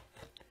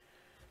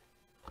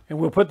 And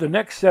we'll put the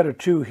next set of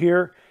two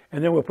here.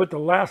 And then we'll put the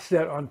last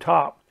set on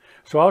top.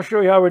 So I'll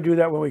show you how we do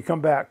that when we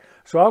come back.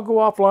 So I'll go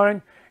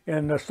offline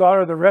and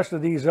solder the rest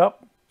of these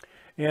up.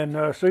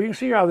 And so you can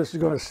see how this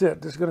is going to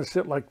sit. This is going to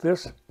sit like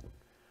this.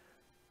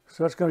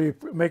 So that's going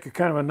to make a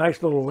kind of a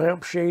nice little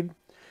lampshade.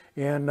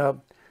 And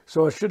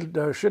so it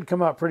should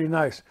come out pretty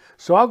nice.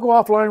 So I'll go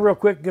offline real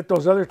quick, get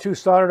those other two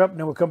soldered up, and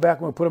then we'll come back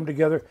and we'll put them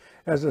together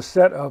as a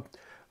set of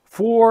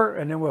 4,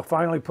 and then we'll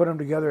finally put them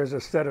together as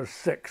a set of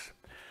 6.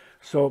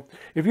 So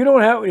if you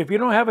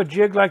don't have a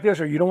jig like this,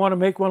 or you don't want to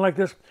make one like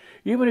this,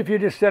 even if you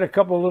just set a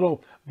couple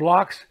little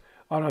blocks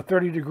on a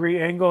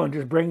 30-degree angle and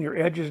just bring your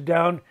edges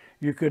down,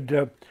 you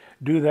could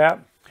do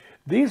that.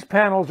 These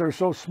panels are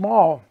so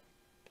small,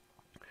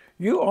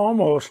 you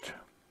almost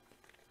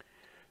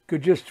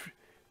could just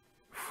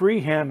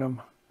freehand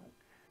them.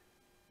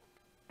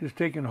 Just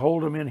take and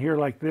hold them in here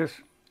like this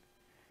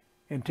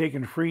and take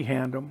and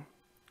freehand them.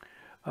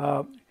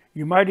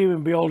 You might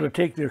even be able to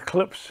take the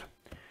clips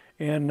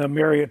and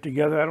marry it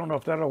together. I don't know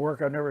if that'll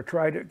work. I've never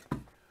tried it.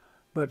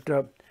 But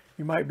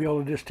you might be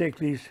able to just take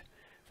these,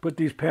 put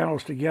these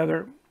panels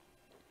together.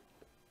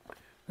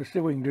 Let's see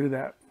if we can do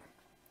that.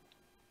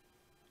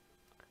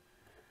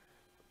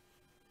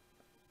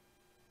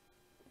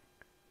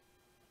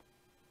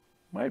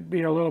 Might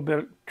be a little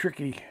bit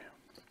tricky.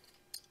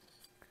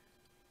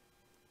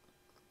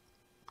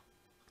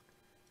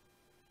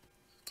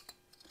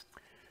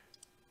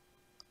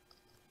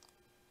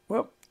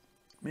 Well,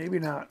 maybe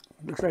not.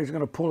 Looks like he's going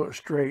to pull it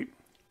straight.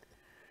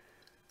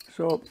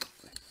 So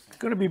it's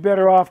going to be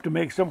better off to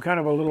make some kind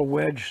of a little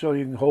wedge so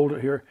you can hold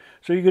it here.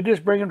 So you could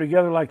just bring them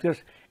together like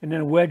this and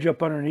then wedge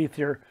up underneath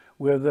here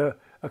with a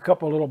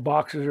couple little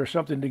boxes or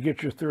something to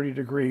get your 30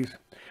 degrees.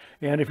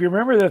 And if you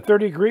remember, the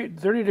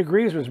 30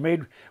 degrees was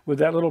made with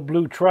that little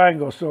blue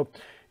triangle. So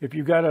if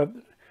you've got a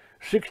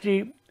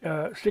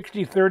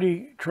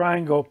 60-30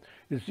 triangle,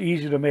 it's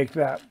easy to make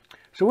that.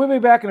 So we'll be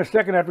back in a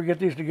second after we get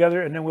these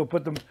together, and then we'll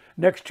put them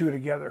next two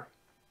together.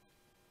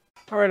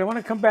 All right, I want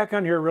to come back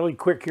on here really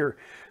quick here.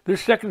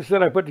 This second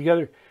set I put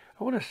together,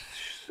 I don't know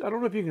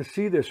if you can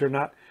see this or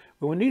not,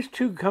 but when these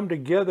two come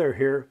together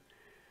here,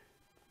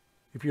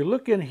 if you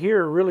look in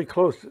here really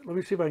close, let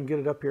me see if I can get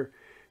it up here.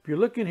 If you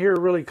look in here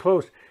really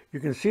close, you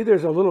can see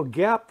there's a little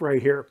gap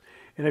right here.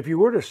 And if you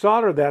were to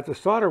solder that, the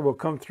solder will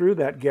come through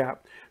that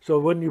gap. So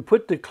when you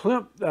put the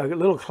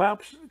little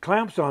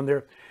clamps on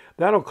there,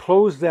 that'll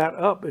close that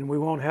up and we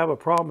won't have a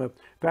problem. In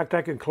fact,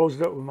 I can close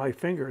it up with my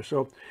finger.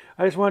 So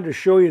I just wanted to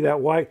show you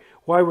that, why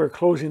we're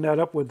closing that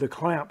up with the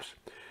clamps.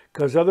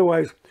 Because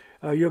otherwise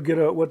you'll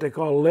get what they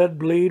call lead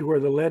bleed,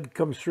 where the lead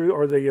comes through,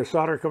 or the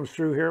solder comes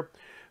through here.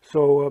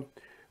 So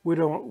we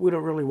don't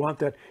really want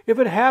that. If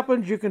it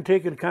happens, you can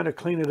take and kind of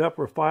clean it up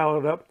or file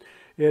it up.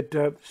 It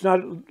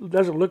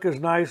doesn't look as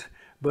nice,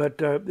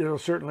 but it'll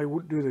certainly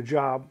do the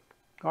job.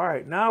 All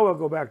right, now we'll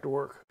go back to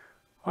work.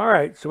 All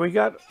right, so we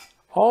got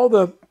all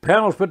the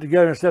panels put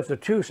together in sets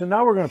of 2. So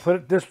now we're going to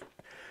put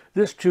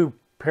this 2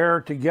 pair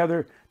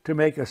together to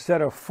make a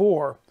set of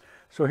 4.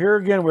 So here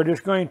again, we're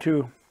just going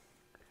to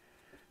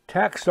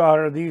tack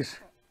solder these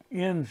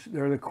ends,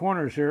 or the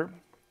corners here.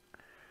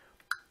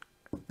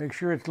 Make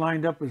sure it's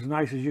lined up as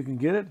nice as you can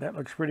get it. That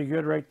looks pretty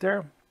good right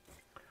there.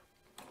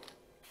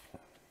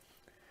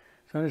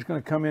 So I'm just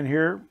going to come in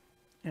here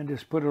and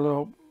just put a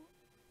little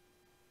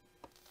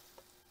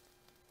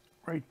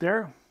right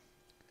there.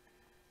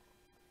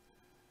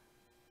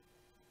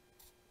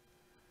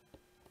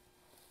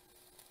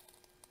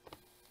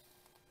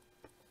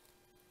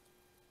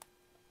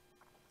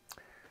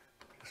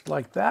 Just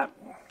like that.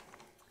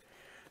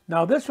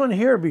 Now this one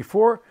here,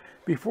 before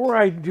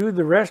I do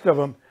the rest of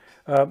them,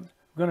 I'm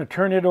going to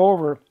turn it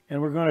over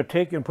and we're going to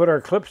take and put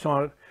our clips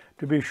on it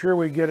to be sure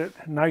we get it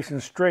nice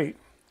and straight.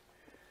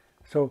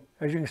 So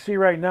as you can see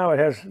right now, it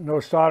has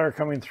no solder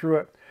coming through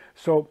it.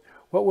 So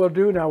what we'll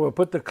do now, we'll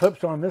put the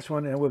clips on this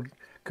one and we'll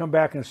come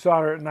back and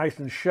solder it nice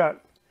and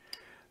shut.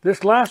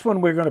 This last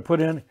one we're going to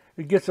put in,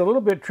 it gets a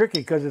little bit tricky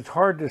because it's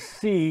hard to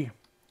see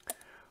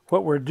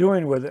what we're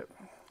doing with it.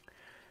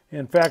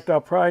 In fact, I'll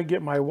probably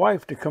get my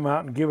wife to come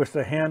out and give us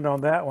a hand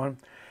on that one,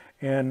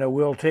 and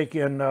we'll take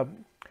and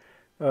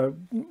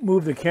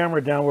move the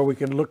camera down where we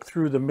can look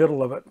through the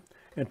middle of it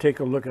and take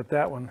a look at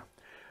that one.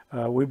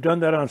 We've done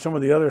that on some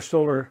of the other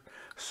solar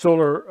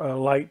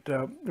light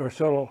or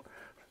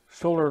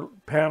solar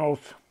panels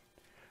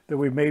that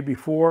we've made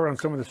before on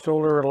some of the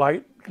solar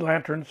light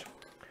lanterns.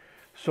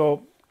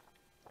 So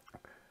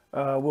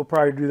we'll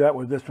probably do that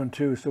with this one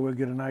too, so we'll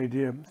get an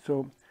idea.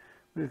 So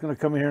I'm just going to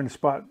come in here and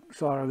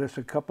solder this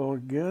a couple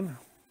again.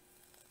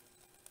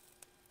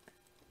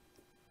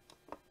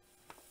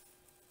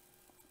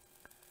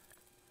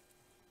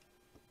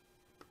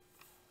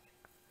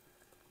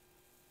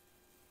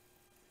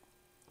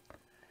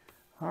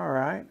 All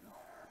right.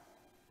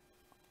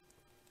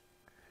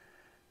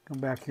 Come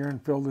back here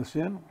and fill this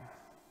in.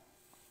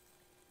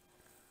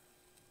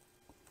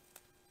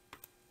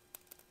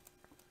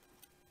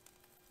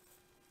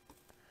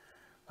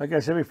 Like I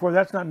said before,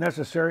 that's not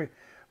necessary,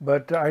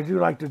 but I do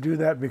like to do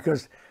that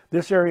because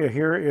this area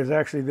here is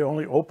actually the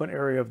only open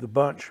area of the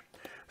bunch.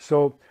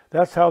 So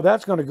that's how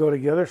that's going to go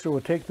together. So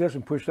we'll take this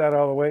and push that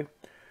out of the way.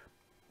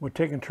 We'll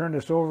take and turn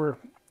this over,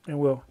 and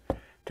we'll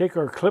take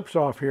our clips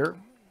off here.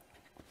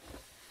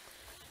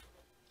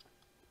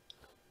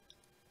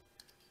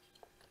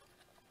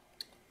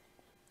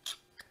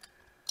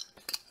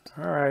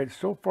 All right,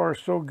 so far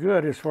so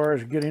good as far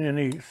as getting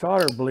any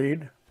solder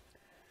bleed.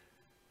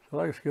 So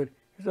that's good.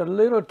 There's a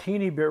little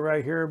teeny bit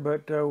right here,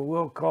 but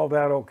we'll call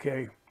that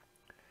okay.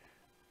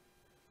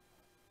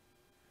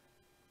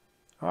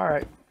 All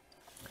right,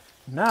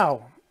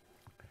 now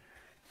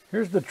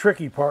here's the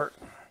tricky part.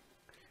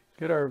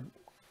 Get our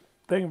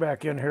thing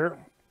back in here.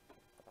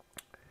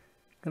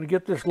 Gonna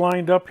get this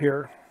lined up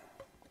here.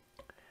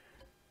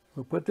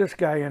 We'll put this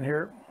guy in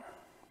here.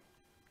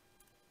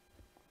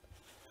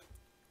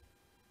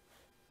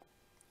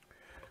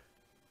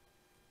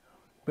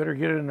 Better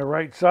get it in the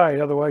right side,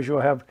 otherwise you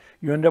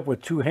end up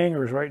with two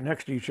hangers right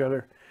next to each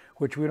other,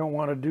 which we don't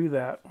want to do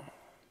that.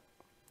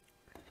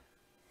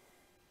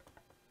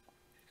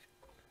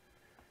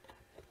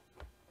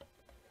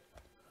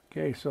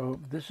 Okay, so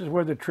this is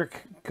where the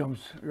trick comes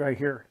right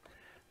here,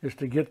 is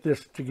to get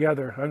this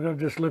together. I'm going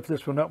to just lift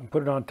this one up and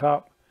put it on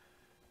top.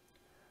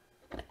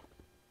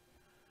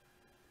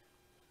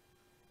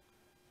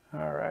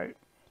 All right,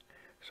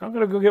 so I'm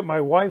going to go get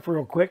my wife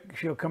real quick.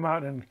 She'll come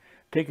out and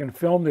take and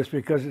film this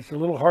because it's a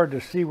little hard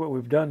to see what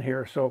we've done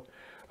here. So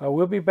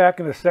we'll be back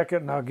in a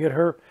second, and I'll get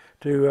her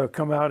to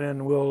come out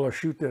and we'll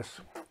shoot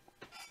this.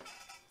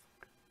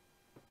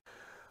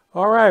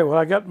 All right, well,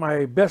 I got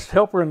my best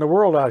helper in the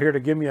world out here to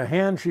give me a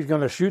hand. She's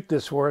going to shoot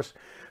this for us.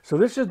 So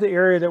this is the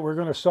area that we're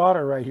going to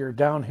solder right here,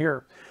 down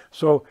here.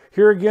 So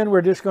here again,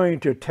 we're just going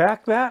to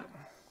tack that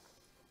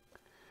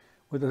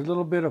with a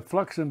little bit of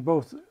flux in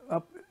both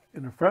up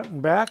in the front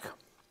and back.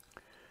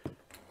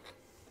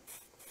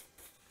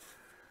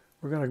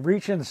 We're going to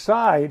reach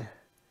inside,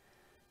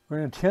 we're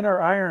going to tin our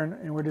iron,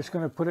 and we're just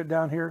going to put it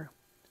down here.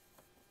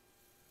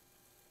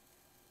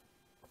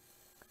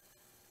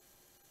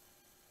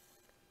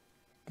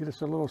 Get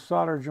us a little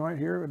solder joint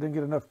here. I didn't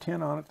get enough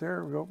tin on it.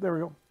 There we go. There we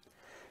go.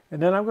 And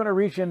then I'm going to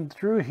reach in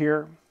through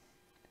here.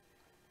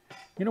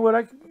 You know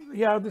what?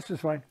 Yeah, this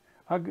is fine.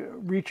 I'll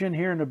reach in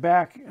here in the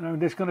back, and I'm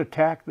just going to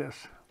tack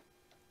this.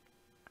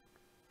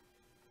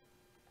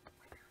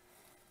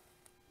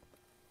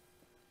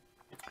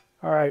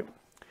 All right.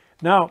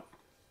 Now,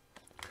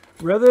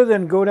 rather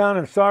than go down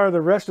and solder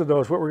the rest of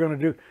those, what we're going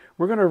to do,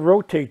 we're going to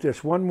rotate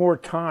this one more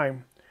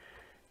time,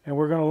 and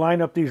we're going to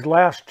line up these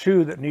last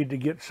two that need to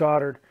get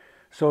soldered,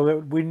 so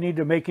that we need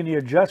to make any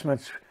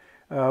adjustments,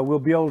 we'll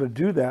be able to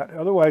do that.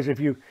 Otherwise, if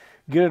you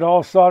get it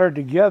all soldered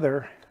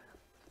together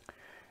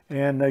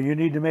and you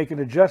need to make an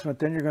adjustment,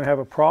 then you're going to have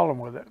a problem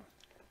with it.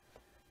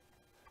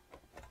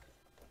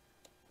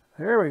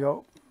 There we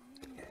go.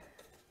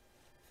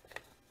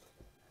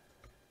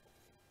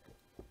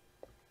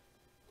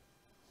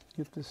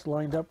 Get this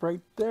lined up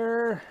right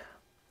there.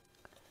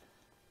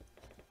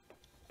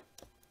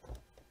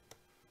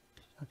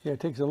 Okay, it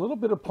takes a little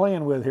bit of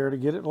playing with here to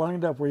get it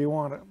lined up where you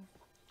want it.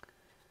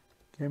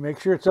 Okay,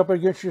 make sure it's up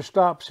against your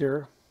stops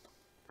here.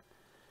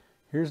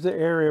 Here's the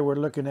area we're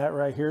looking at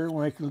right here.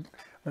 Let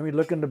me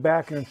look in the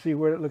back and see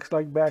what it looks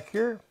like back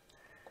here.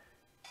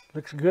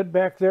 Looks good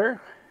back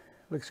there.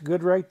 Looks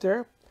good right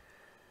there.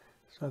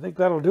 So I think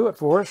that'll do it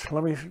for us.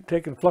 Let me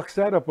take and flux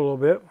that up a little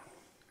bit.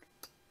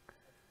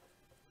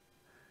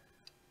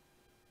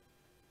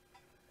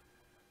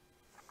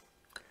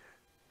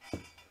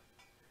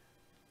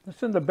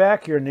 This in the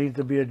back here needs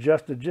to be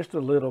adjusted just a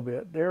little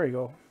bit. There we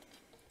go.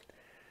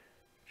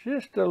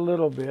 Just a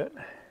little bit.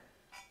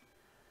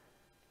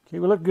 Okay,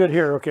 we look good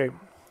here. Okay.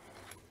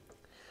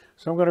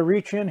 So I'm going to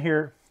reach in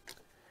here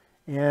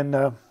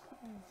and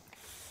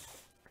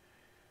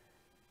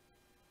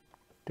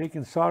take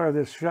and solder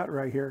this shut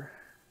right here.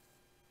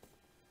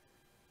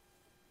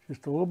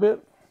 Just a little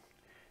bit.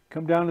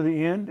 Come down to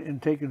the end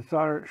and take and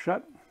solder it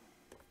shut.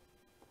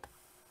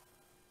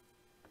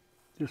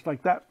 Just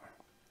like that.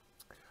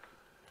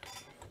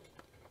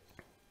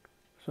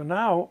 So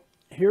now,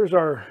 here's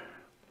our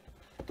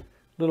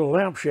little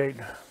lampshade.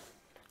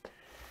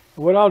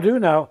 What I'll do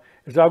now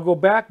is I'll go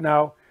back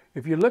now.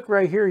 If you look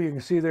right here, you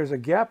can see there's a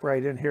gap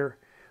right in here.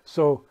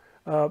 So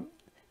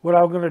what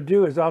I'm going to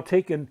do is I'll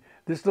take in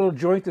this little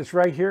joint that's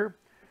right here.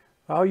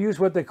 I'll use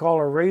what they call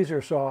a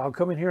razor saw. I'll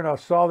come in here and I'll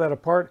saw that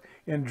apart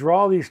and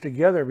draw these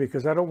together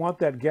because I don't want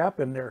that gap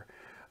in there.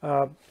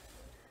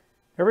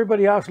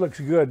 Everybody else looks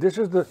good. This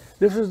is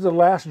the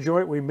last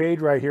joint we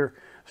made right here.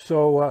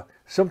 So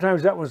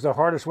sometimes that was the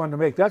hardest one to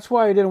make. That's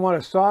why I didn't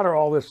want to solder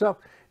all this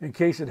up in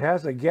case it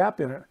has a gap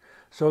in it.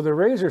 So the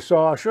razor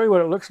saw, I'll show you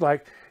what it looks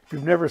like if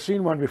you've never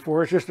seen one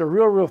before. It's just a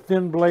real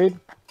thin blade.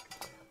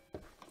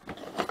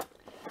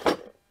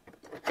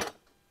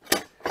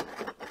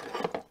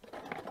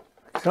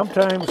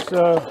 Sometimes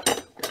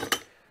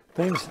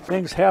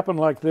things happen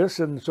like this,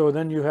 and so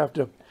then you have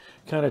to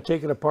kind of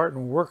take it apart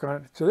and work on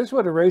it. So this is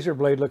what a razor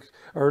blade looks,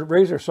 or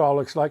razor saw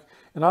looks like.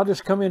 And I'll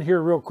just come in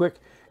here real quick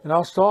and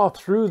I'll saw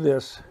through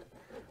this.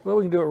 Well,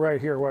 we can do it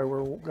right here while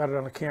we've got it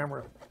on the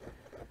camera.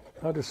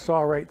 I'll just saw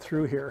right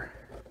through here.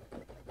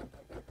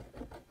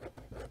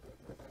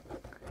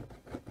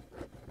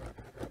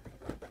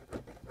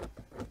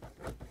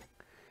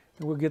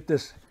 And we'll get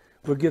this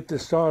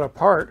sawed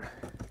apart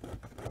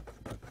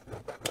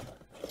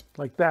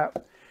like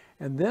that.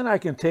 And then I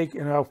can take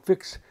and I'll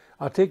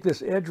take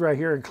this edge right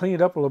here and clean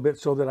it up a little bit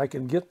so that I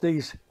can get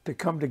these to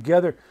come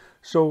together.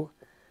 So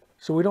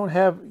we don't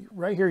have,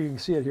 right here, you can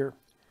see it here.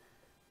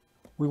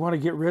 We want to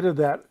get rid of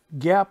that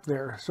gap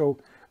there. So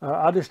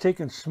I'll just take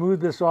and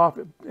smooth this off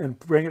and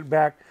bring it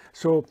back.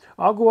 So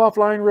I'll go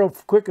offline real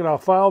quick and I'll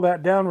file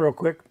that down real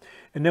quick.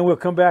 And then we'll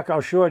come back,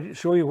 I'll show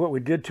you what we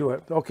did to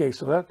it. Okay,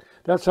 so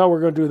that's how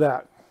we're going to do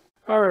that.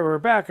 All right, we're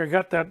back. I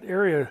got that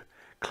area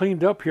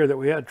cleaned up here that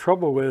we had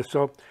trouble with.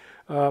 So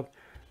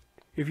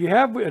if you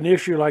have an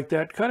issue like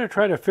that, kind of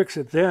try to fix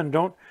it then.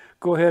 Don't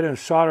go ahead and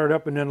solder it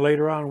up and then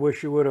later on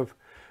wish you would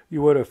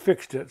have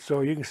fixed it.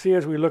 So you can see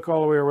as we look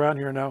all the way around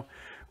here now,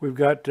 we've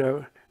got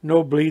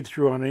no bleed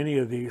through on any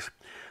of these.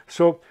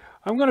 So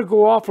I'm going to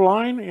go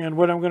offline, and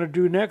what I'm going to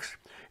do next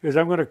is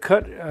I'm going to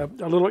cut a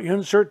little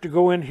insert to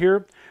go in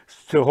here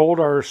to hold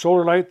our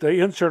solar light. The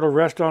insert will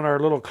rest on our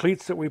little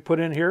cleats that we put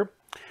in here.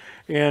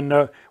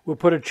 And we'll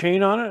put a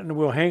chain on it and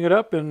we'll hang it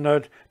up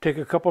and take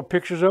a couple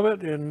pictures of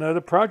it, and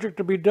the project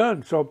will be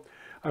done. So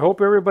I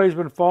hope everybody's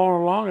been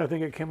following along. I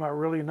think it came out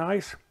really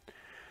nice.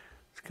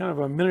 It's kind of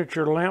a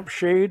miniature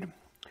lampshade,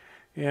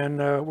 and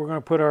we're going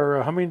to put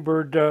our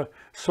Hummingbird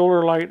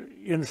solar light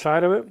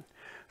inside of it.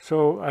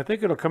 So I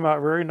think it'll come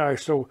out very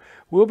nice. So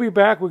we'll be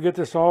back. We'll get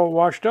this all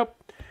washed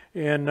up,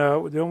 and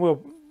then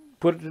we'll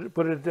put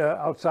it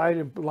outside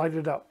and light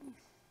it up.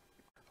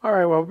 All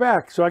right, well, we're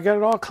back. So I got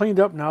it all cleaned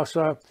up now.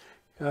 So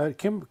it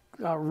came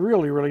out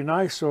really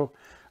nice. So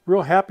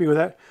real happy with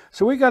that.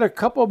 So we got a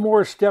couple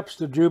more steps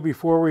to do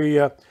before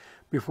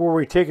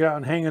we take it out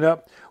and hang it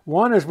up.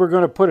 One is we're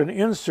going to put an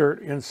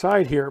insert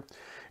inside here,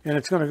 and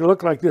it's going to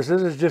look like this.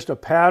 This is just a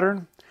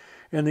pattern,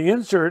 and the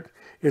insert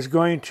is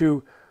going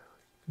to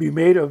be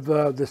made of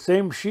the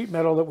same sheet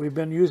metal that we've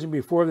been using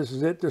before. This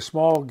is it, the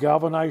small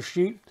galvanized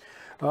sheet.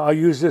 I'll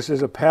use this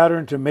as a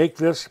pattern to make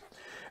this,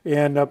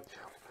 and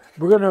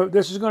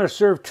this is going to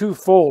serve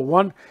twofold.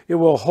 One, it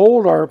will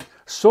hold our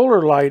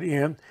solar light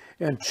in,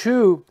 and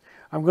two,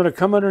 I'm going to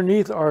come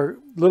underneath our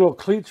little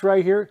cleats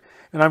right here,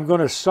 and I'm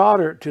going to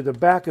solder it to the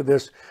back of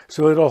this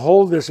so it'll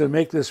hold this and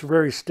make this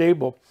very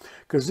stable,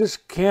 because this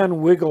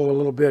can wiggle a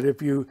little bit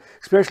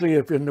especially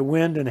if in the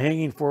wind and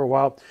hanging for a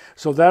while.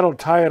 So that'll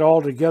tie it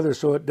all together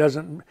so it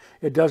doesn't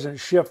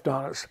shift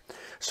on us.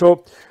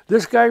 So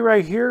this guy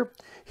right here,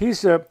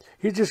 he's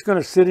just going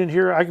to sit in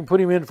here. I can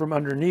put him in from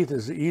underneath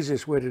is the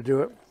easiest way to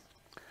do it.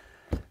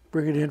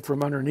 Bring it in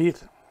from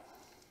underneath.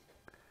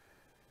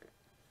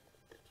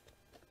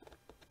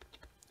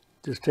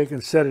 Just take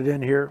and set it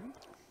in here.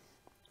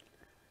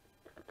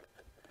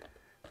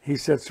 He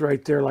sits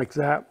right there like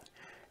that.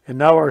 And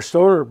now our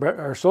solar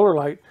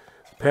light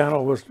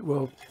panel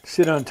will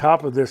sit on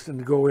top of this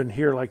and go in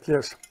here like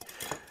this.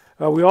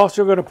 We're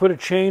also going to put a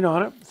chain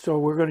on it. So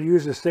we're going to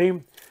use the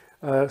same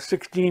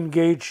 16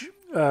 gauge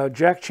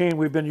jack chain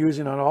we've been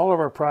using on all of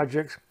our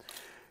projects.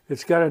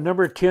 It's got a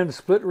number 10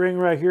 split ring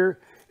right here.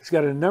 It's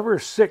got a number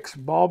 6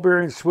 ball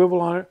bearing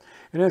swivel on it,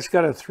 and it's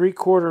got a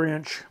 3/4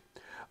 inch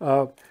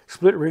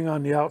split ring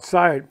on the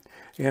outside.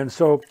 And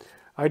so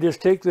I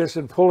just take this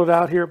and pull it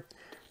out here.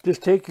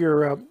 Just take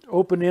your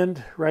open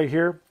end right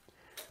here,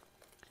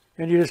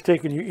 and you just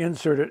take and you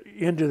insert it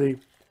into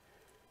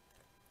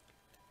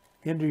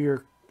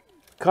your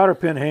cotter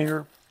pin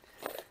hanger,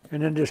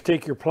 and then just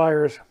take your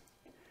pliers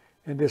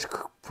and just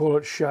pull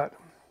it shut.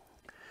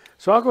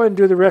 So I'll go ahead and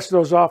do the rest of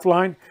those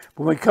offline.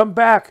 When we come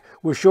back,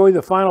 we'll show you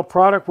the final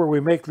product where we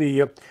make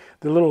the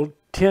little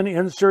tin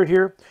insert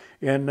here,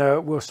 and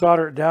we'll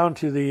solder it down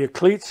to the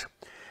cleats,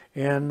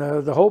 and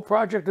the whole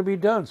project will be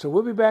done. So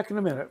we'll be back in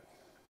a minute.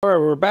 All right,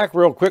 we're back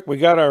real quick. We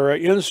got our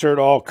insert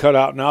all cut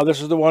out now.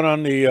 This is the one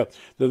on the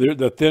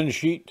thin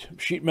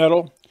sheet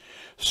metal.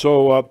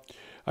 So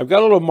I've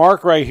got a little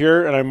mark right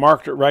here, and I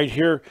marked it right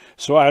here.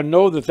 So I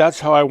know that that's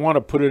how I want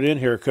to put it in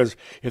here, because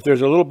if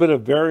there's a little bit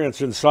of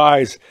variance in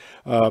size,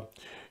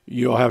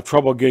 you'll have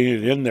trouble getting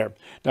it in there.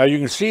 Now you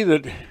can see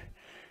that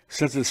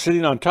since it's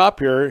sitting on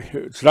top here,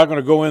 it's not going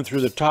to go in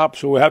through the top,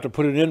 so we have to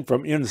put it in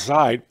from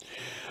inside.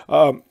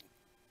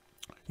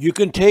 You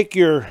can take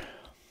your,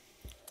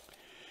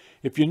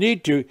 if you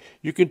need to,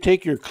 you can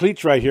take your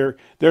cleats right here.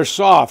 They're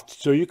soft,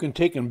 so you can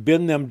take and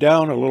bend them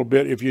down a little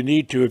bit if you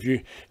need to, if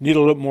you need a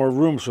little more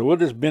room. So we'll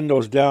just bend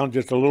those down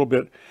just a little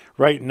bit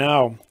right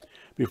now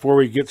before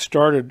we get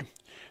started.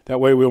 That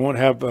way we won't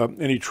have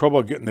any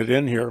trouble getting it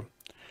in here.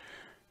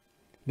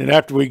 Then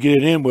after we get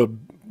it in,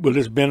 we'll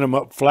just bend them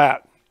up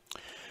flat.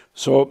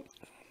 So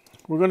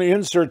we're going to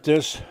insert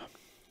this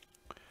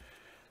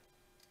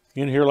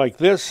in here like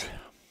this.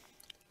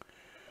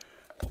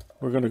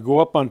 We're going to go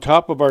up on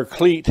top of our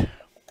cleat.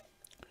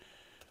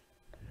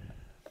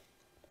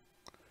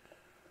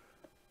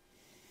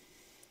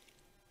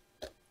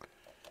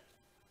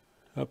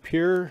 Up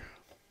here.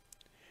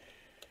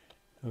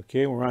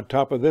 Okay, we're on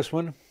top of this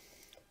one.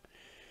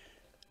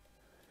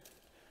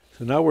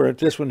 So now we're at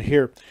this one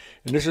here.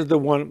 And this is the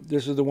one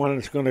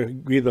that's going to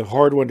be the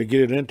hard one to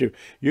get it into.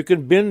 You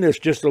can bend this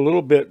just a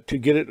little bit to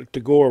get it to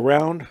go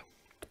around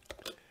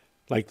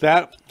like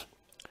that.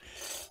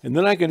 And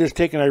then I can just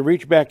take and I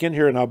reach back in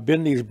here and I'll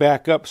bend these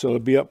back up so it'll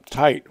be up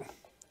tight.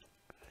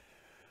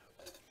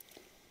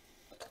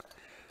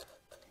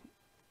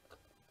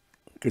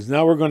 Because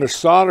now we're going to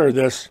solder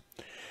this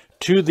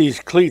to these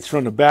cleats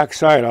from the back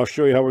side. I'll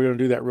show you how we're going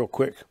to do that real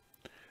quick.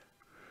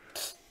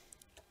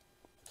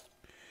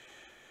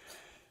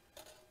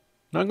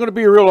 Now I'm going to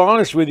be real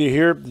honest with you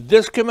here.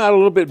 This came out a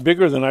little bit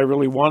bigger than I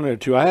really wanted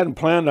it to. I hadn't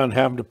planned on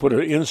having to put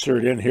an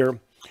insert in here.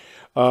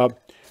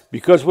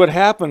 Because what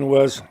happened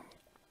was,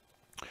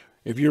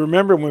 if you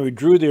remember when we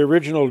drew the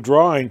original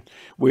drawing,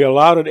 we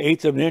allowed an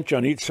 1/8 of an inch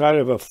on each side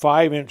of a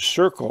 5-inch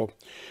circle.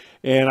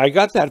 And I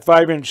got that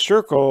 5-inch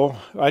circle.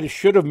 I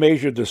should have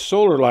measured the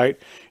solar light.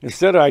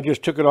 Instead, I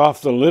just took it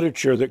off the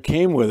literature that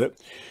came with it.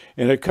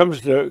 And it come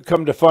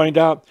to find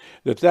out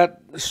that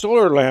that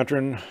solar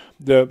lantern,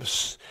 the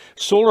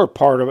solar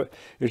part of it,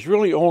 is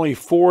really only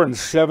 4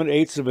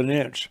 7/8 of an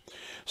inch.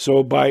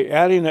 So by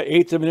adding an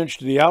 1/8 of an inch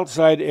to the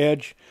outside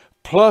edge,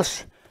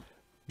 plus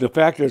the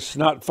fact that it's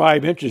not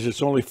 5 inches,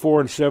 it's only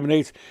 4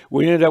 7/8,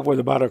 we ended up with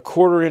about a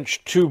 1/4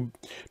 inch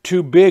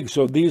too big.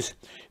 So these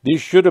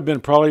should have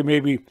been probably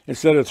maybe,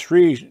 instead of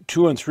 3,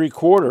 2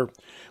 3/4,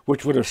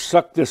 which would have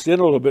sucked this in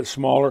a little bit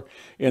smaller,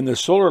 and the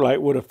solar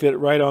light would have fit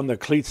right on the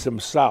cleats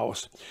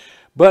themselves.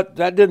 But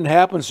that didn't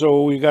happen,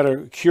 so we got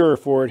a cure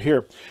for it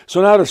here.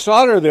 So now to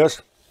solder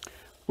this,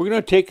 we're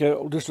going to take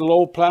just a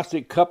little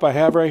plastic cup I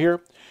have right here,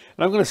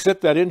 and I'm going to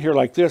set that in here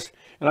like this,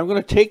 and I'm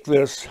going to take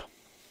this,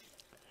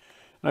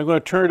 and I'm going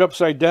to turn it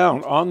upside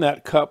down on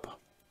that cup.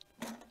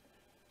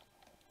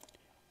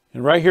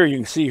 And right here you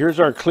can see, here's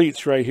our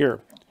cleats right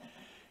here.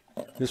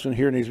 This one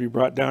here needs to be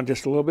brought down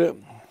just a little bit.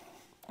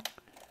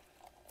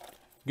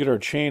 Get our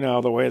chain out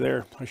of the way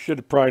there. I should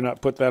have probably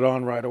not put that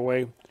on right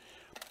away.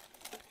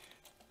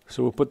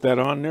 So we'll put that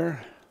on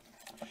there.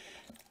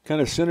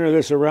 Kind of center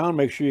this around,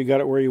 make sure you got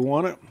it where you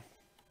want it.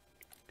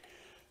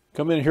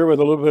 Come in here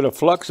with a little bit of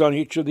flux on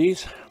each of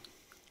these.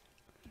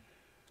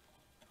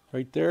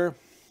 Right there.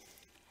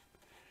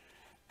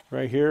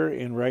 Right here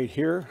and right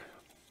here.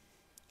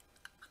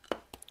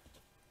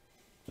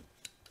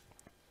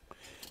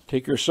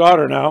 Take your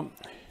solder now.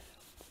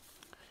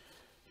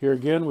 Here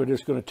again, we're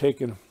just going to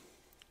take and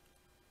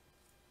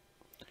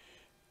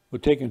we'll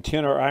take and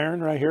tin our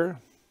iron right here.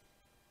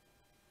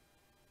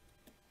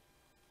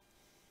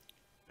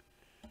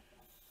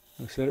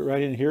 I'll set it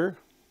right in here.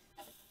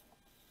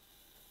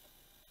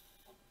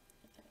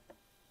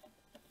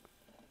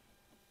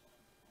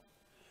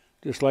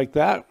 Just like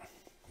that.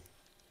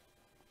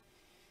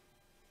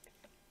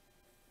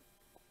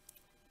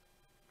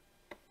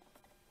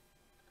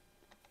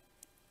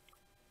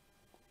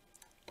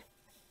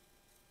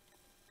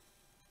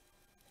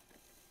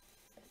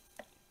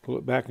 Pull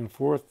it back and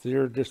forth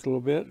there just a little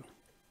bit.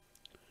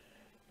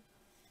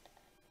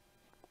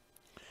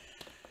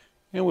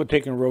 And we'll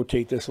take and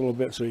rotate this a little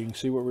bit so you can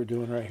see what we're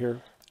doing right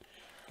here.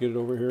 Get it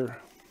over here.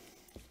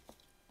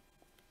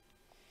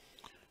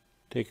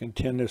 Take and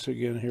tin this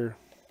again here.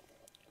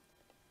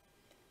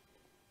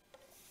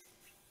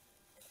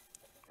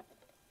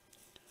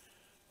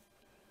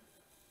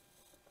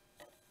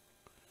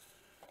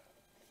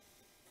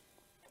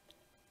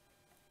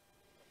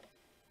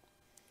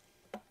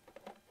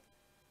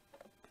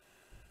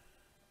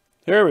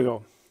 There we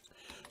go.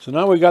 So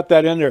now we got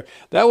that in there.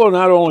 That will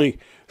not only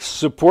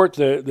support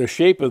the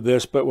shape of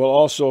this, but will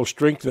also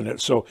strengthen it,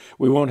 so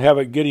we won't have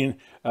it getting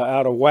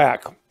out of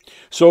whack.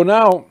 So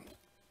now,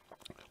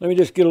 let me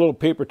just get a little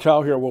paper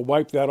towel here. We'll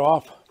wipe that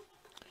off.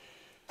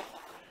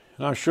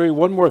 And I'll show you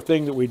one more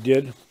thing that we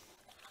did.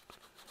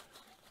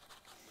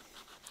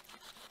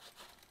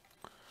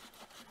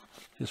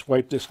 Just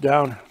wipe this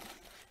down.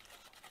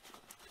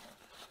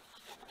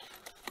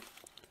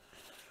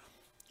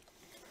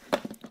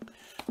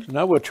 So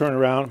now we'll turn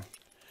around.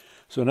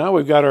 So now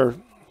we've got our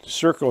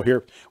circle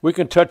here. We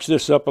can touch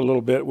this up a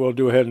little bit. We'll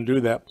go ahead and do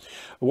that.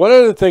 One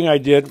other thing I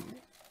did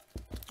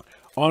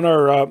on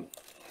our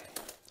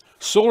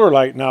solar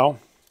light now,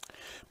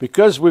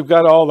 because we've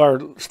got all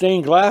our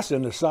stained glass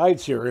in the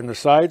sides here,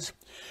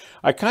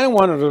 I kind of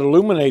wanted to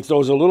illuminate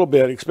those a little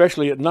bit,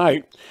 especially at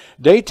night.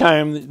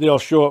 Daytime, they'll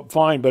show up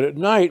fine, but at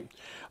night,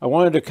 I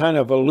wanted to kind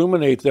of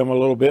illuminate them a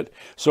little bit.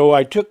 So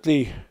I took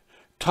the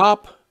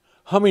top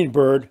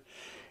Hummingbird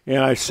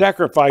and I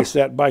sacrificed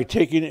that by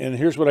taking, and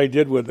here's what I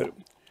did with it.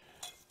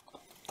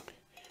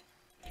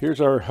 Here's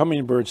our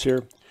Hummingbirds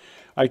here.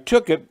 I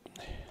took it.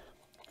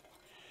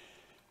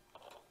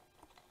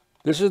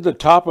 This is the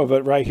top of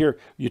it right here.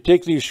 You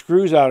take these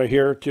screws out of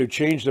here to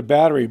change the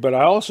battery, but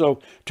I also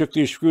took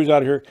these screws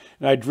out of here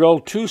and I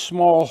drilled 2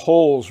 small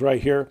holes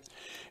right here.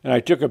 And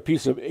I took a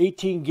piece of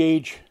 18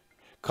 gauge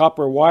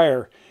copper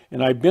wire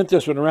and I bent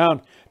this one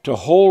around to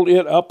hold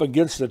it up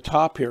against the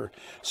top here.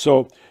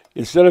 So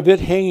instead of it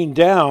hanging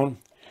down,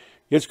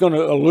 it's going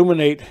to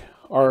illuminate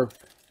our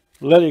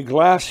leaded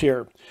glass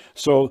here.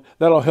 So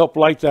that'll help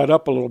light that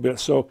up a little bit.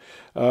 So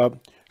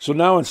so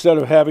now instead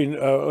of having,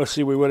 let's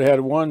see, we would have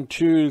had 1,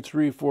 2,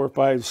 3, 4,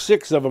 5,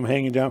 6 of them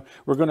hanging down.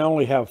 We're going to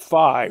only have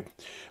 5.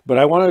 But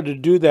I wanted to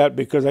do that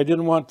because I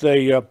didn't want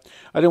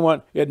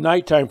at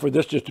nighttime for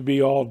this just to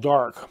be all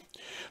dark.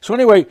 So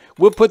anyway,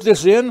 we'll put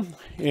this in,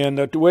 and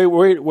the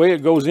way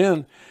it goes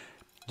in,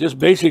 just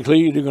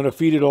basically you're going to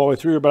feed it all the way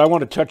through. But I want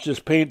to touch this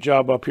paint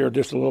job up here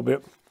just a little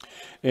bit,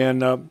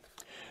 and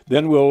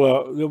then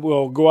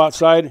we'll go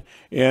outside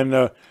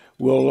and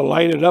we'll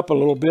light it up a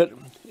little bit.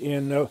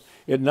 And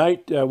at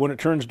night, when it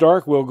turns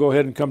dark, we'll go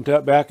ahead and come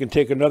back and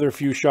take another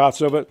few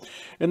shots of it,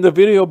 and the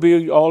video will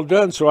be all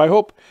done. So I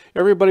hope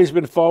everybody's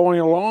been following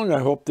along. I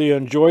hope they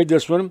enjoyed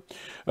this one.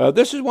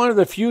 This is one of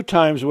the few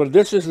times when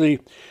this is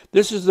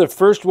the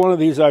first one of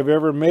these I've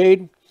ever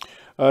made.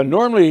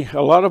 Normally,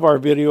 a lot of our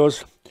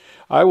videos,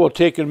 I will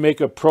take and make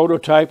a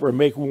prototype or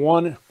make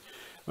one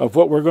of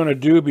what we're going to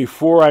do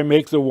before I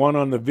make the one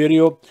on the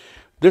video.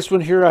 This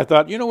one here, I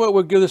thought, you know what,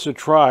 we'll give this a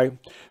try.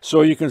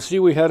 So you can see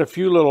we had a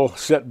few little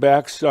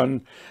setbacks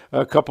on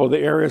a couple of the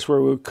areas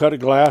where we cut a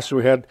glass.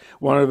 We had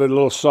one of the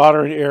little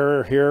soldering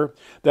error here,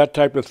 that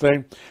type of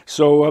thing.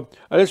 So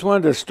I just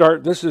wanted to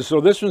start. This is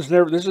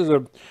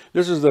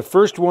the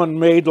first one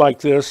made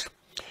like this.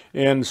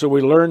 And so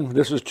we learned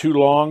this is too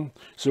long.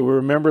 So we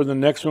remember the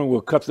next one, we'll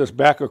cut this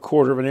back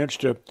 1/4 of an inch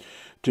to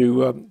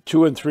 2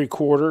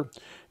 3/4.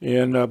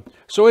 And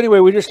so anyway,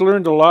 we just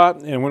learned a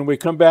lot, and when we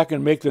come back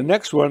and make the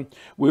next one,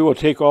 we will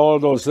take all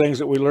of those things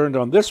that we learned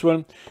on this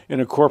one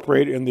and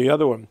incorporate in the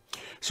other one.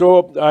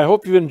 So I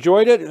hope you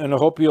enjoyed it, and I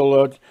hope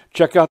you'll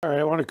check out. All right,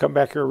 I want to come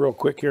back here real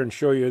quick here and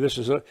show you. This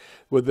is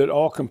with it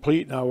all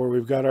complete now, where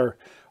we've got our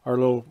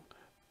little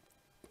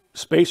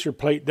spacer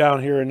plate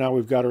down here, and now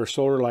we've got our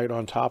solar light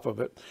on top of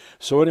it.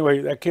 So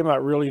anyway, that came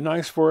out really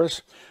nice for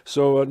us.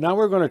 So now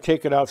we're going to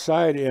take it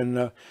outside,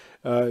 and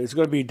it's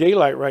going to be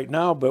daylight right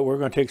now, but we're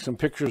going to take some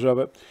pictures of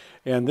it.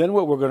 And then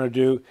what we're going to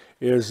do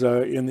is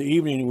in the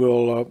evening,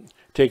 we'll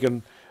take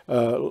and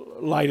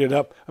light it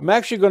up. I'm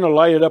actually going to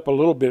light it up a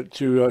little bit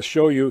to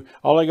show you.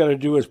 All I got to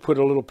do is put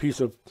a little piece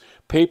of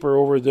paper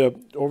over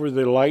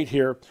the light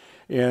here,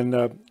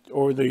 and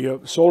over the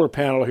solar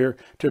panel here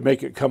to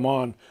make it come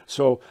on.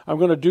 So I'm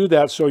going to do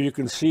that so you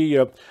can see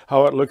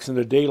how it looks in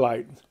the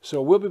daylight.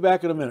 So we'll be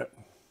back in a minute.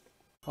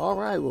 All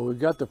right, well, we've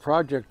got the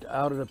project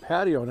out in the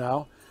patio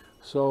now.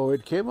 So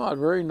it came out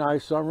very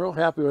nice. So I'm real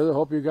happy with it.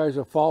 Hope you guys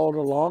have followed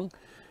along.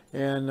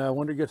 And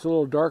when it gets a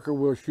little darker,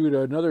 we'll shoot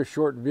another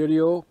short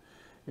video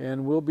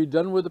and we'll be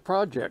done with the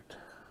project.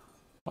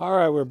 All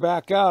right, we're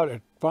back out.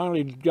 It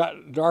finally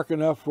got dark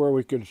enough where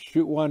we could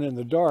shoot one in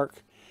the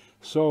dark.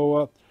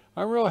 So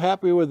I'm real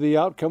happy with the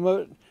outcome of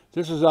it.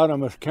 This is on a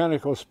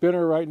mechanical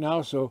spinner right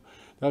now, so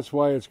that's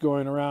why it's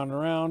going around and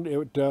around.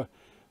 It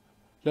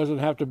doesn't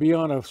have to be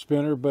on a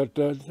spinner, but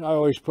I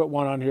always put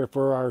one on here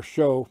for our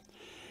show.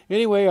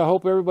 Anyway, I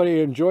hope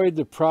everybody enjoyed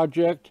the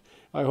project.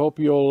 I hope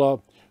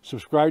you'll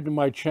subscribe to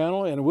my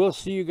channel, and we'll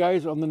see you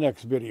guys on the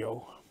next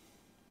video.